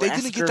 Nebraska. if they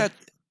didn't get Nebraska.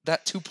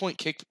 that 2-point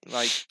kick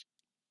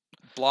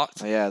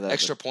blocked, Oh, yeah, the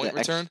extra point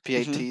return.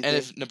 PAT Mhm. thing. and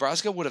if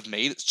Nebraska would have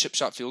made chip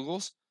shot field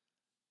goals,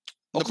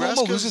 Oklahoma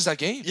Nebraska- loses that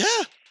game. Yeah.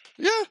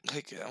 Yeah.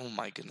 Like, oh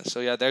my goodness. So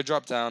yeah, they're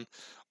dropped down.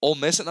 Ole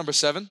Miss at number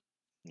 7.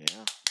 Yeah.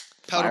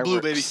 Powder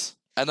blue, baby. Fireworks.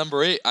 At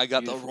number 8, I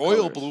got Beautiful the Royal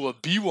colors. Blue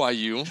of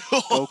BYU.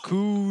 Go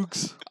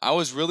Cougs. I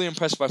was really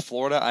impressed by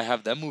Florida. I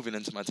have them moving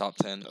into my top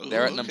 10.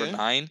 They're at number okay.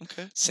 9.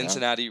 Okay.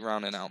 Cincinnati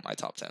rounding out my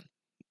top 10.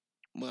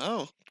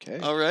 Wow. Okay.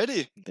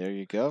 Alrighty. There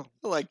you go.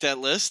 I like that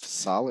list.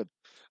 Solid.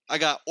 I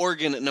got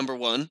Oregon at number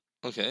 1.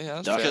 Okay, yeah,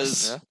 that's Ducks. fair.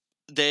 Because- Yeah.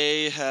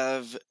 They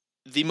have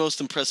the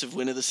most impressive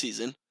win of the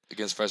season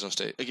Against Fresno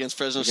State. against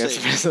Fresno Against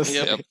State. Fresno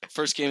Yep. State.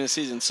 First game of the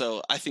season.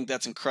 So I think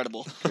that's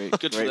incredible. Great,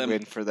 Good for great them.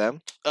 win for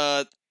them.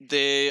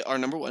 They are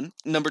number 1.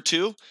 Number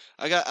 2,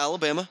 I got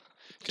Alabama.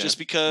 Okay. Just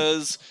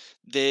because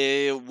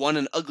they won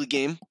an ugly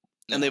game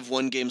Yeah. and they've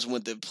won games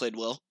when they've played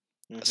well.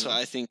 So Mhm.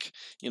 I think,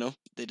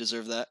 they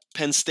deserve that.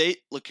 Penn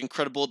State look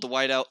incredible at the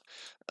whiteout.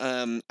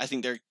 I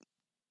think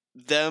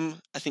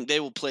I think they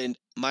will play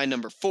my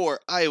number 4,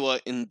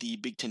 Iowa, in the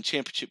Big Ten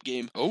championship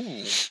game. Oh,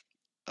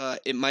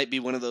 It might be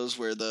one of those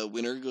where the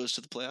winner goes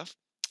to the playoff.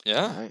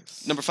 yeah.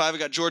 Nice. Number 5, I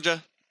got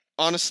Georgia.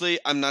 Honestly,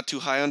 I'm not too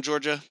high on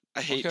Georgia.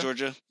 I hate Okay.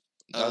 Georgia.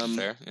 That's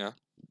fair, yeah.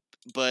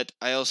 But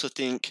I also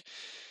think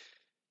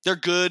they're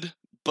good,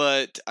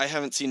 but I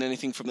haven't seen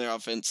anything from their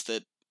offense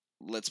that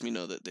lets me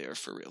know that they are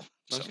for real.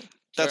 So Okay.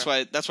 that's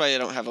Fair. why I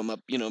don't have them up,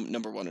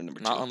 number 1 or number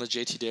 2. Not on the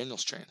JT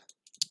Daniels train.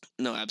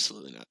 No,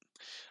 absolutely not.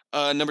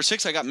 Number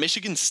 6, I got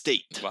Michigan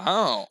State.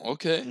 Wow,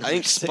 okay. I think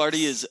Number Sparty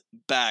 6. is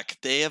back.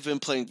 They have been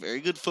playing very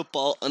good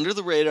football under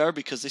the radar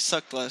because they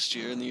sucked last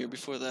year and the year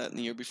before that and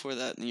the year before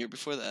that and the year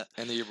before that.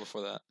 And the year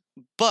before that.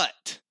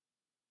 But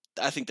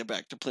I think they're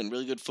back. They're playing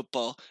really good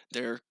football.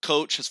 Their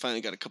coach has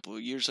finally got a couple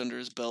of years under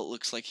his belt.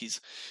 Looks like he's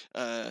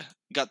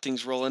got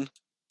things rolling.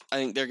 I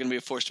think they're going to be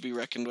a force to be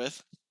reckoned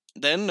with.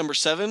 Then, number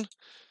 7, you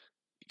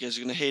guys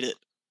are going to hate it.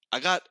 I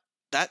got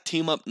that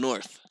team up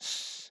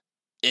north.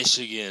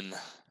 Michigan.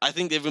 I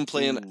think they've been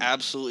playing Ooh.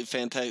 absolutely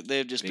fantastic.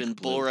 They've just Big been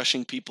blue. bull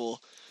rushing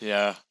people.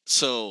 Yeah.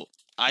 So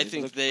I They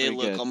think look they pretty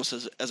look good. almost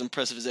as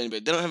impressive as anybody.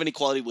 They don't have any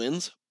quality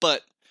wins,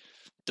 but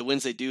the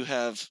wins they do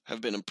have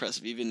been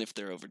impressive, even if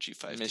they're over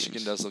G5 Michigan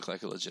teams. does look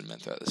like a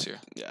legitimate threat this year.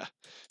 Yeah.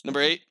 Number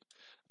 8,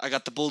 I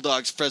got the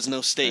Bulldogs, Fresno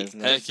State.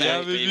 Fresno Heck State. yeah,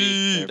 back,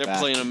 baby. They're They're back.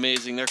 playing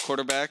amazing. Their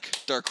quarterback,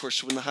 dark horse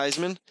to win the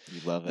Heisman.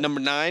 You love it. Number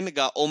 9, I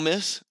got Ole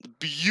Miss, the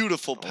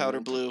beautiful powder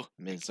Old blue.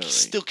 Missouri.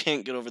 Still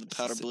can't get over the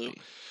powder blue.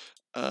 Mississippi.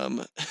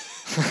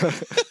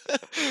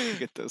 You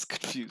get those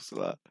confused a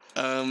lot.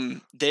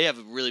 They have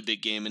a really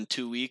big game in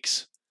 2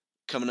 weeks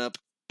coming up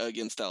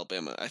against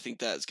Alabama. I think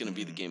that's going to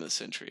be the Mhm. game of the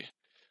century.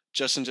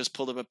 Justin just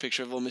pulled up a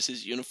picture of Ole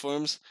Miss's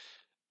uniforms,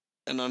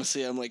 and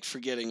honestly, I'm like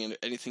forgetting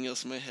anything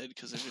else in my head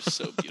because they're just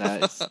so beautiful.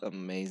 That is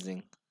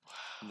amazing.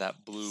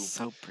 That blue.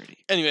 So pretty.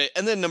 Anyway,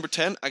 and then number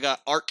 10, I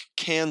got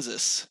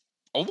Arkansas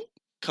Oh,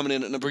 coming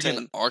in at number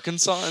bringing 10.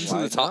 Arkansas into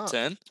Why the top not?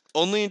 10.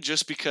 Only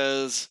just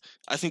because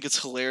I think it's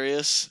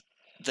hilarious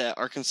that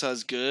Arkansas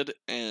is good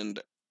and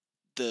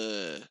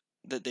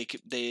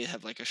they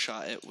have like a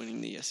shot at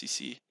winning the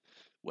SEC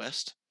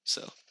West.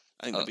 So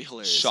I think that'd be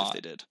hilarious shot.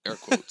 if they did. Air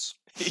quotes.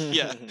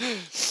 Yeah.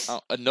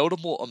 A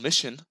notable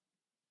omission.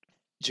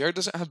 Jared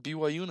doesn't have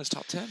BYU in his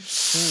top 10.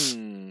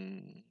 Hmm.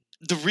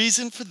 The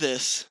reason for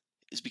this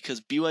is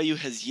because BYU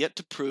has yet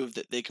to prove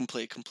that they can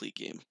play a complete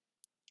game.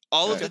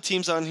 All of Okay. the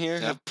teams on here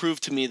Yeah. have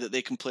proved to me that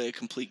they can play a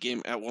complete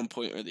game at one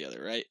point or the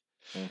other, right?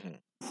 Mhm.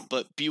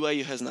 But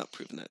BYU has not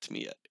proven that to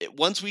me yet.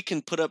 Once we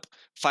can put up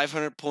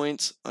 500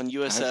 points on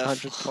USF,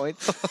 500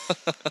 points.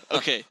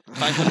 okay,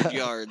 500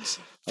 yards,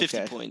 50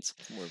 Okay. points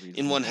More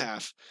in one reasonable.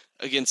 half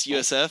against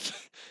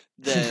USF,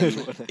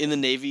 then in the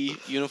Navy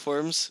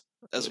uniforms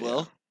as Oh, well.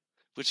 yeah.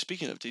 Which,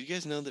 speaking of, did you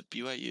guys know that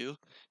BYU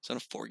is on a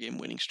 4-game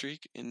winning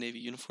streak in Navy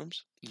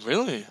uniforms?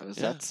 Really? How is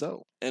Yeah. that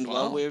so? And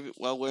Wow.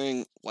 while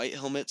wearing white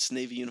helmets,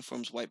 Navy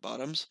uniforms, white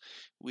bottoms,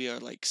 we are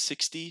like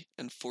 60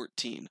 and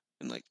 14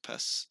 in like the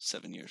past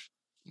 7 years.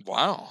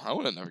 Wow, I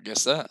would have never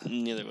guessed that.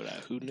 Neither would I.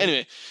 Who knew?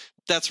 Anyway,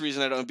 that's the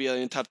reason I don't have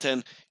BYU in top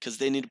 10, because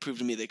they need to prove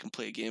to me they can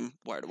play a game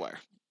wire to wire.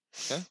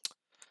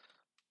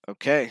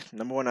 Okay,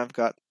 number 1, I've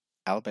got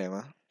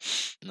Alabama.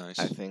 Nice.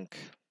 I think,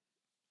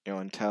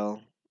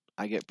 until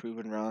I get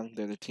proven wrong,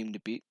 they're the team to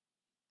beat.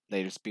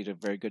 They just beat a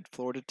very good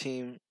Florida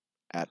team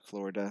at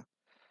Florida.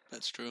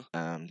 That's true.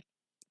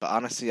 But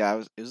honestly,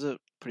 it was a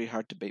pretty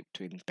hard debate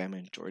between Bama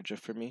and Georgia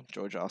for me.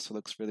 Georgia also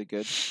looks really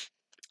good.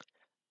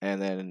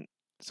 And then,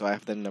 so I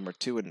have them number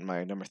 2, and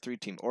my number 3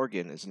 team,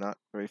 Oregon, is not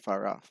very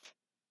far off,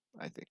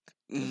 I think.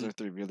 Those Mhm. are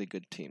 3 really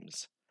good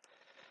teams.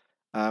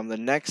 The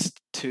next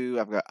 2,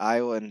 I've got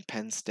Iowa and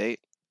Penn State.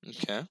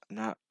 Okay. I'm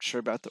not sure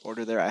about the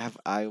order there. I have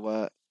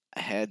Iowa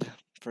ahead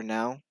for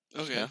now,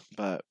 Okay.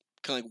 but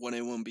Kind of like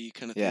 1A, 1B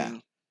kind of Yeah.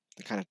 thing.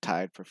 they're kind of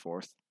tied for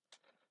 4th.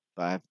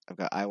 But I've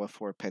got Iowa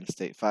 4, Penn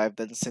State 5,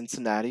 then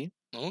Cincinnati.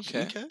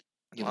 Okay.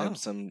 Give Wow. them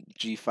some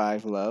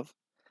G5 love.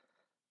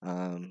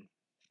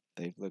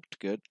 They've looked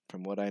good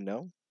from what I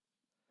know,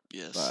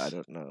 Yes. but I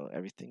don't know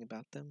everything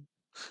about them.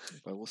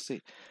 But we'll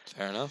see.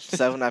 Fair enough.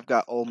 7, I've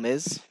got Ole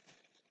Miss,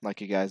 like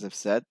you guys have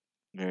said.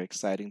 Very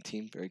exciting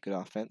team, very good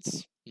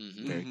offense,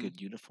 Mm-hmm. very Mhm. good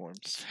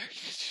uniforms. Very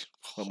good.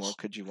 What more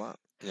could you want?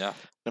 Yeah.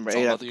 Number It's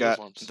all 8, about I've the got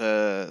uniforms.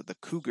 the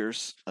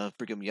Cougars of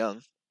Brigham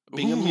Young.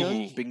 Bingham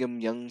Young? Ooh. Brigham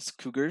Young's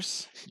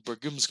Cougars.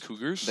 Brigham's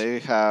Cougars. They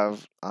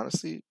have,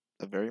 honestly,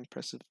 a very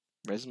impressive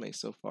resume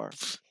so far.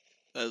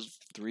 That is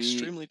 3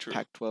 extremely true.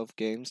 Pac-12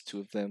 games, 2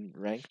 of them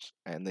ranked,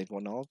 and they've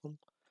won all of them.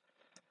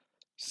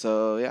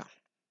 So, yeah.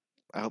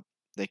 I hope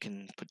they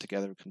can put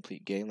together a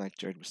complete game like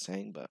Jared was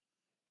saying, but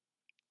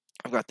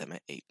I've got them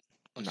at 8.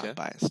 I'm Okay. not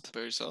biased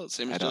Very solid.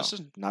 Same as at all.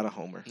 Justin. Not a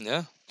homer.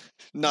 Yeah.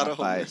 Not a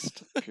homer.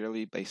 biased.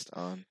 Purely based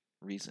on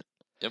reason.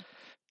 Yep.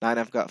 9,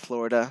 I've got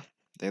Florida.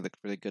 They looked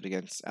really good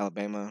against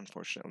Alabama.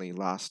 Unfortunately,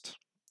 lost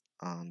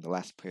on the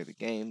last play of the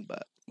game,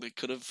 but They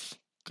could have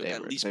they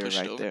at were, least they were pushed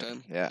right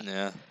overtime. there. Yeah.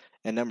 Yeah.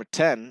 And number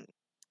 10,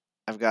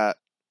 I've got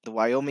the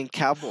Wyoming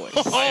Cowboys.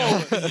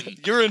 Oh,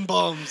 urine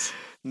bombs.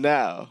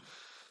 Now,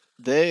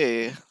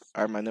 they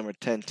are my number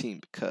 10 team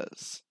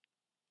because,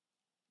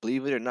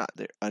 believe it or not,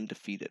 they're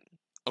undefeated.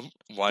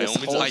 Wyoming's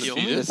this whole,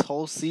 undefeated? this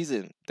whole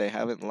season, they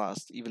haven't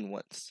lost even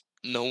once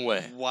No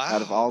way. Wow.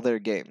 out of all their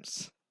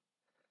games.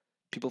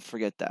 People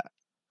forget that.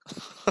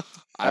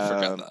 I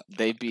forgot that.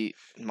 They beat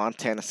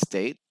Montana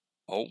State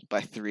Oh,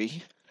 by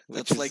 3.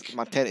 That's Which is, like-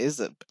 Montana is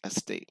a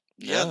state.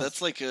 Yeah, Yeah.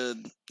 that's like a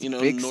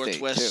big state,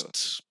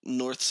 northwest,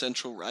 north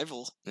central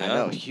rival. yeah. I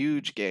know,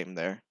 huge game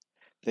there.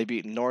 They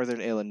beat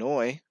Northern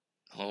Illinois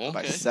Oh,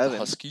 by Okay. the 7,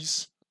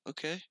 Huskies.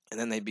 Okay. and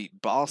then they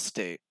beat Ball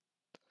State.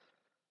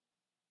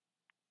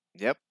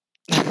 Yep.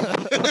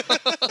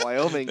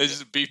 Wyoming They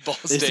just beat Ball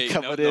is State.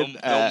 No, coming no, in no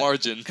at-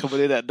 margin.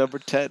 coming in at number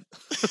 10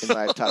 in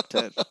my top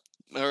 10.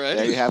 Alrighty.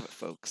 There you have it,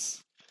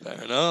 folks.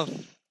 Fair enough.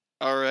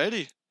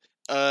 Alrighty.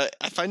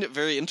 I find it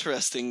very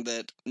interesting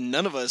that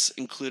none of us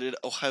included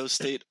Ohio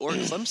State or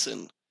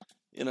Clemson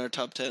in our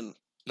top 10.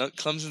 No,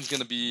 Clemson's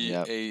going to be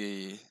Yep.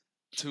 a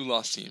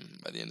 2-loss team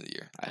by the end of the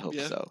year. I hope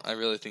Yeah. so. I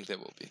really think they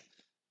will be.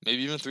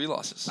 Maybe even 3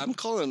 losses. I'm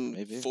calling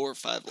Maybe. 4 or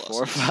 5 losses.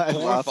 4 or 5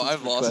 4 or losses. 5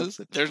 for losses?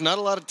 Clemson. There's not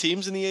a lot of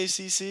teams in the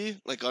ACC.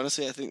 Like,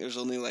 honestly, I think there's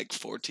only like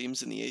 4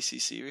 teams in the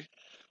ACC.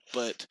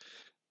 But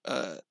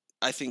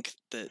I think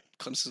that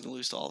Clemson's going to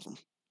lose to all of them.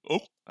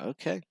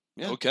 Okay.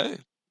 Yeah. Okay.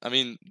 I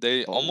mean,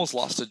 they Bold. almost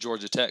lost to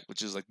Georgia Tech,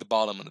 which is like the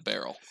bottom of the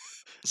barrel.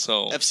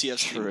 So,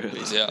 FCS team, True.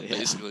 basically. yeah, Yeah.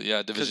 basically,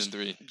 yeah, Division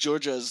 3.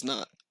 Georgia is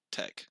not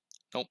Tech.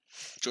 Nope.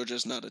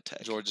 Georgia's not a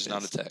Tech. Georgia's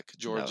not a It's- Tech.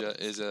 Georgia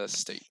is a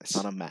state. It's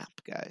on a map,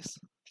 guys.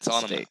 It's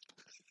on a state.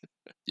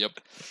 map. Yep.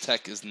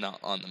 Tech is not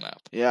on the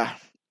map. Yeah.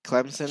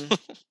 Clemson.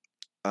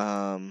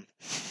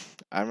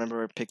 I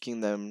remember picking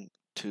them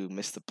to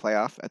miss the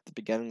playoff at the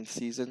beginning of the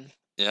season.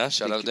 Yeah,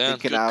 shout out Dan.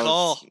 Thinking Good I was,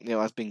 call. I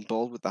was being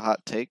bold with the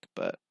hot take,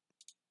 but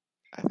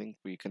I think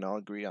we can all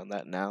agree on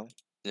that now.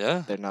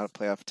 Yeah. They're not a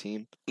playoff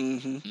team,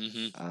 Mm-hmm.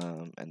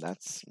 Mm-hmm. and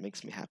that's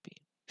makes me happy.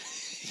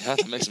 Yeah,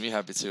 that makes me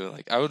happy too.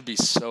 Like, I would be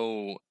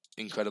so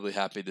incredibly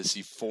happy to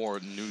see 4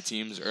 new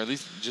teams, or at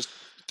least just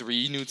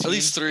 3 new teams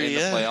least 3, in the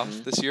yeah. playoff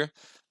Mhm. this year.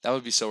 That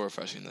would be so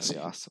refreshing to That'd see. be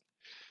awesome.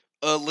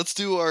 Let's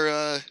do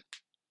our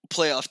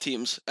playoff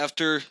teams.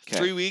 After 'Kay.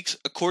 3 weeks,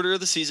 a quarter of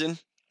the season,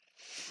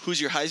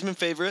 who's your Heisman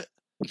favorite,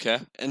 Okay.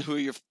 and who are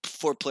your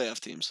 4 playoff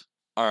teams?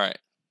 All right.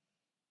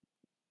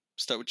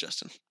 Start with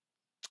Justin.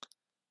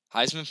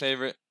 Heisman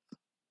favorite,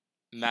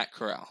 Matt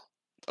Corral.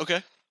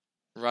 Okay.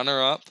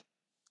 Runner-up,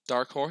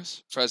 dark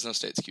horse, Fresno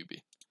State's QB.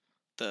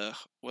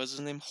 What's his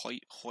name?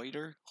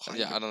 Hoiter?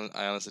 Yeah,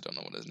 I honestly don't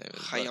know what his name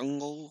is. but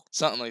Hyungo?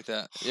 something like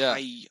that. Yeah.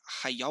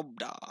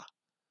 Hayabda.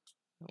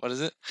 What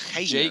is it?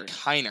 Jake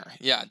Heiner.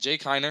 Yeah,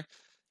 Jake Heiner.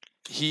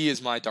 He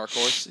is my dark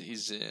horse.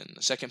 He's in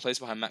second place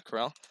behind Matt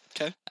Corral.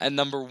 'Kay. At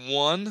number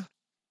 1,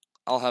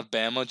 I'll have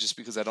Bama just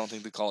because I don't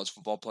think the College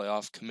Football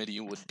Playoff Committee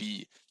would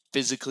be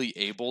physically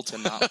able to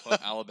not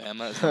put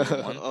Alabama as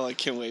number 1. Oh, I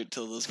can't wait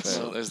till this comes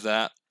So out. there's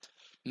that.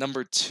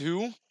 Number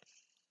 2,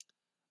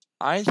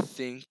 I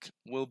think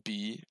will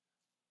be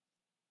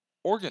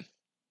Oregon.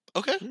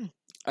 Okay.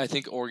 I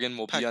think Oregon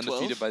will be Pac-12?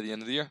 undefeated by the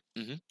end of the year.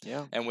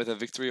 Yeah. And with a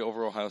victory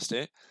over Ohio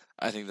State,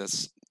 I think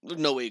that's There's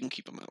no way you can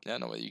keep him out. yeah,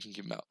 no way you can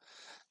keep them out.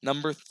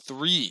 Number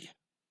 3.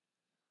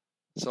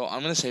 So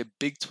I'm gonna say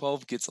Big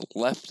 12 gets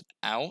left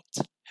out.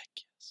 Heck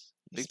yes.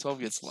 Big 12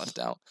 gets left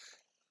out,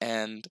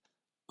 and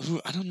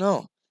I don't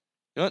know.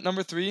 You know what?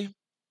 Number 3.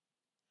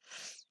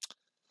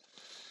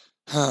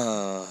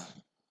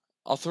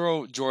 I'll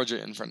throw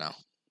Georgia in for now,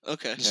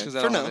 Okay. just because I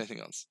For don't now. have anything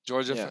else.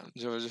 Georgia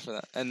for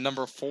that. And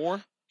number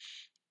 4.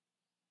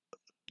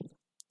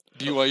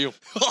 BYU.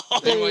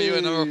 BYU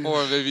at number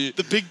 4, baby.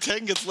 The Big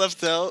 10 gets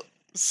left out.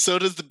 So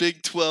does the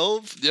Big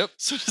 12. Yep.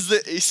 So does the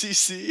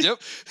ACC. Yep.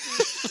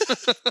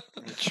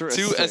 2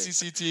 Interesting.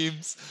 SEC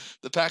teams,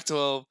 the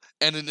Pac-12,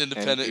 and an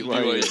independent in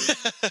BYU.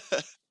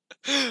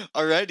 BYU.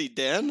 Alrighty,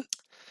 Dan.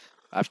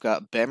 I've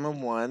got Bama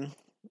 1,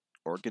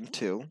 Oregon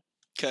 2,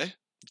 Okay.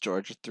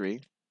 Georgia 3,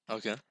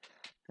 Okay.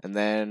 and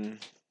then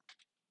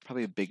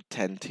probably a Big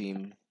 10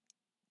 team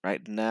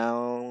right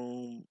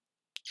now.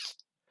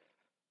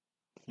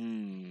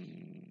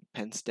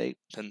 Penn State.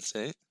 Penn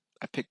State.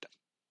 I picked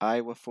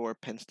Iowa 4,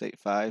 Penn State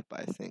 5, but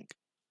I think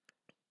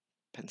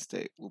Penn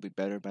State will be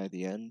better by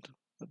the end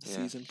of the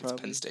season, 'cause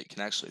probably. Penn State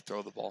can actually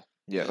throw the ball.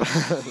 Yeah.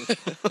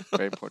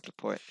 Very important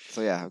point.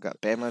 So yeah, I've got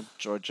Bama,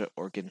 Georgia,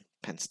 Oregon,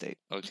 Penn State.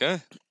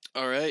 Okay.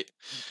 All right.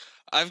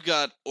 I've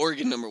got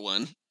Oregon number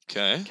 1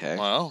 Okay. 'Kay.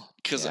 Wow.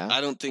 because Yeah. I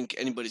don't think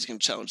anybody's going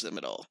to challenge them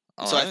at all.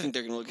 All so I right. think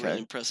they're going to look Okay. really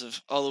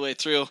impressive all the way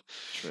through.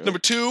 True. Number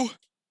 2,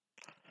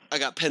 I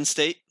got Penn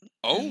State.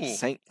 Oh.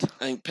 Saint.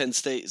 I think Penn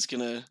State is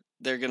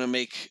they're gonna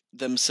make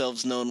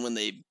themselves known when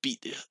they beat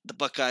the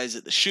Buckeyes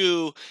at the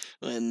shoe.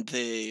 When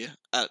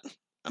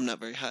I'm not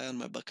very high on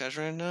my Buckeyes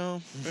right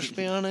now. To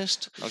be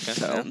honest, Okay.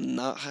 So- yeah. I'm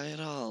not high at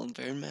all. I'm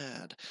very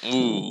mad,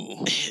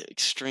 Ooh.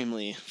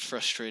 extremely,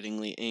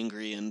 frustratingly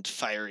angry and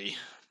fiery.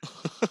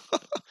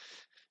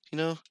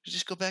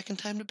 Just go back in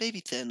time to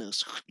baby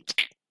Thanos.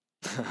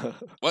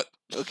 What?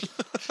 Okay,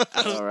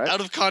 Alright. out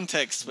of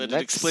context, but it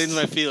Next. explains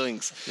my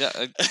feelings. Yeah.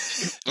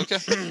 Okay.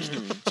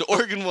 So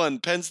Oregon 1,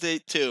 Penn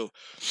State 2.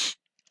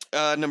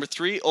 Number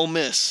 3, Ole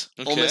Miss.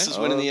 Ole Miss Okay. is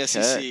winning the Okay.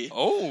 SEC.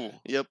 Oh.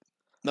 Yep.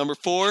 Number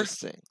 4,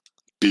 Interesting.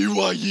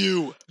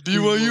 BYU.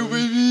 BYU,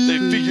 baby.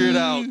 They figure it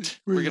out.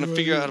 We're gonna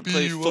figure out how to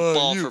play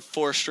football for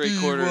 4 straight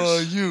quarters.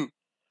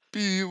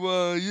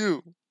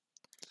 BYU.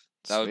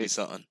 That would be Sweet.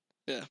 something.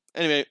 Yeah.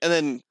 Anyway, and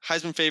then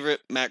Heisman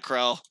favorite Matt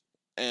Corral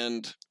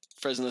and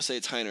Fresno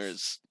State's Heiner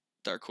is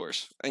dark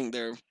horse. I think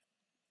they're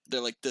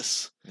like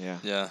this. Yeah.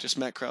 Yeah. Just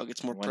Matt Corral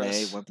gets more 1A,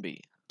 press. 1B.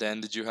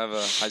 Dan, did you have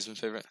a Heisman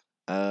favorite?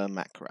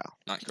 Matt Corral.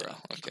 Not Corral.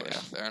 Okay, Corral. yeah,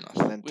 fair enough.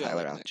 And then We all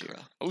Tyler like Matt Algier.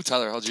 Corral. Oh,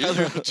 Tyler Algier.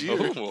 Tyler Algier.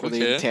 Oh, For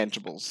the okay.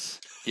 intangibles.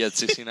 He had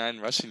 69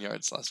 rushing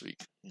yards last week.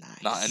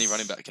 Nice. Not any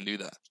running back can do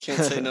that.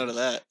 Can't say no to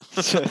that.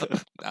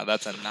 Now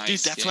that's a nice Dude,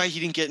 that's game. why he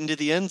didn't get into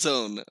the end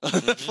zone on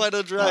the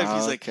final drive.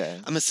 He's like, okay.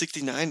 I'm a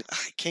 69. I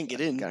can't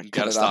get in. Gotta You cut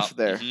gotta it stop off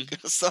there. Mhm.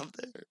 Gotta stop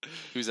there.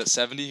 He was at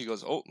 70. He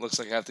goes, oh, looks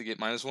like I have to get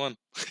 -1.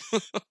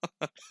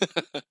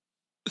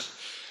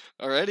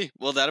 Alrighty.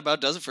 Well, that about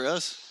does it for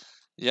us.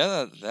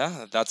 Yeah,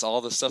 that's all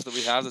the stuff that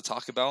we have to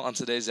talk about on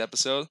today's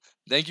episode.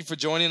 Thank you for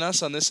joining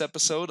us on this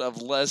episode of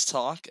Les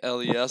Talk,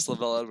 LES,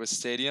 Lavelle Edwards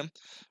Stadium.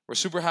 We're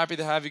super happy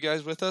to have you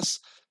guys with us.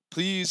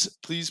 Please,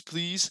 please,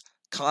 please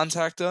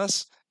contact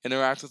us,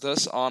 interact with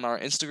us on our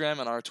Instagram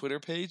and our Twitter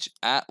page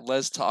at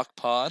Les Talk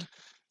Pod.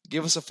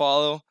 Give us a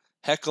follow,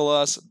 heckle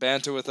us,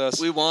 banter with us.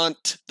 We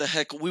want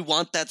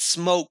that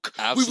smoke.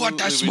 We want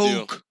that Absolutely we do.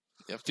 smoke.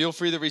 Yeah, feel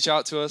free to reach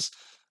out to us.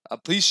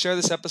 Please share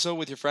this episode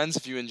with your friends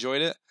if you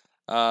enjoyed it.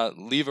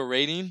 Leave a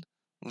rating,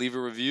 leave a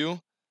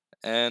review,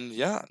 and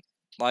yeah,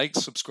 like,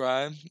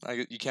 subscribe.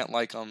 You can't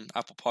like on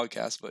Apple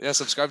Podcasts, but yeah,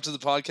 subscribe to the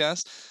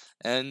podcast,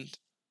 and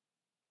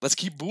let's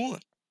keep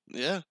booling.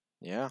 Yeah.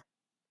 Yeah.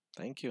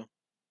 Thank you.